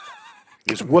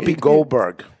 Is Whoopi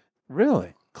Goldberg.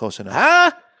 Really? Close enough.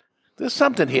 Huh? There's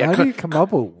something here. How do you come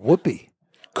up with Whoopi?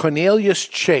 Cornelius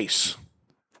Chase.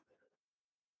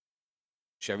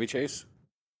 Chevy Chase?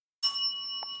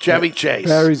 Chevy Chase.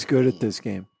 Barry's good at this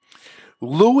game.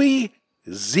 Louis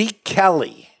Z.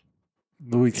 Kelly.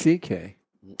 Louis C.K.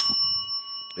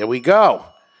 There we go.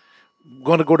 We're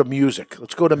going to go to music.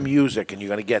 Let's go to music, and you're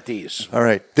going to get these. All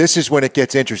right. This is when it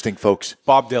gets interesting, folks.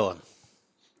 Bob Dylan.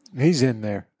 He's in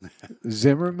there.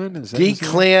 Zimmerman? Is that his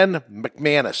name? Declan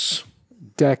McManus.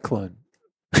 Declan.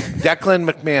 Declan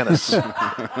McManus.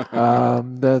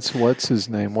 That's what's his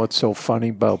name? What's so funny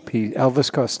about Pete?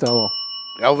 Elvis Costello.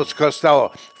 Elvis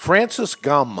Costello. Francis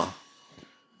Gum.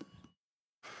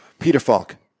 Peter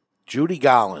Falk. Judy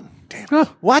Garland.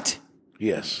 What?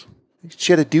 Yes.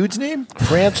 She had a dude's name?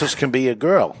 Frances can be a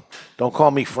girl. Don't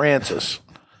call me Francis.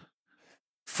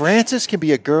 Frances can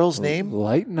be a girl's name?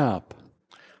 Lighten up.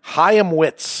 Chaim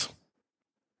Witz.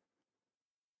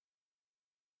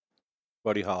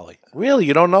 Buddy Holly. Really?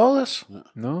 You don't know this?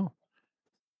 No.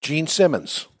 Gene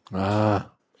Simmons. Ah.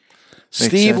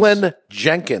 Steveland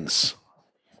Jenkins.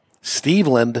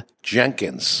 Steveland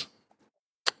Jenkins.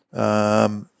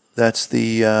 That's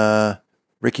the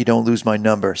Ricky Don't Lose My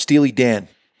Number. Steely Dan.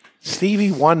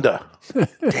 Stevie Wonder.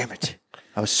 Damn it.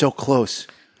 I was so close.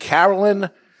 Carolyn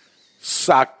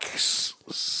Sarkison.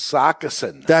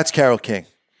 That's Carol King.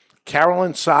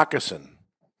 Carolyn Sarkison.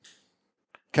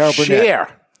 Carol Burnett.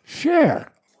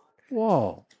 Cher.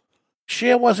 Whoa.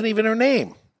 Cher wasn't even her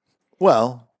name.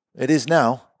 Well, it is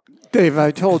now. Dave,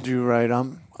 I told you, right?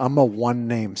 I'm a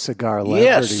one-name cigar celebrity.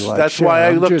 Yes, like that's Cher. why I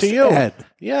I'm looked just to you. Ed.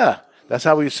 Yeah, that's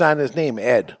how we signed his name,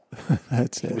 Ed.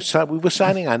 That's it. We were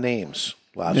signing our names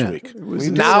last Yeah, week. it was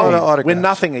Now insane. we're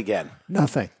nothing again.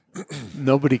 Nothing.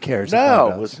 Nobody cares about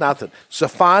No, us. it's nothing.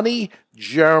 Safani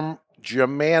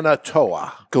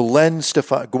Germanatoa. Gwen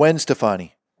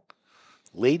Stefani.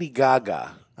 Lady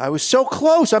Gaga. I was so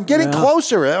close. I'm getting Yeah.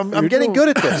 closer. I'm You're getting doing-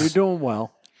 good at this. You're doing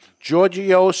well.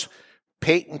 Georgios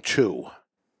Peyton 2.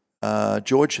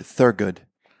 George Thurgood.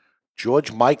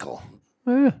 George Michael.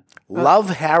 Eh. Love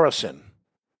Harrison.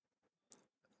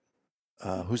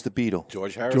 Who's the Beatle?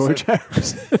 George Harrison. George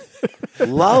Harrison.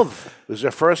 Love was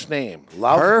her first name.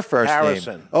 Love Her first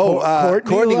Harrison. name. Oh,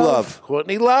 Courtney Love.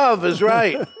 Courtney Love is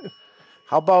right.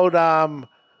 How about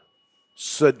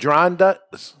Saranda?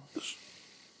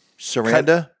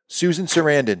 Susan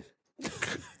Sarandon.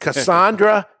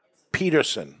 Cassandra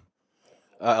Peterson.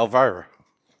 Elvira.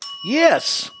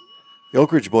 Yes. The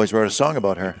Oak Ridge Boys wrote a song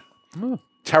about her.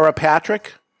 Tara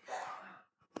Patrick.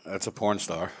 That's a porn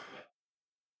star.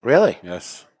 Really?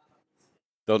 Yes.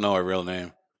 Don't know her real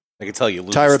name. I can tell you.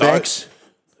 Luna Tyra Star- Banks.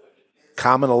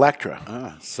 Carmen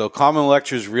Electra. So Carmen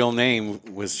Electra's real name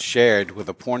was shared with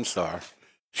a porn star.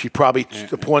 She probably,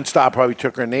 the porn star probably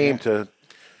took her name to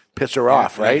piss her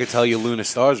off, I right? could tell you Luna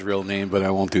Star's real name, but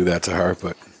I won't do that to her.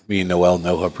 But me and Noelle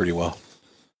know her pretty well.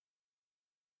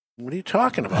 What are you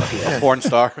talking about here? A porn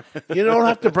star. You don't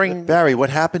have to bring Barry,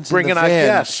 what happens in Bring the in our van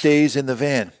guests. stays in the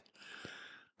van.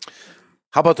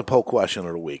 How about the poll question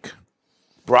of the week?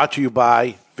 Brought to you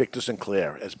by Victor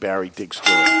Sinclair as Barry digs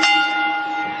through it.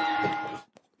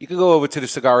 You can go over to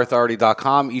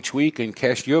thecigarauthority.com each week and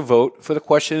cast your vote for the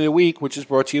question of the week, which is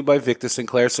brought to you by Victor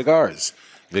Sinclair Cigars.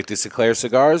 Victor Sinclair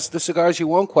Cigars, the cigars you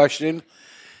won't question.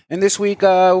 And this week,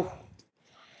 I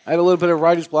had a little bit of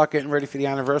writer's block getting ready for the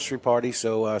anniversary party,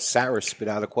 so Sarah spit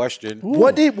out a question.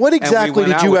 What exactly went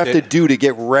did out you with have to it. do to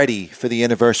get ready for the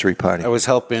anniversary party? I was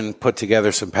helping put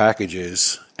together some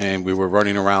packages, and we were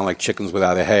running around like chickens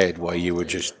without a head while you were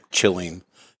just chilling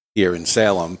here in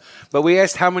Salem. But we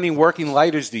asked, how many working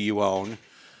lighters do you own?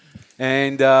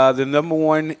 And the number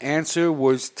one answer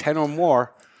was 10 or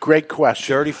more. Great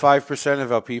question. 35%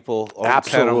 of our people own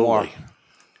 10 or more. Absolutely.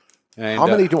 And, How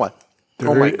many do I?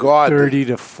 Oh, my God. 30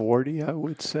 to 40, I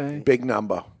would say. Big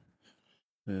number.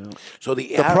 Yeah. So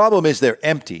The problem is they're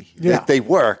empty. Yeah. They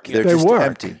work. They're They just work.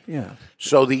 empty. Yeah.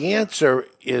 So the answer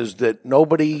is that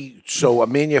nobody, so a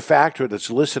manufacturer that's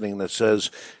listening that says,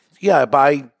 yeah,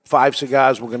 buy 5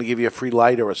 cigars, we're going to give you a free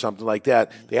lighter or something like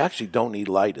that, they actually don't need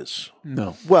lighters.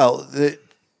 No. Well,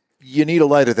 you need a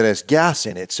lighter that has gas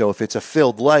in it. So if it's a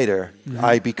filled lighter,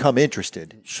 I become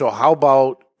interested. So how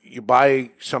about you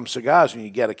buy some cigars and you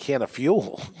get a can of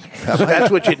fuel?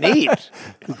 That's what you need.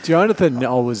 Jonathan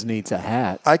always needs a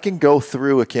hat. I can go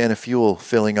through a can of fuel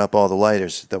filling up all the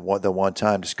lighters the one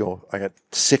time. Just go. I got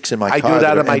 6 in my I car. do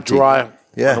that are in my empty. drawer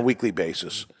Yeah. on a weekly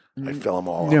basis. I fill them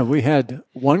all Yeah, up. we had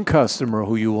one customer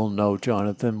who you will know,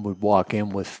 Jonathan, would walk in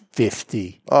with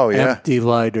 50 empty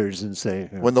lighters and say,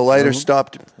 When the lighter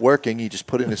stopped working, he just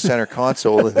put it in the center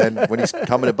console, and then when he's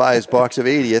coming to buy his box of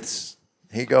 80ths,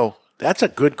 here you go. That's a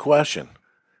good question.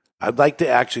 I'd like to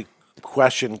actually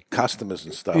question customers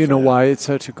and stuff. You know why it's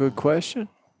such a good question?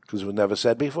 Because it was never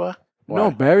said before? No,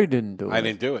 Barry didn't do it. I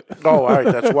didn't do it. Oh, all right.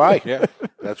 That's why. Yeah.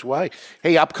 That's why.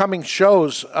 Hey, upcoming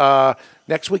shows.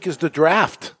 Next week is the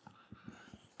draft.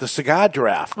 The cigar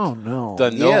draft. Oh, no.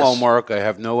 Done no Yes. homework. I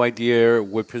have no idea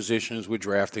what positions we're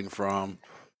drafting from.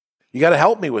 You got to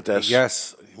help me with this.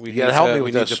 Yes. We You got to help me we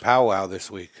with need this. to powwow this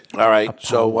week. All right.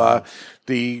 So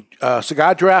the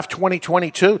Cigar Draft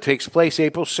 2022 takes place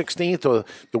April 16th or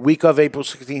the week of April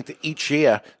 16th each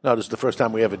year. No, this is the first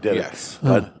time we ever did Yes. it.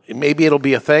 But maybe it'll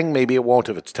be a thing. Maybe it won't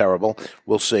if it's terrible.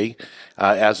 We'll see.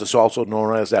 As it's also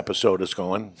known as episode is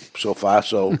going so far,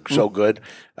 so good.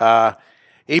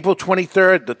 April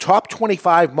 23rd, the top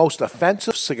 25 most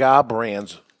offensive cigar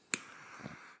brands.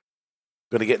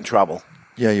 Going to get in trouble.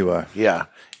 Yeah, you are. Yeah.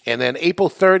 And then April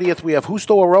 30th, we have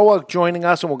Justo Aroa joining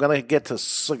us, and we're going to get to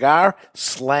cigar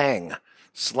slang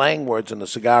words in the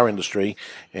cigar industry,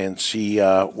 and see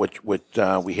what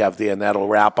we have there, and that'll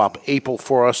wrap up April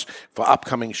for us for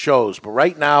upcoming shows. But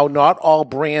right now, not all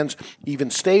brands even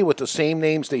stay with the same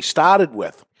names they started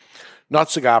with.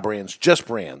 Not cigar brands, just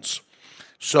brands.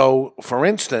 So, for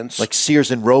instance... Like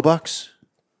Sears and Roebuck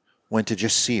went to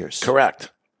just Sears. Correct.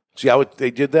 See how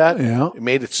they did that? Yeah. It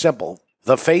made it simple.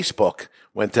 The Facebook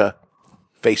went to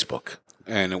Facebook.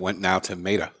 And it went now to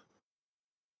Meta.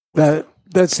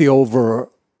 That's the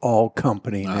overall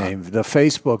company name. The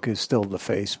Facebook is still the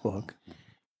Facebook.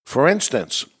 For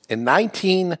instance, in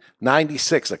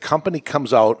 1996, a company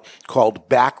comes out called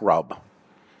Backrub.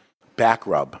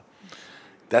 Backrub.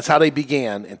 That's how they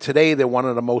began. And today, they're one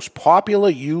of the most popular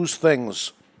used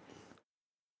things.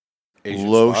 Asian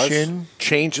Lotion.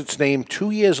 Changed its name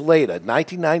 2 years later.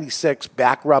 1996,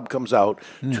 Backrub comes out.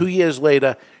 2 years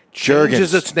later,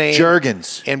 changes its name.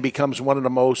 Jergens. And becomes one of the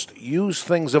most used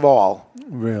things of all.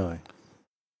 Really?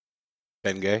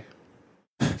 Bengay.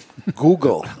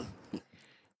 Google.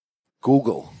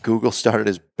 Google started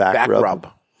as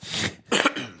Backrub.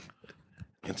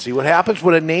 And see what happens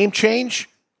with a name change?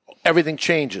 Everything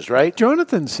changes, right?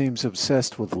 Jonathan seems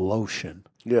obsessed with lotion.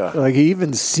 Yeah. Like he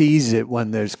even sees it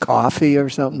when there's coffee or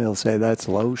something. He'll say, that's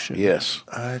lotion. Yes.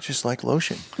 I just like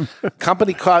lotion.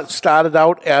 Company started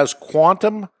out as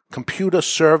Quantum Computer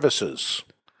Services.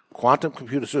 Quantum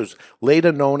Computer Services.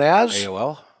 Later known as?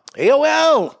 AOL.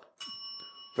 AOL.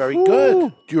 Very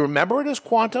good. Do you remember it as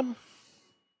Quantum?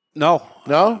 No.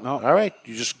 No? All right.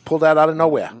 You just pulled that out of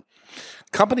nowhere.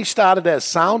 Company started as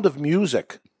Sound of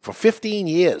Music for 15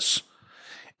 years.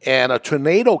 And a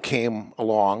tornado came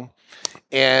along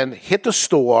and hit the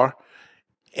store,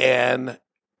 and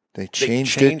they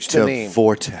changed the it to name.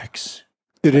 Vortex.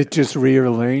 Did it just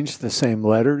rearrange the same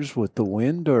letters with the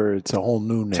wind, or it's a whole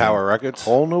new name? Tower Records.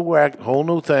 Whole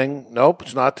new thing. Nope,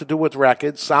 it's not to do with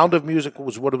records. Sound of Music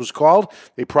was what it was called.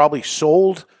 They probably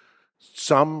sold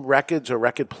some records or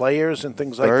record players and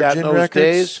things like that in those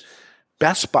days.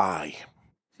 Best Buy.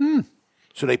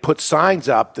 So they put signs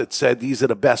up that said these are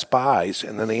the Best Buys,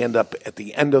 and then they end up at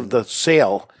the end of the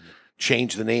sale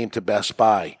change the name to Best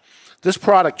Buy. This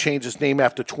product changed its name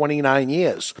after 29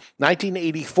 years.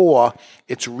 1984,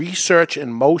 it's Research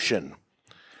in Motion.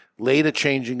 Later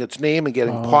changing its name and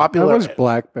getting popular. That was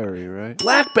BlackBerry, right?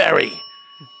 BlackBerry.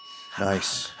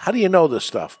 Nice. How do you know this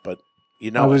stuff? But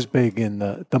you know I was big in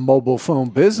the mobile phone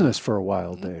business for a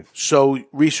while, Dave. So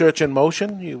Research in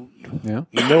Motion, you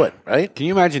knew it, right? Can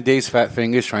you imagine Dave's fat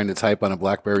fingers trying to type on a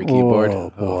BlackBerry keyboard?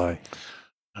 Oh, boy.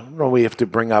 I don't know. We have to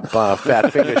bring up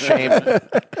fat finger shame.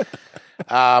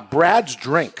 Brad's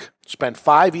Drink spent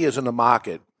 5 years in the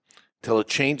market till it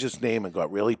changed its name and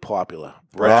got really popular.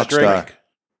 Brad's Drink.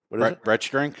 What is it? Brett's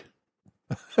Drink?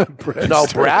 No,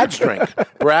 Brad's Drink.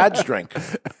 Brad's Drink.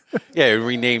 Yeah,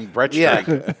 renamed Brett's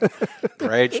Drink.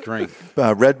 Brad's Drink.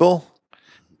 Red Bull?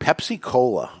 Pepsi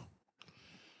Cola.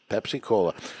 Pepsi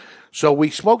Cola. So we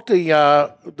smoked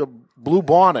the Blue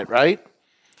Bonnet, right?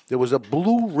 There was a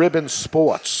Blue Ribbon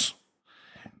Sports.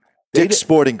 Dick's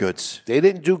Sporting Goods. They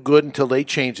didn't do good until they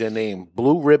changed their name.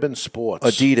 Blue Ribbon Sports.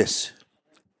 Adidas.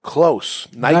 Close.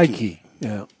 Nike.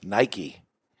 Yeah. Nike.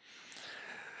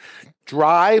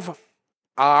 Drive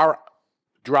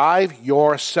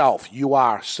yourself. You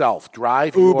are self.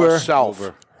 Drive Uber.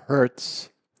 yourself. Hertz.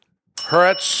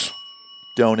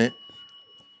 Donut.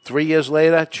 3 years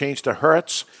later, changed to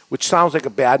Hertz, which sounds like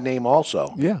a bad name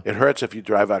also. Yeah. It hurts if you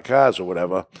drive our cars or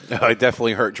whatever. I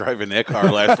definitely hurt driving their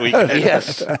car last weekend.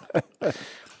 Yes.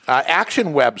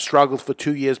 Action Web struggled for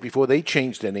 2 years before they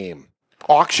changed their name.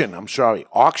 Auction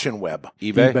Web.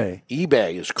 eBay?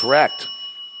 eBay is correct.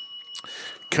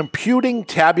 Computing,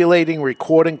 Tabulating,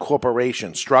 Recording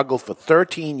Corporation struggled for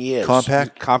 13 years.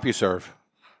 Compact. CompuServe.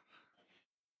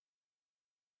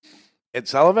 Ed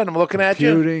Sullivan, I'm looking at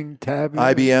you. Computing,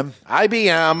 tabulating.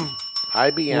 IBM.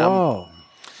 Whoa.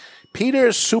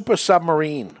 Peter's Super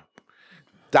Submarine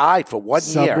died for 1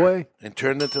 year. Subway? And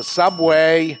turned into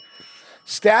Subway.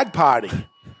 Stag Party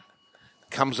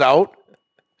comes out.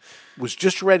 Was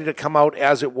just ready to come out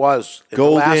as it was. At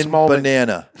Golden the last moment,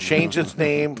 Banana. Changed its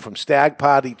name from Stag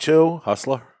Party to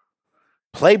Hustler.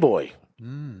 Playboy.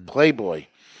 Playboy.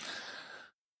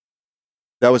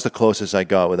 That was the closest I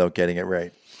got without getting it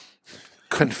right.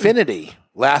 Confinity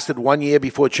lasted 1 year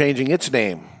before changing its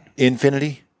name.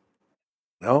 Infinity?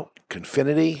 No,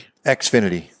 Confinity.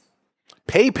 Xfinity.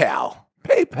 PayPal.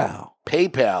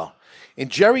 In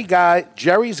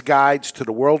Jerry's Guides to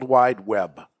the World Wide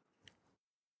Web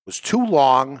was too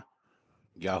long.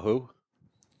 Yahoo.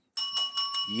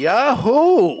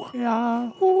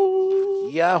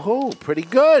 Pretty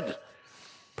good.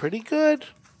 Pretty good.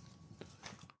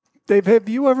 Dave, have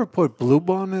you ever put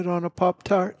Bluebonnet on a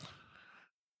Pop-Tart?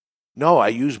 No, I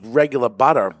use regular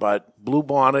butter, but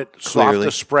Bluebonnet, softer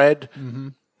spread. Mm-hmm.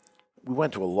 We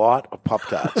went to a lot of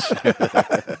Pop-Tarts.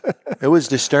 It was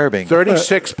disturbing.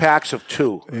 36 packs of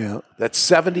 2. Yeah. That's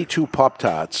 72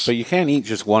 Pop-Tarts. But you can't eat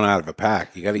just one out of a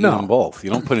pack. You got to eat them both. You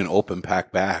don't put an open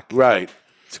pack back. Right.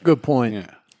 It's a good point.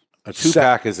 Yeah. A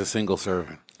 2-pack is a single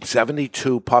serving.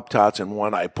 72 Pop-Tarts in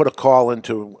one. I put a call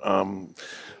into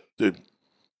the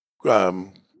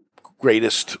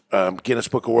greatest Guinness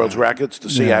Book of World Records to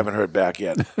see. I haven't heard back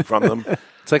yet from them.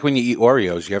 It's like when you eat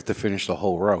Oreos, you have to finish the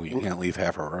whole row. You can't leave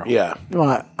half a row. Yeah.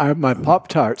 Well, I have my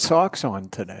Pop-Tart socks on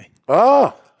today.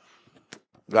 Oh.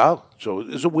 Well, so it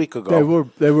was a week ago.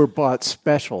 They were bought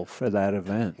special for that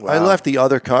event. I left the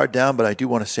other card down, but I do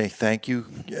want to say thank you.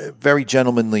 Very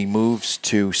gentlemanly moves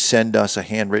to send us a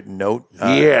handwritten note.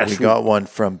 Yes. We got one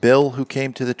from Bill, who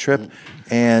came to the trip,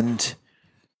 and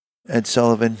Ed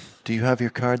Sullivan. Do you have your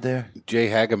card there? Jay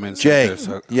Hageman Jay, sent us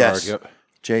a yes. card. Yep.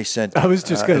 Jay sent I was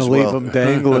just going to leave him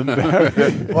dangling.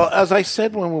 Well, as I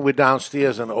said when we were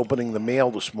downstairs and opening the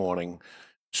mail this morning,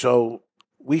 so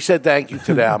we said thank you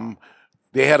to them.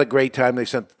 They had a great time. They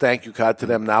sent a thank you card to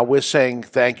them. Now we're saying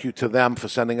thank you to them for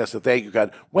sending us a thank you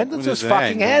card. When does this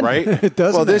fucking end? Right? It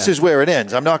doesn't. Well, this is where it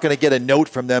ends. I'm not going to get a note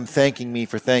from them thanking me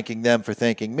for thanking them for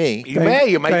thanking me. You might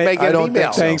get I an don't email.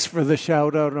 think so. Thanks for the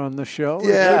shout out on the show.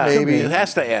 Yeah, maybe. It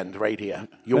has to end right here.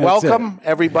 You're That's welcome,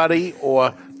 everybody,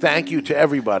 or thank you to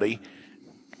everybody.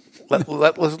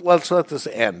 Let's let this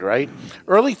end, right?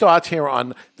 Early thoughts here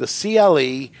on the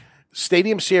CLE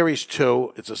Stadium Series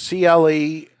 2. It's a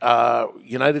CLE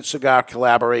United Cigar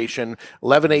collaboration,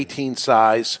 11-18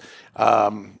 size.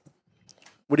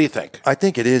 What do you think? I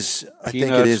think it is. I think it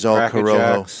Peanuts, is all Cracker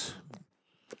Corojo. Jacks.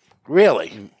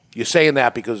 Really? You're saying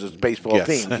that because it's baseball Yes.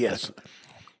 themed? Yes.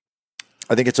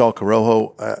 I think it's all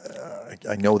Corojo.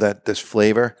 I know that this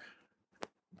flavor,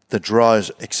 the draw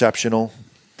is exceptional.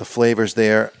 The flavor's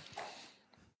there.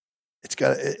 It's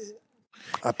got.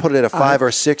 I put it at a 5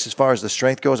 or 6 as far as the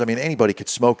strength goes. I mean, anybody could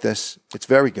smoke this. It's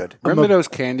very good. Remember those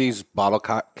candies bottle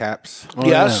caps? Oh,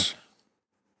 yes.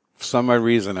 For some odd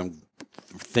reason, I'm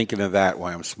thinking of that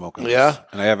while I'm smoking this. Yeah.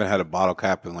 And I haven't had a bottle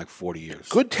cap in like 40 years.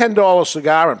 Good $10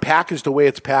 cigar and packaged the way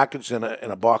it's packaged in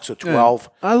a box of 12.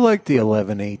 I like the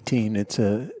 11-18. It's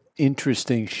a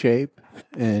interesting shape,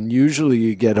 and usually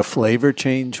you get a flavor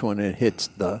change when it hits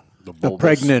the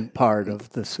pregnant part of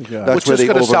the cigar. That's What's where this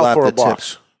they going to sell overlap for a the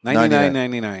box? tips.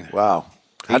 $99.99. Wow.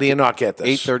 How do you not get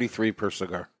this? $8.33 per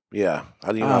cigar. Yeah.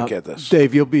 How do you not get this?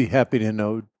 Dave, you'll be happy to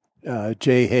know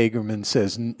Jay Hagerman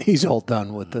says he's all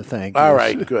done with the thank yous. All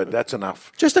right, good. That's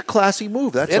enough. Just a classy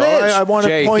move. That's It all. is. I want to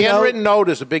Jay, point out. Handwritten note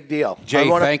is a big deal. Jay,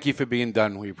 thank you for being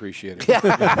done. We appreciate it.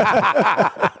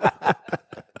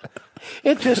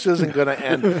 It just isn't going to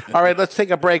end. All right, let's take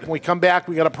a break. When we come back,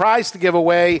 we got a prize to give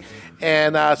away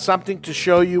and something to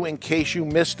show you in case you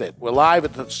missed it. We're live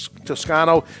at the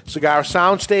Toscano Cigar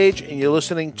Soundstage, and you're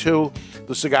listening to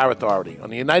The Cigar Authority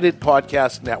on the United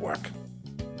Podcast Network.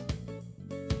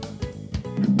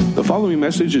 The following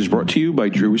message is brought to you by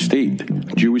Drew Estate.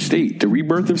 Drew Estate, the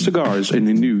rebirth of cigars in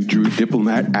the new Drew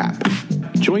Diplomat app.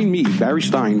 Join me, Barry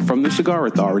Stein, from the Cigar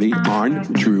Authority on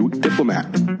Drew Diplomat.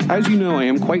 As you know, I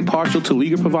am quite partial to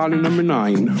Liga Privada number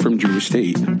 9 from Drew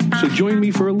Estate. So join me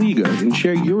for a Liga and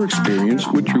share your experience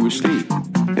with Drew Estate.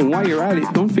 And while you're at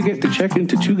it, don't forget to check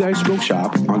into Two Guys Smoke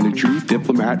Shop on the Drew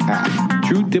Diplomat app.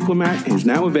 Drew Diplomat is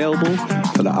now available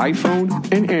for the iPhone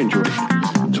and Android.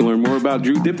 To learn more about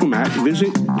Drew Diplomat,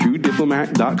 visit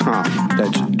drewdiplomat.com.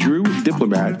 That's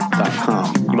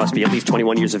drewdiplomat.com. You must be at least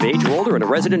 21 years of age or older and a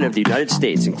resident of the United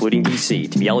States, including D.C.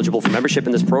 To be eligible for membership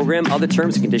in this program, other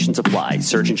terms and conditions apply.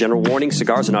 Surgeon General warning,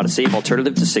 cigars are not a safe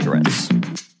alternative to cigarettes.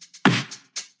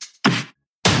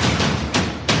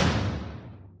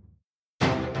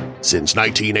 Since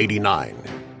 1989,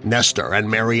 Nestor and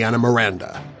Mariana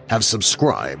Miranda have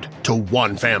subscribed to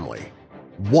one family,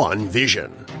 one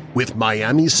vision, with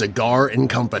Miami Cigar and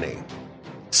Company.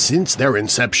 Since their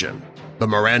inception, the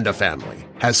Miranda family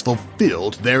has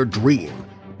fulfilled their dream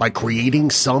by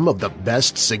creating some of the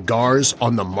best cigars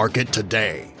on the market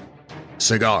today.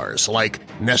 Cigars like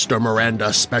Nestor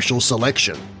Miranda Special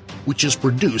Selection, which is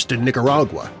produced in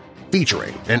Nicaragua,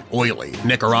 featuring an oily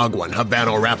Nicaraguan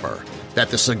Habano wrapper that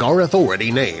the Cigar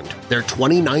Authority named their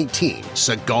 2019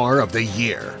 Cigar of the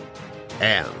Year,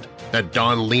 and the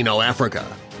Don Lino Africa,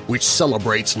 which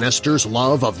celebrates Nestor's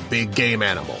love of big game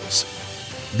animals.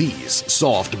 These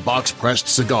soft box-pressed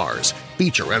cigars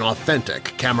feature an authentic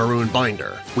Cameroon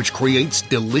binder, which creates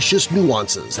delicious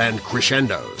nuances and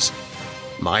crescendos.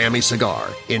 Miami Cigar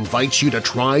invites you to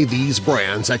try these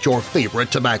brands at your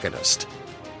favorite tobacconist.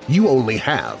 You only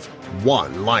have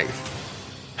one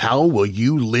life. How will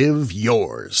you live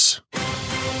yours?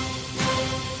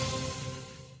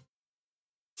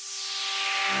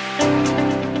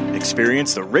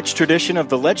 Experience the rich tradition of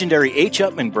the legendary H.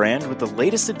 Upmann brand with the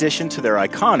latest addition to their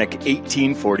iconic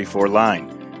 1844 line.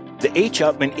 The H.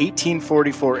 Upmann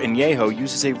 1844 Añejo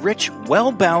uses a rich,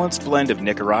 well-balanced blend of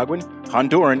Nicaraguan,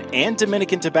 Honduran, and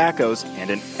Dominican tobaccos and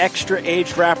an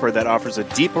extra-aged wrapper that offers a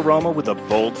deep aroma with a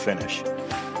bold finish.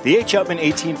 The H. Upmann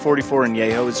 1844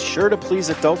 Añejo is sure to please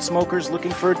adult smokers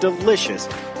looking for a delicious,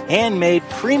 handmade,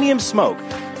 premium smoke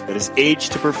that is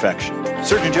aged to perfection.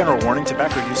 Surgeon General warning: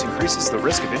 tobacco use increases the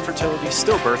risk of infertility,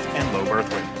 stillbirth, and low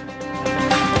birth weight.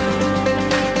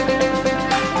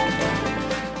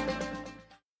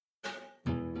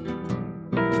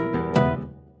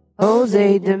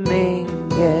 Jose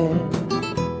Dominguez,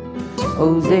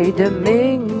 Jose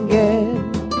Dominguez,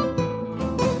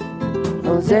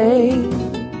 Jose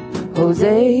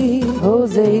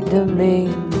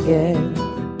Dominguez.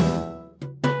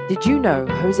 Did you know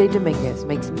Jose Dominguez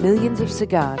makes millions of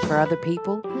cigars for other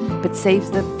people, but saves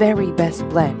the very best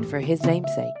blend for his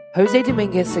namesake? Jose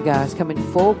Dominguez cigars come in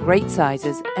 4 great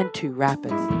sizes and 2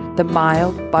 wrappers: the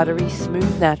mild, buttery,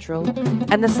 smooth natural,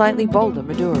 and the slightly bolder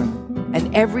Maduro.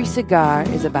 And every cigar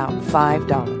is about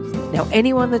 $5. Now,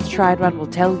 anyone that's tried one will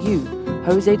tell you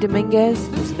Jose Dominguez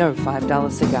is no $5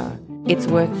 cigar. It's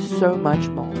worth so much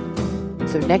more.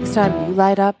 So next time you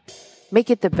light up, make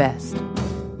it the best.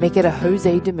 Make it a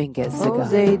Jose Dominguez cigar.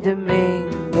 Jose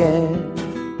Dominguez,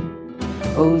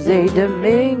 Jose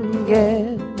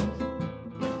Dominguez,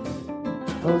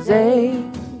 Jose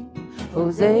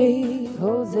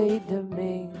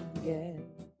Dominguez.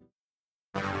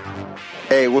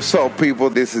 Hey, what's up,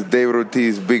 people? This is David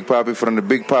Ortiz, Big Papi from the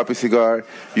Big Papi Cigar.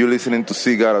 You're listening to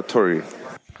Cigar Authority.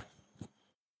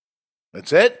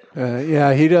 That's it?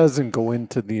 Yeah, he doesn't go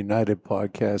into the United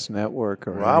Podcast Network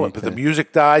or anything. But the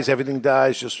music dies, everything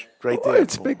dies, just right there.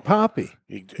 It's Big Papi.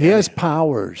 He has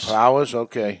powers. Powers?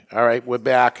 Okay. All right, we're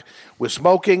back. We're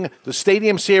smoking the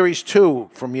Stadium Series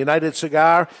 2 from United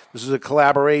Cigar. This is a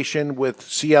collaboration with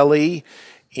CLE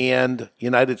and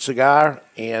United Cigar,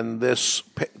 and this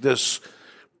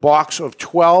box of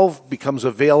 12 becomes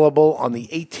available on the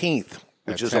 18th,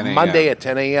 which is a Monday at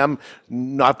 10 a.m.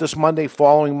 Not this Monday,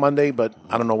 following Monday, but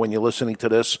I don't know when you're listening to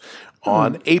this,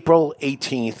 on April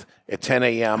 18th at 10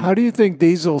 a.m. How do you think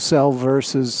these will sell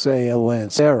versus, say, a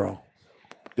Lancero?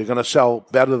 They're going to sell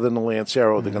better than the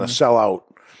Lancero. They're going to sell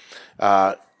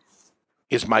out,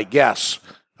 is my guess.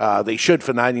 They should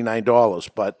for $99,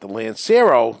 but the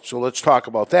Lancero, so let's talk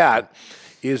about that,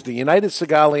 is the United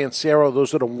Cigar Lancero.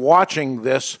 Those that are watching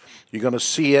this, you're going to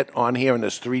see it on here, and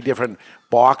there's 3 different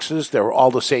boxes. They're all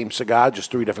the same cigar,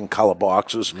 just 3 different color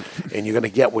boxes, and you're going to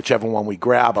get whichever one we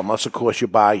grab, unless, of course, you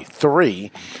buy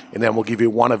 3, and then we'll give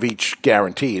you 1 of each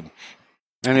guaranteed.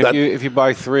 And if you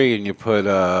buy 3 and you put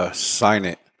sign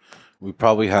it, we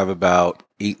probably have about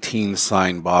 18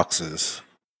 signed boxes.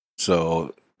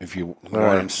 So if you want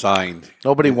them signed.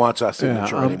 Nobody wants our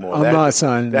signature anymore. I'm not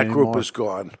signing that anymore. group is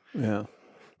gone. Yeah.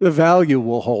 The value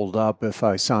will hold up if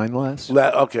I sign less.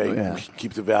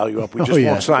 Keep the value up. We just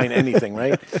won't sign anything,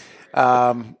 right?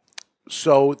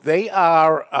 So they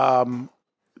are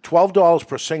 $12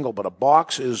 per single, but a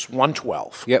box is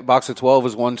 $112. Yeah, box of 12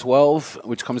 is $112,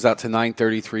 which comes out to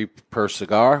 $9.33 per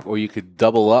cigar. Or you could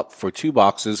double up for 2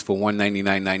 boxes for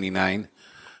 $199.99,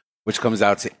 which comes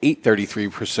out to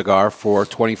 $8.33 per cigar for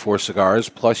 24 cigars.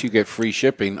 Plus, you get free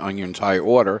shipping on your entire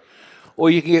order. Or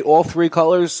you can get all 3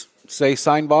 colors. Say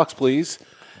sign box, please.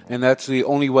 And that's the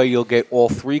only way you'll get all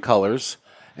 3 colors.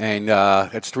 And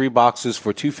that's 3 boxes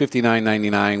for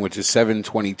 $259.99, which is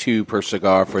 $722 per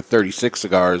cigar for 36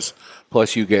 cigars.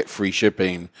 Plus, you get free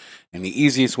shipping. And the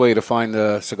easiest way to find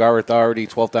the Cigar Authority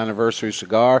 12th Anniversary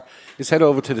Cigar is head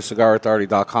over to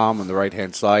thecigarauthority.com on the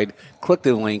right-hand side. Click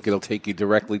the link. It'll take you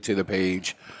directly to the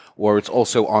page. Or it's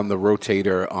also on the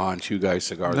rotator on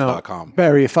twoguyscigars.com. Now,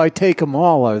 Barry, if I take them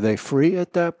all, are they free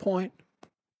at that point?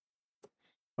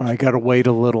 I got to wait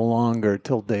a little longer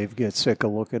till Dave gets sick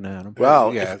of looking at them. Well,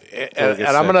 and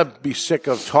I'm going to be sick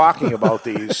of talking about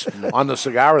these on the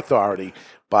Cigar Authority,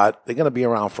 but they're going to be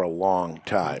around for a long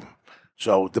time.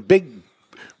 So the big,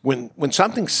 when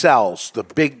something sells, the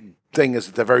big thing is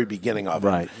at the very beginning of it.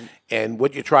 Right. And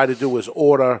what you try to do is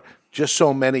order just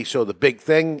so many, so the big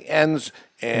thing ends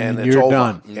and it's you're over,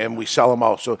 done. and we sell them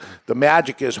out. So the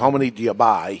magic is, how many do you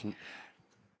buy?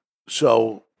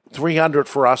 So 300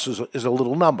 for us is a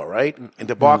little number, right? And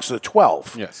the boxes are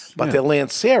 12. Yes. But they're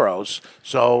Lanceros,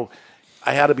 so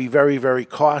I had to be very, very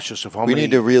cautious of how We many.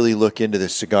 need to really look into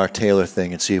this Cigar Taylor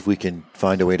thing and see if we can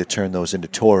find a way to turn those into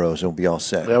Toros, and we'll be all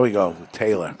set. There we go,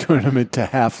 Taylor. Turn them into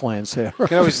half Lancero. You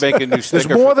can always make a new sticker.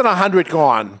 There's more than 100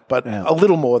 gone, but a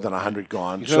little more than 100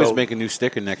 gone. You can always make a new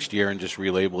sticker next year and just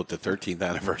relabel it the 13th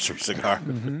anniversary cigar.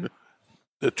 Mm-hmm.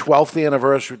 The 12th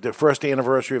anniversary, the first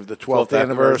anniversary of the 12th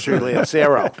anniversary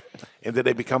Lancero. And did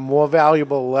they become more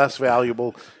valuable, less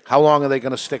valuable? How long are they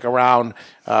going to stick around?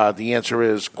 The answer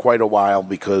is quite a while,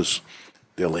 because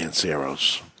they're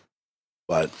Lanceros.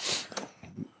 But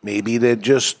maybe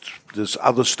there's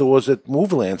other stores that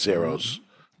move Lanceros.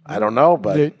 I don't know,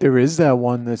 but There is that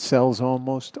one that sells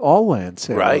almost all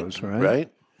Lanceros, right?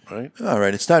 Right. All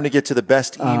right, it's time to get to the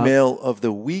best email of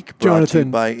the week, brought to you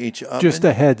by H. Upman. Just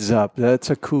a heads up, that's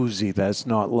a koozie, that's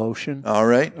not lotion. All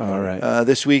right. All right.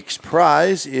 This week's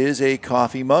prize is a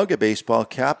coffee mug, a baseball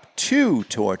cap, 2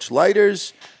 torch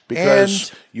lighters,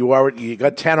 because and you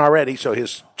got 10 already, so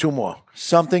here's 2 more.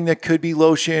 something that could be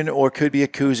lotion or could be a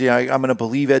koozie. I'm going to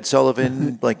believe Ed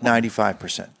Sullivan like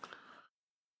 95%.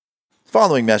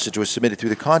 Following message was submitted through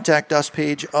the Contact Us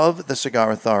page of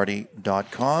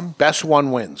thecigarauthority.com. Best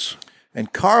one wins.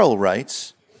 And Carl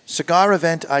writes, cigar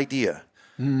event idea.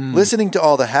 Listening to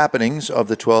all the happenings of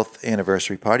the 12th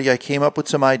anniversary party, I came up with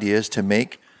some ideas to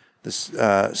make the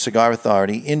Cigar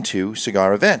Authority into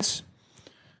cigar events.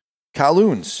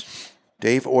 Kowloons.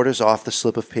 Dave orders off the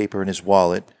slip of paper in his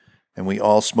wallet, and we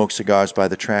all smoke cigars by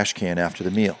the trash can after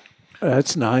the meal.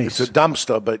 That's nice. It's a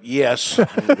dumpster, but yes.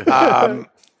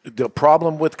 The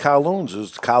problem with Kowloons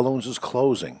is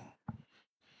closing.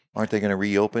 Aren't they going to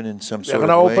reopen in some They're sort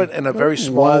going of to way? open in a very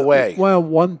small way. Well,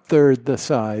 1/3 the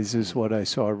size is what I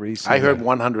saw recently. I heard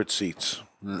 100 seats.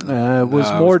 It was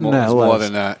more than that. More last.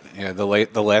 than that. Yeah,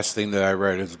 the last thing that I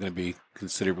read is going to be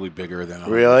considerably bigger than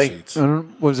 100 Really? seats.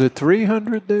 Was it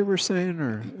 300 they were saying,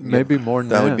 or maybe more than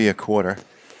that? That would be a quarter.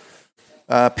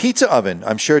 Pizza oven.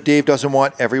 I'm sure Dave doesn't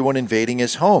want everyone invading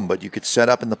his home, but you could set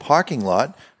up in the parking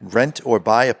lot, rent or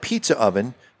buy a pizza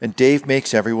oven, and Dave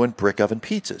makes everyone brick oven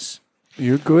pizzas.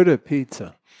 You're good at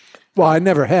pizza. Well, I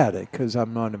never had it because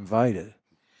I'm not invited.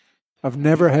 I've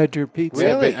never had your pizza.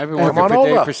 Really? I've been Come working on for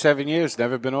Dave over. for 7 years.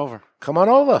 Never been over. Come on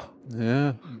over.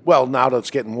 Yeah. Well, now that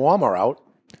it's getting warmer out,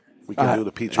 we can do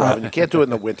the pizza oven. You can't do it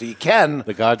in the winter. You can.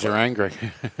 The gods are angry.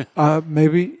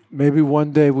 Maybe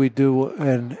one day we do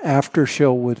an after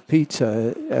show with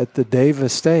pizza at the Dave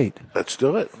estate. Let's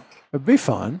do it. It'd be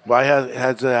fun. Why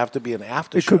has it have to be an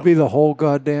after It show? could be the whole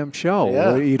goddamn show.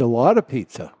 Yeah. We eat a lot of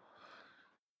pizza.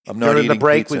 I'm not During the eating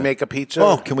break, pizza. we make a pizza.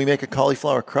 Oh, can we make a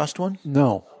cauliflower crust one?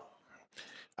 No.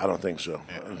 I don't think so.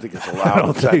 I don't think it's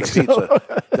allowed inside the pizza.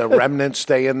 The remnants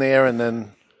stay in there, and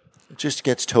then It just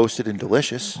gets toasted and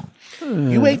delicious.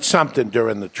 you ate something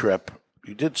during the trip.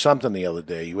 You did something the other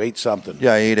day. You ate something.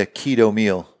 Yeah, I ate a keto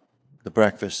meal, the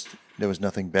breakfast. There was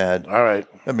nothing bad. All right.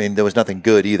 I mean, there was nothing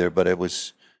good either, but it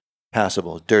was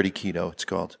passable. Dirty keto, it's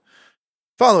called.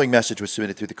 Following message was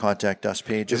submitted through the Contact Us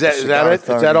page. Is of the that Cigar it? Is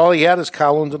Authority. that all he had? Is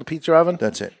Kowloons in the pizza oven?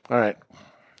 That's it. All right.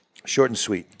 Short and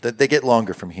sweet. They get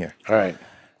longer from here. All right.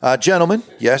 Gentlemen,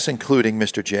 yes, including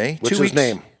Mr. J. What's his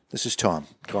name? This is Tom.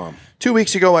 Tom. 2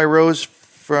 weeks ago, I rose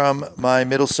from my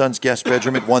middle son's guest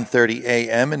bedroom at 1:30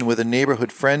 a.m. and with a neighborhood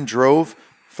friend drove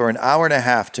for an hour and a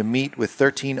half to meet with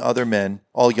 13 other men,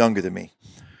 all younger than me.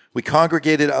 We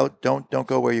congregated out. Don't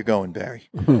go where you're going, Barry.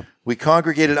 We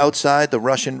congregated outside the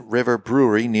Russian River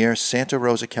Brewery near Santa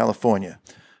Rosa, California.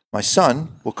 My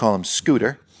son, we'll call him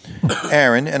Scooter,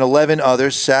 Aaron, and 11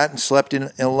 others sat and slept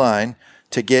in a line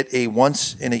to get a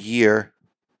once in a year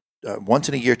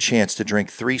chance to drink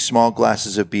 3 small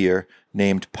glasses of beer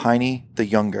named Piney the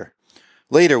Younger.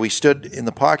 Later, we stood in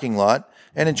the parking lot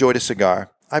and enjoyed a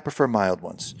cigar. I prefer mild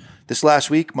ones. This last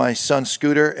week, my son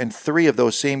Scooter and 3 of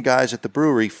those same guys at the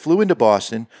brewery flew into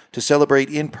Boston to celebrate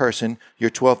in person your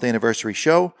 12th anniversary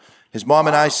show. His mom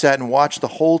and I sat and watched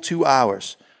the whole 2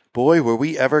 hours. Boy, were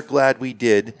we ever glad we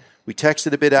did. We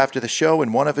texted a bit after the show,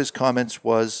 and one of his comments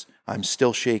was, "I'm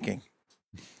still shaking."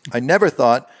 I never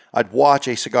thought I'd watch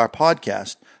a cigar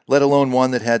podcast, let alone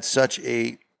one that had such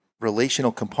a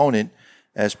relational component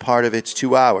as part of its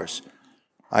 2 hours.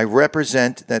 I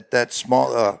represent that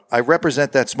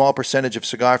small percentage of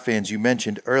cigar fans you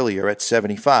mentioned earlier at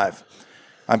 75.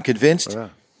 I'm convinced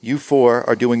you 4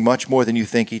 are doing much more than you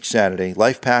think each Saturday.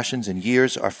 Life passions and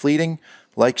years are fleeting,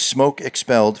 like smoke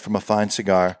expelled from a fine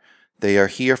cigar. They are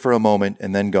here for a moment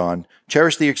and then gone.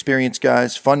 Cherish the experience,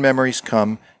 guys. Fun memories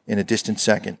come in a distant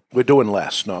second. We're doing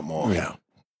less, not more. Yeah.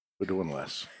 We're doing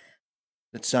less.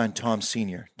 It's signed Tom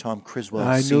Senior, Tom Criswell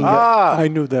I knew Senior. that. I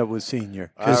knew that was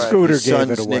Senior because Scooter His gave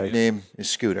it son's away. nickname is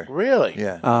Scooter. Really?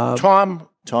 Yeah.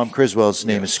 Tom Criswell's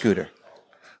name is Scooter.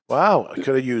 Wow, I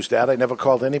could have used that. I never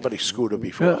called anybody Scooter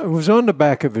before. It was on the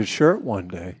back of his shirt one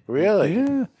day. Really?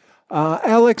 Yeah.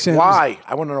 Alex M. Why?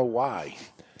 I want to know why.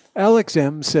 Alex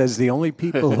M. says the only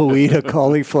people who eat a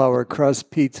cauliflower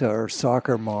crust pizza are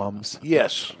soccer moms.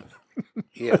 Yes.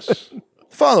 Yes. The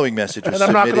following message was And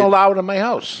I'm not going to submitted allow it in my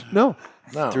house. No.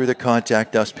 through the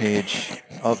Contact Us page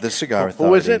of the Cigar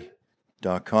Who is it?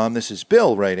 Authority.com. This is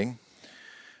Bill writing.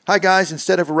 Hi, guys.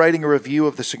 Instead of writing a review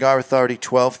of the Cigar Authority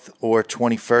 12th or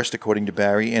 21st, according to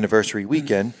Barry, anniversary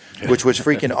weekend, which was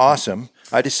freaking awesome,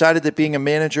 I decided that being a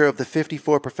manager of the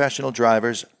 54 professional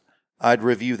drivers, I'd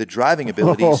review the driving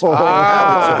abilities and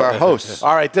habits of our hosts.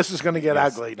 All right, this is going to get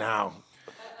ugly now.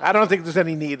 I don't think there's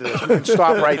any need of this. We can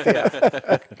stop right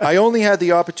there. I only had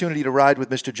the opportunity to ride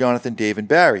with Mr. Jonathan, Dave, and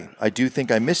Barry. I do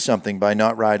think I missed something by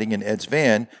not riding in Ed's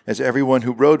van, as everyone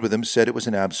who rode with him said it was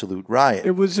an absolute riot.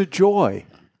 It was a joy.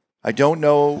 I don't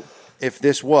know if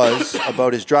this was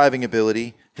about his driving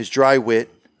ability, his dry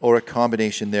wit, or a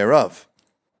combination thereof.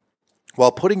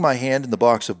 While putting my hand in the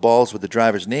box of balls with the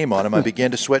driver's name on him, I began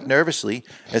to sweat nervously,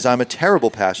 as I'm a terrible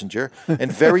passenger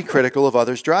and very critical of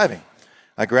others driving.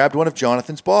 I grabbed one of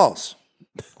Jonathan's balls,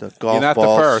 the golf You're not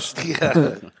balls, the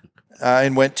first.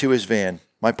 and went to his van.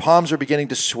 My palms were beginning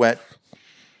to sweat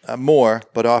more,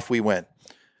 but off we went.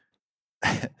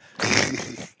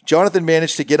 Jonathan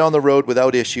managed to get on the road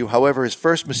without issue. However, his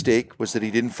first mistake was that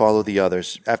he didn't follow the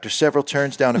others. After several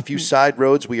turns down a few side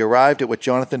roads, we arrived at what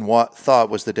Jonathan thought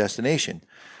was the destination.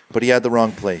 But he had the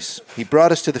wrong place. He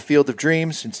brought us to the Field of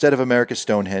Dreams instead of America's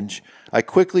Stonehenge. I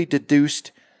quickly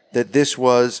deduced that this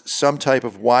was some type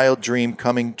of wild dream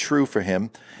coming true for him,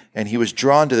 and he was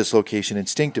drawn to this location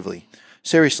instinctively.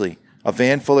 Seriously, a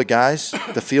van full of guys,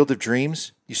 the Field of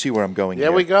Dreams? You see where I'm going here.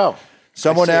 There we go.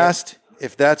 Someone asked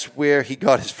if that's where he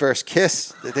got his first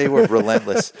kiss. They were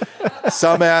relentless.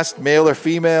 Some asked male or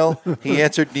female. He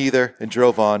answered neither and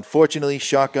drove on. Fortunately,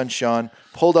 Shotgun Sean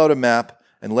pulled out a map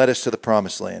and led us to the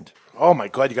promised land. Oh, my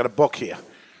God, you got a book here.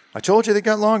 I told you they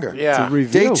got longer. Yeah.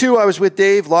 Day 2, I was with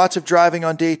Dave. Lots of driving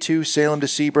on day 2. Salem to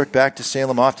Seabrook, back to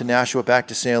Salem, off to Nashua, back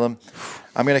to Salem.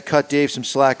 I'm going to cut Dave some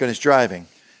slack on his driving.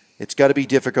 It's got to be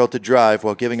difficult to drive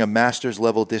while giving a master's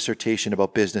level dissertation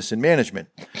about business and management.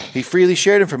 He freely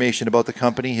shared information about the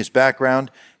company, his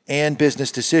background, and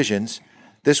business decisions.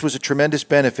 This was a tremendous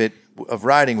benefit of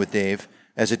riding with Dave,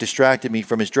 as it distracted me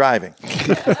from his driving.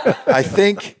 I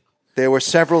think there were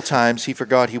several times he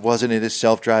forgot he wasn't in his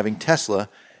self-driving Tesla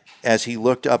as he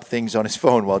looked up things on his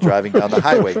phone while driving down the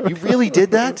highway. You really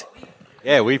did that?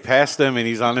 Yeah, we passed him, and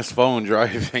he's on his phone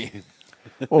driving.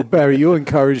 Well, Barry, you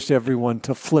encouraged everyone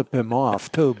to flip him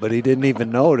off, too, but he didn't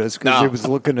even notice because No. he was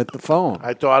looking at the phone.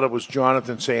 I thought it was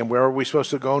Jonathan saying, where are we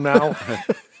supposed to go now?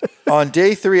 On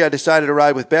day 3, I decided to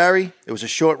ride with Barry. It was a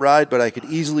short ride, but I could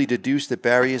easily deduce that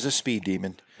Barry is a speed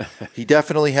demon. He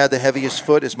definitely had the heaviest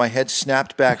foot as my head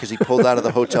snapped back as he pulled out of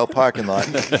the hotel parking lot.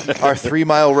 Our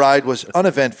 3-mile ride was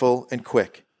uneventful and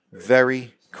quick.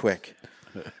 Very quick.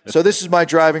 So this is my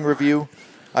driving review.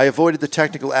 I avoided the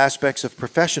technical aspects of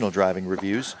professional driving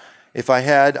reviews. If I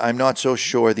had, I'm not so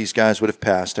sure these guys would have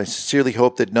passed. I sincerely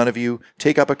hope that none of you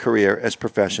take up a career as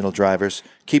professional drivers.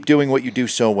 Keep doing what you do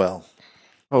so well.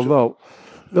 Although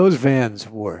those vans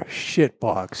were shit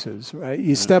boxes, right?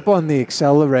 You step on the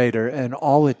accelerator and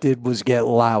all it did was get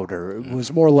louder. It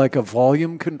was more like a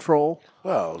volume control.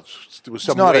 Well, there was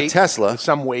some not a weight, Tesla.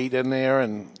 some weight in there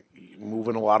and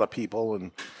moving a lot of people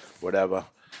and whatever.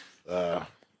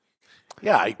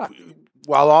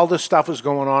 While all this stuff is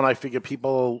going on, I figure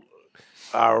people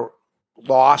are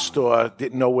lost or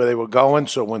didn't know where they were going.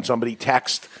 So when somebody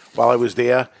texted while I was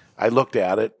there, I looked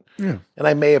at it. Yeah. And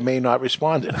I may or may not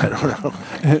responded. I don't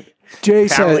know.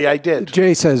 Apparently I did.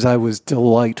 Jay says I was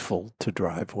delightful to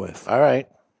drive with. All right.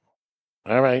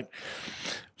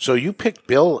 So you picked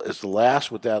Bill as the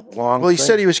last with that long Well, he thing?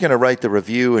 said he was going to write the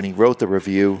review, and he wrote the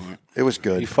review. It was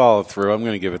good. He followed through. I'm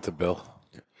going to give it to Bill.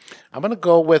 I'm going to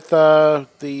go with the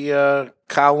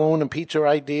Kowloon and pizza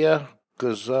idea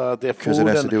because they're food. 'Cause it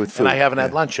has to and, do with and I food, haven't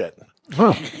had yeah. lunch yet.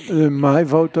 Well, then my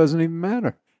vote doesn't even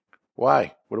matter.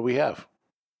 Why? What do we have?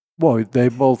 Well, they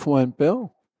both went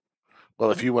Bill. Well,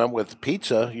 if you went with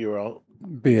pizza, you're all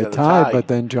Be a got tie, but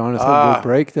then Jonathan would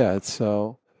break that.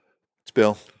 So it's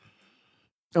Bill.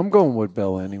 I'm going with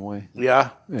Bill anyway.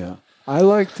 Yeah. I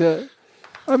liked it.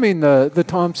 I mean, the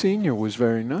Tom Senior was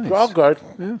very nice. All good.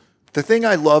 Yeah. The thing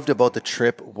I loved about the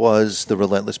trip was the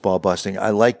relentless ball busting.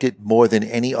 I liked it more than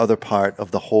any other part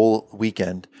of the whole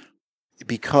weekend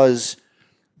because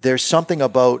there's something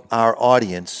about our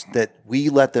audience that we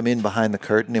let them in behind the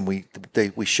curtain and we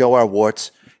show our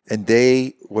warts, and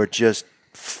they were just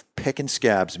picking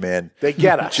scabs, man. They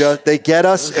get us. They get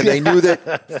us, and they knew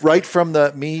that right from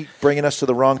me bringing us to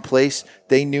the wrong place,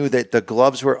 they knew that the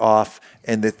gloves were off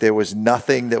and that there was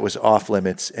nothing that was off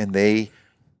limits, and they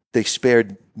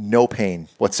spared no pain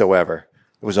whatsoever.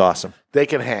 It was awesome. They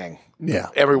can hang. Yeah.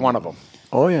 Every one of them.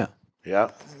 Oh, yeah.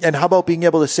 Yeah. And how about being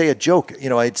able to say a joke? You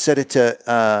know, I'd said it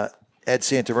to Ed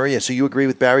Santamaria. So you agree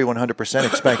with Barry 100%,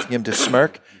 expecting him to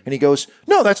smirk? And he goes,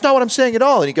 no, that's not what I'm saying at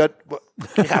all. And he got,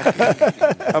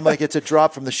 I'm like, it's a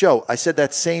drop from the show. I said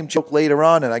that same joke later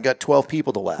on, and I got 12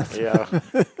 people to laugh. Yeah.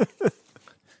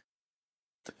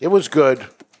 It was good,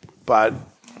 but...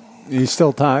 You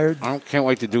still tired? I can't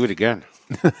wait to do it again.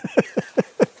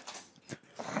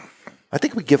 I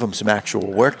think we give them some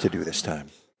actual work to do this time.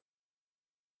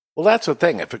 Well, that's the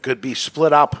thing. If it could be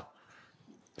split up,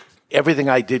 everything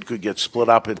I did could get split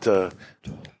up into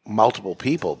multiple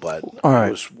people, but All right.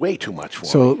 It was way too much for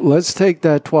So me. let's take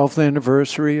that 12th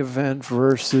anniversary event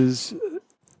versus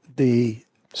the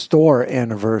store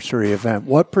anniversary event.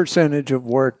 What percentage of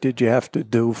work did you have to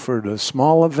do for the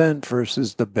small event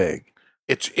versus the big?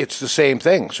 It's the same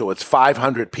thing. So it's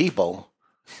 500 people,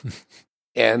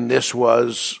 and this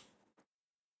was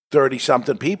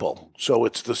 30-something people. So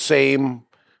it's the same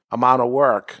amount of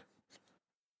work.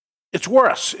 It's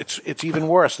worse. It's even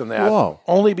worse than that. Whoa.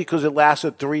 Only because it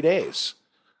lasted 3 days.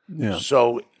 Yeah.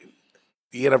 So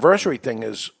the anniversary thing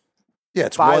is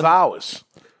it's 5 hours.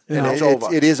 And it's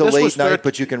over. It is a This late was night,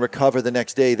 but you can recover the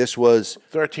next day. This was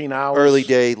 13 hours. early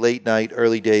day, late night,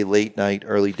 early day, late night,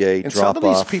 early day, And drop some of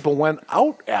these off. people went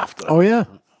out after. Oh, yeah.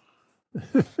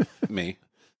 Me.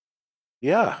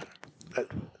 Yeah.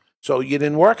 So you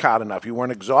didn't work hard enough. You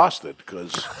weren't exhausted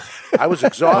because I was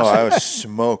exhausted. I was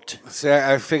smoked. See,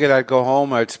 I figured I'd go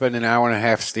home. I'd spend an hour and a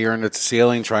half staring at the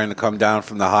ceiling, trying to come down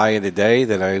from the high of the day.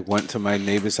 Then I went to my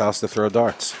neighbor's house to throw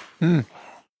darts.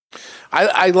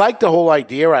 I like the whole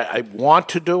idea. I want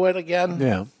to do it again.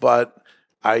 Yeah. But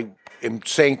I am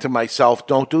saying to myself,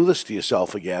 don't do this to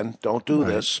yourself again. Don't do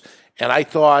this. And I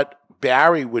thought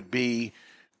Barry would be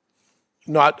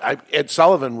Ed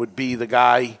Sullivan would be the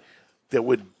guy that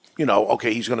would,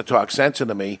 okay, he's going to talk sense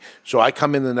into me. So I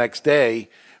come in the next day.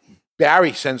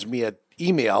 Barry sends me an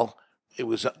email. It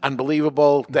was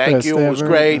unbelievable. Thank Best you. It was ever.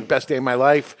 great. Best day of my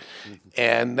life.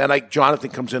 And then Jonathan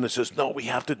comes in and says, no, we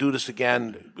have to do this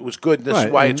again. It was good. This is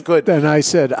why and it's good. Then I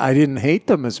said I didn't hate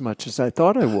them as much as I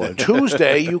thought I would.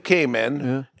 Tuesday, you came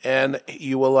in and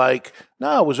you were like,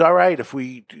 no, it was all right if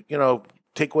we,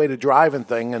 take away the driving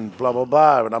thing and blah, blah,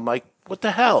 blah. And I'm like, what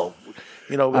the hell?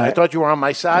 I thought you were on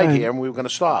my side here and we were going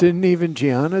to stop. Didn't even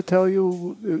Gianna tell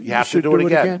you You have to should do it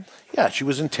again. Yeah, she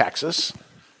was in Texas.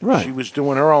 Right. She was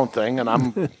doing her own thing, and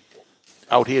I'm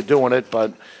out here doing it.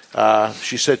 But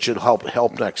she said she'd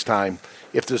help next time,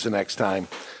 if there's a next time.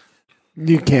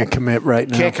 You can't commit right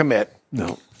now. Can't commit.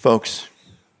 No. Folks,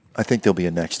 I think there'll be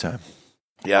a next time.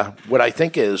 Yeah. What I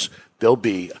think is there'll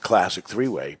be a Classic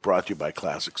Three-Way brought to you by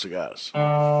Classic Cigars.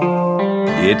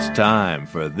 It's time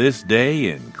for This Day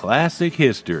in Classic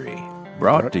History,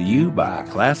 brought to you by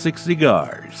Classic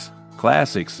Cigars.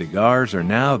 Classic Cigars are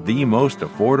now the most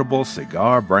affordable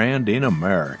cigar brand in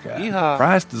America. Yeehaw.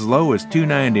 Priced as low as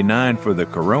 $2.99 for the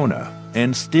Corona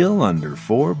and still under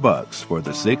 $4 for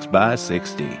the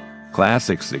 6x60.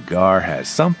 Classic Cigar has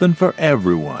something for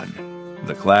everyone.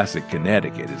 The Classic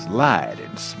Connecticut is light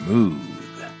and smooth.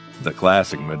 The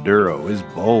Classic Maduro is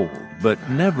bold but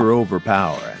never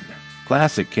overpowering.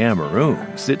 Classic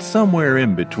Cameroon sits somewhere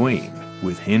in between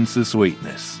with hints of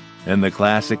sweetness. And the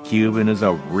Classic Cuban is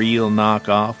a real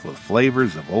knockoff with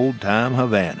flavors of old-time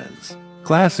Havanas.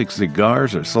 Classic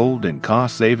Cigars are sold in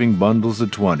cost-saving bundles of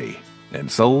 20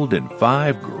 and sold in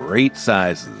 5 great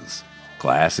sizes.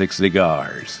 Classic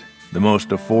Cigars, the most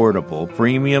affordable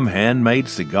premium handmade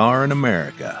cigar in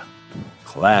America.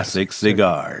 Classic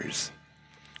Cigars.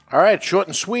 All right, short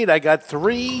and sweet. I got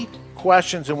 3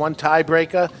 questions and 1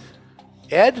 tiebreaker.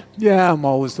 Ed? Yeah, I'm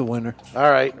always the winner.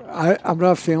 All right. I'm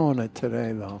not feeling it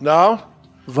today, though. No?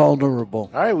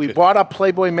 Vulnerable. All right, we brought up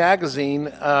Playboy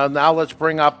magazine. Now let's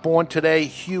bring up Born Today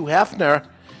Hugh Hefner.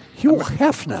 Hugh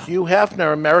Hefner? Hugh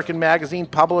Hefner, American magazine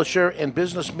publisher and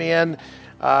businessman.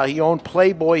 He owned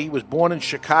Playboy. He was born in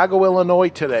Chicago, Illinois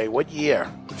today. What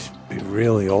year? Be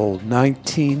really old.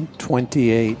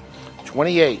 1928.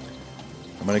 28.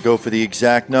 I'm going to go for the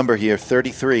exact number here,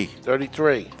 33.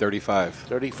 33. 35.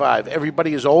 35.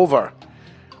 Everybody is over.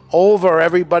 Over,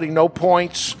 everybody, no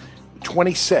points.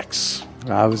 26.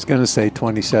 I was going to say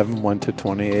 27 went to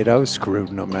 28. I was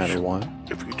screwed no matter what.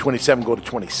 If you 27 go to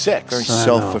 26. Very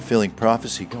self-fulfilling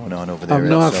prophecy going on over there. I'm Ed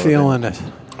not Sullivan. feeling it.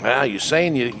 Well, you're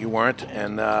saying you weren't,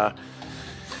 and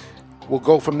we'll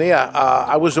go from there.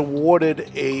 I was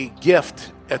awarded a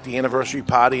gift at the anniversary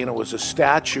party, and it was a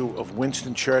statue of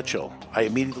Winston Churchill. I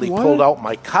immediately pulled out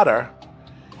my cutter,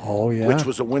 which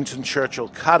was a Winston Churchill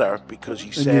cutter, because he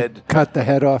And said... you cut the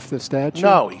head off the statue?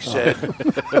 No, he said,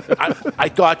 I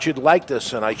thought you'd like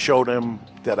this, and I showed him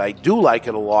that I do like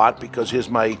it a lot, because here's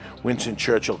my Winston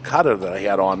Churchill cutter that I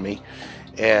had on me.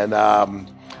 And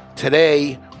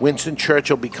today, Winston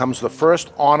Churchill becomes the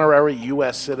first honorary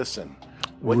U.S. citizen.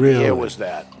 What year was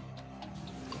that?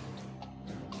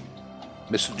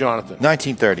 Mr. Jonathan.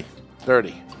 1930.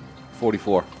 30.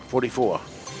 44. 44.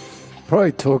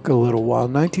 Probably took a little while.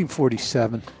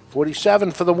 1947.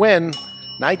 47 for the win.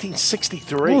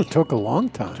 1963. Oh, it took a long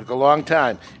time. Took a long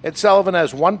time. Ed Sullivan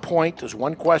has 1 point. There's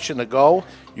one question to go.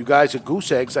 You guys are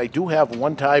goose eggs. I do have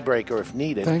one tiebreaker if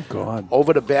needed. Thank God.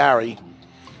 Over to Barry.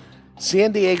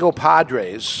 San Diego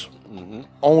Padres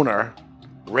owner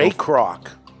Ray Kroc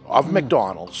of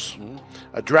McDonald's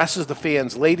addresses the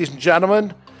fans. Ladies and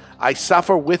gentlemen, I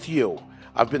suffer with you.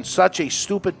 I've been such a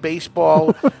stupid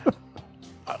baseball.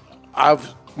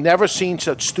 I've never seen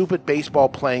such stupid baseball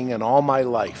playing in all my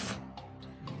life.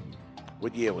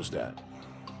 What year was that?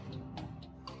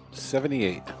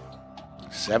 78.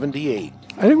 78.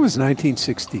 I think it was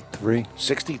 1963.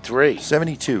 63.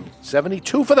 72.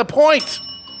 72 for the point.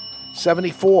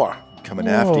 74. Coming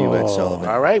after you, Ed Sullivan.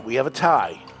 All right, we have a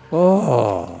tie.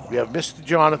 Oh. We have Mr.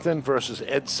 Jonathan versus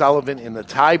Ed Sullivan in the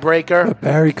tiebreaker. But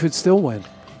Barry could still win.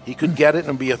 He could get it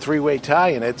and be a three-way tie,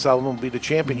 and Ed Sullivan would be the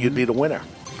champion. You'd be the winner.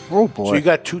 Oh, boy. So you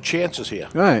got two chances here.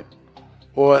 All right.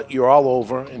 Or you're all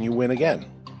over and you win again.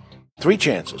 3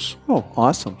 chances. Oh,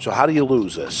 awesome. So how do you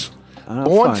lose this? I'll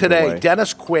Born find a today, way.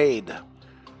 Dennis Quaid,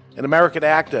 an American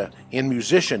actor and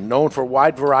musician known for a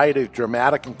wide variety of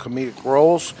dramatic and comedic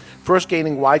roles, first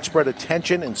gaining widespread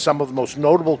attention in some of the most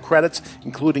notable credits,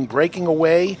 including Breaking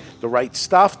Away, The Right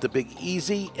Stuff, The Big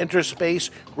Easy,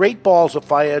 Interspace, Great Balls of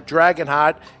Fire,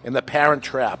 Dragonheart, and The Parent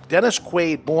Trap. Dennis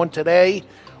Quaid, born today,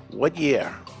 what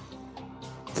year?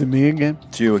 To me again?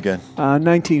 To you again.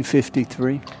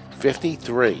 1953.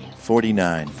 53.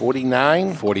 49.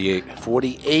 49. 48.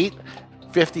 48.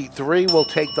 53 will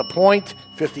take the point.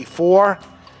 54.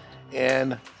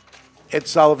 And Ed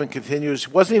Sullivan continues.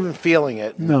 Wasn't even feeling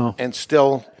it. No. And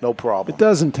still no problem. It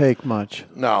doesn't take much.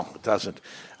 No, it doesn't.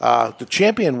 The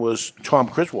champion was Tom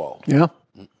Criswell. Yeah.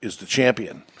 Is the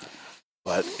champion.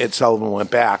 But Ed Sullivan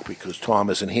went back because Tom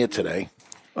isn't here today.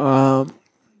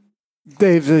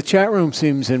 Dave, the chat room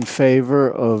seems in favor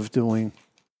of doing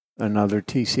another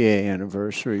TCA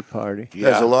anniversary party.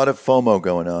 There's a lot of FOMO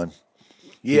going on.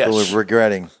 Yes. People are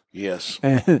regretting Yes.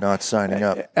 not signing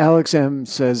up. Alex M.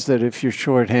 says that if you're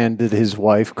shorthanded, his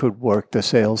wife could work the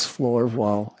sales floor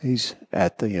while he's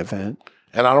at the event.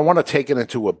 And I don't want to take it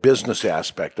into a business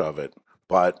aspect of it,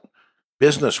 but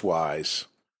business-wise,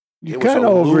 You it was kind a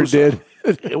of loser. overdid.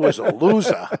 It was a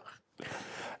loser.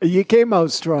 You came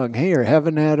out strong. Here, have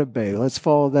an Atabay. Let's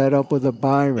follow that up with a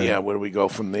Byron. Yeah, where do we go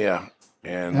from there?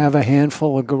 And Have a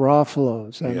handful of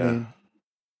Garofalo's. I mean,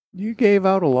 you gave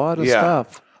out a lot of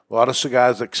stuff. A lot of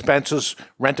cigars. Expenses,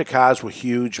 rent-a-cars were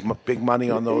huge, big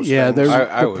money on those Yeah, things.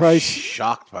 I the was price-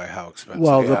 shocked by how expensive.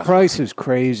 Well, they the are. price is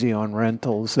crazy on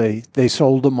rentals. They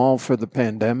sold them all for the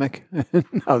pandemic.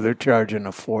 Now they're charging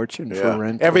a fortune Yeah. for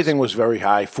rentals. Everything was very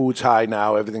high. Food's high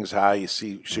now. Everything's high. You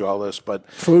see all this,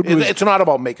 but Food was- it's not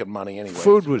about making money anyway.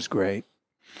 Food was great.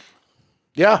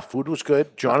 Yeah, food was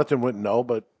good. Jonathan wouldn't know,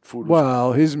 but food was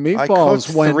Well, his I meatballs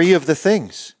cooked went. 3 of the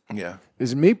things. Yeah.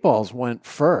 His meatballs went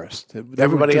first. They were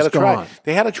Everybody had to just try. gone.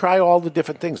 They had to try all the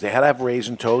different things. They had to have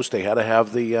raisin toast. They had to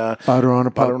have the Butter on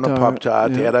a Pop-Tart.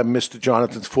 Pop-Tart, They yeah. had to have Mr.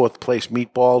 Jonathan's 4th place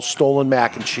meatballs, stolen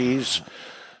mac and cheese,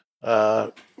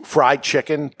 fried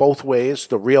chicken, both ways,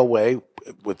 the real way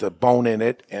with the bone in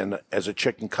it, and as a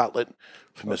chicken cutlet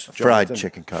for Mr. Fried Jonathan.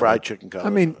 chicken cutlet. Fried chicken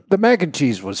cutlet. I mean, the mac and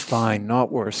cheese was fine,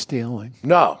 not worth stealing.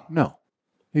 no.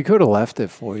 He could have left it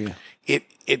for you.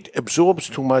 It absorbs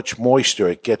too much moisture.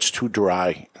 It gets too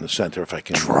dry in the center. If I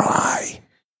can Dry.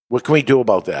 What can we do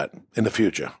about that in the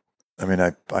future? I mean,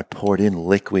 I poured in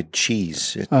liquid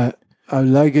cheese. I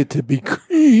like it to be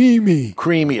creamy.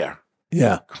 Creamier.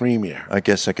 Yeah. Creamier. I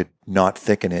guess I could not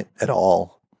thicken it at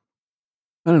all.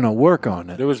 I don't know. Work on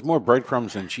it. There was more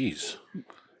breadcrumbs than cheese.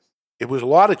 It was a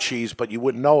lot of cheese, but you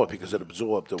wouldn't know it because it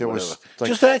absorbed. Or There whatever. was like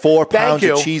Just 4 thank pounds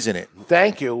you. of cheese in it.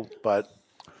 Thank you, but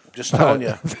just telling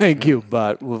you. Thank you,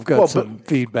 but we've got Well, some but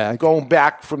feedback. Going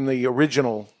back from the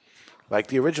original Like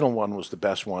the original one was the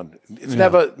best one. It's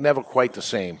never quite the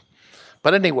same.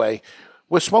 But anyway,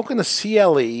 we're smoking the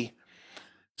CLE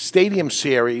Stadium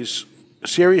Series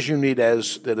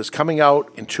Unides that is coming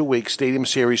out in 2 weeks, Stadium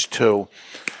Series 2.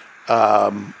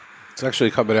 It's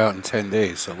actually coming out in 10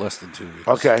 days, so less than 2 weeks.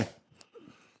 Okay.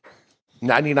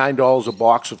 $99 a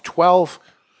box of 12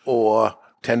 or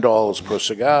 $10 per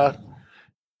cigar.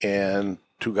 And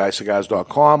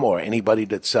twoguyscigars.com or anybody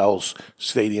that sells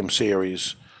Stadium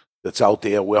Series that's out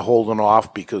there. We're holding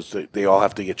off because they all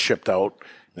have to get shipped out.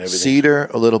 And everything. Cedar,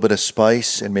 a little bit of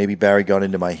spice, and maybe Barry got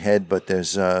into my head, but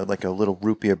there's like a little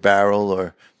root beer barrel,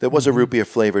 or there was a root beer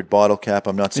flavored bottle cap.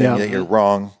 I'm not saying that you're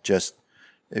wrong, just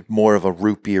more of a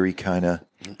root beery kind of.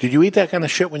 Did you eat that kind of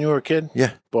shit when you were a kid?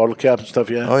 Yeah. Bottle caps and stuff,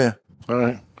 yeah? Oh, yeah. All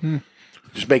right.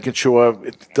 Just making sure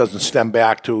it doesn't stem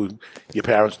back to your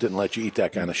parents didn't let you eat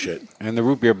that kind of shit. And the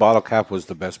root beer bottle cap was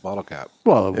the best bottle cap.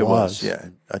 Well, it was. Yeah,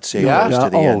 I'd say it was to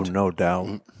the end. Oh, no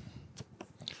doubt.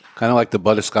 Kind of like the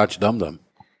butterscotch Dum Dum.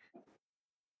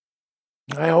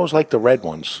 I always like the red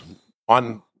ones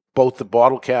on both the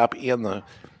bottle cap and the.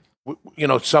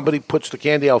 Somebody puts the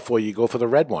candy out for you. You go for the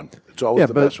red one. It's always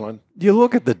the best one. You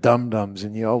look at the Dum Dums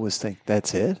and you always think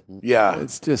that's it. Yeah,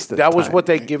 it's just that was what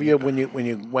they give you when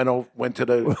you went to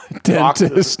the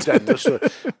dentist. Dentist,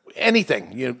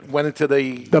 anything. You went into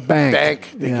the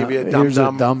bank. They give you a Dum Here's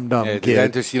Dum. a Dum Dum. Yeah, kid.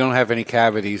 dentist, you don't have any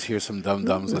cavities. Here's some Dum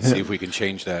Dums. Let's see if we can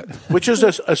change that. Which is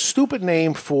a stupid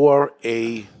name for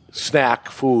a snack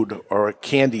food or a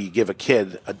candy you give a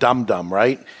kid, a Dum Dum,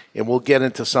 right? And we'll get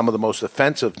into some of the most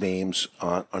offensive names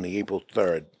on the April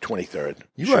 3rd, 23rd.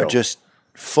 You are just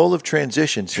full of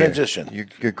transitions here. Transition.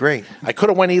 You're great. I could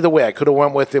have went either way. I could have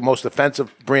went with the most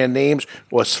offensive brand names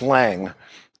or slang.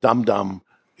 Dum Dum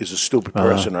is a stupid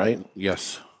person, right?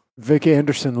 Yes. Vic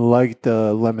Anderson liked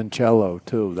limoncello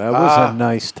too. That was a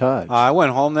nice touch. I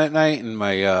went home that night, and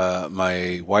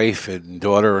my wife and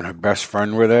daughter and her best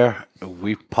friend were there.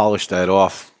 We polished that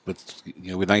off, but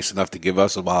we're nice enough to give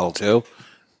us a bottle too.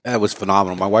 That was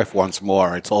phenomenal. My wife wants more.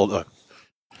 I told her.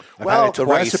 Well, the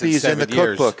recipe is in the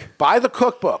cookbook. Buy the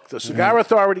cookbook, the Cigar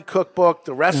Authority cookbook.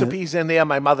 The recipe's in there.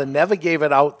 My mother never gave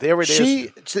it out. There it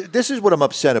is. This is what I'm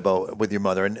upset about with your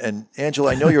mother. And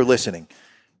Angela, I know you're listening.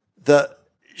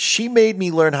 She made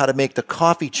me learn how to make the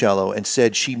coffee cello and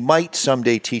said she might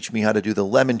someday teach me how to do the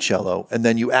limoncello. And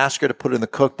then you ask her to put it in the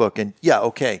cookbook. And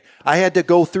okay. I had to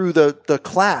go through the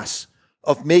class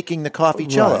of making the coffee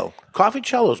cello. Right. Coffee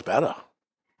cello's better.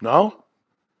 No?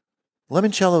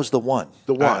 Limoncello's the one.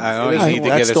 The one. I always need to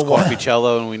get us coffee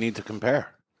cello, and we need to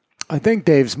compare. I think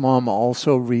Dave's mom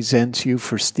also resents you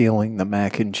for stealing the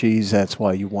mac and cheese. That's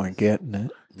why you weren't getting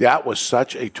it. That was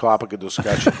such a topic of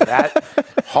discussion. That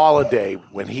holiday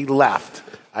when he left,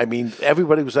 I mean,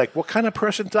 everybody was like, "What kind of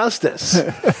person does this?"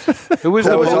 That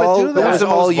was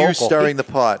all you stirring the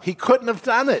pot. He couldn't have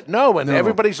done it. No,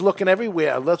 everybody's looking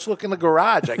everywhere. Let's look in the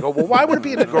garage. I go, well, why would it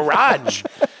be in the garage?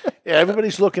 Yeah,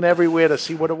 everybody's looking everywhere to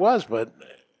see what it was, but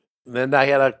then I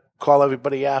had to call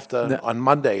everybody on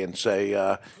Monday and say,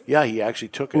 yeah, he actually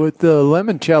took it. With the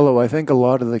limoncello, I think a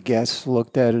lot of the guests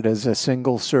looked at it as a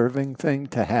single serving thing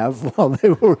to have while they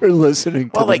were listening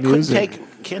to the music.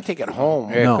 Can't take it home.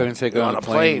 Yeah, couldn't take it on a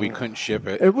plane. We couldn't ship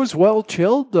it. It was well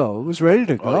chilled, though. It was ready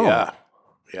to go. Oh,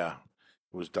 yeah.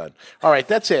 It was done. All right,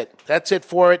 that's it. That's it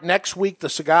for it. Next week, the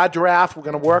cigar draft. We're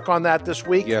going to work on that this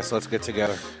week. Yes, let's get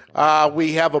together.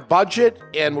 We have a budget,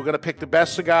 and we're going to pick the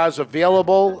best cigars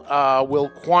available. Will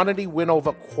quantity win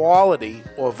over quality,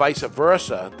 or vice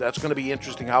versa? That's going to be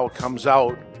interesting how it comes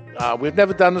out. We've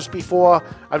never done this before.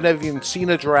 I've never even seen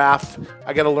a draft.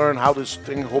 I got to learn how this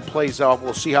thing whole plays out.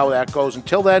 We'll see how that goes.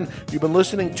 Until then, you've been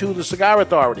listening to The Cigar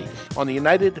Authority on the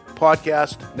United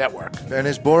Podcast Network. And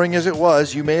as boring as it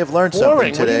was, you may have learned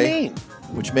something today. What do you mean?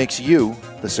 Which makes you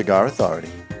the Cigar Authority.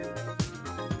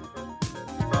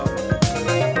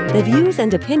 The views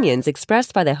and opinions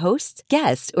expressed by the hosts,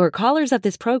 guests, or callers of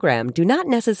this program do not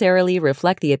necessarily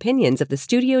reflect the opinions of the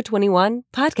Studio 21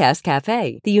 Podcast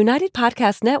Cafe, the United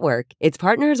Podcast Network, its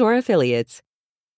partners, or affiliates.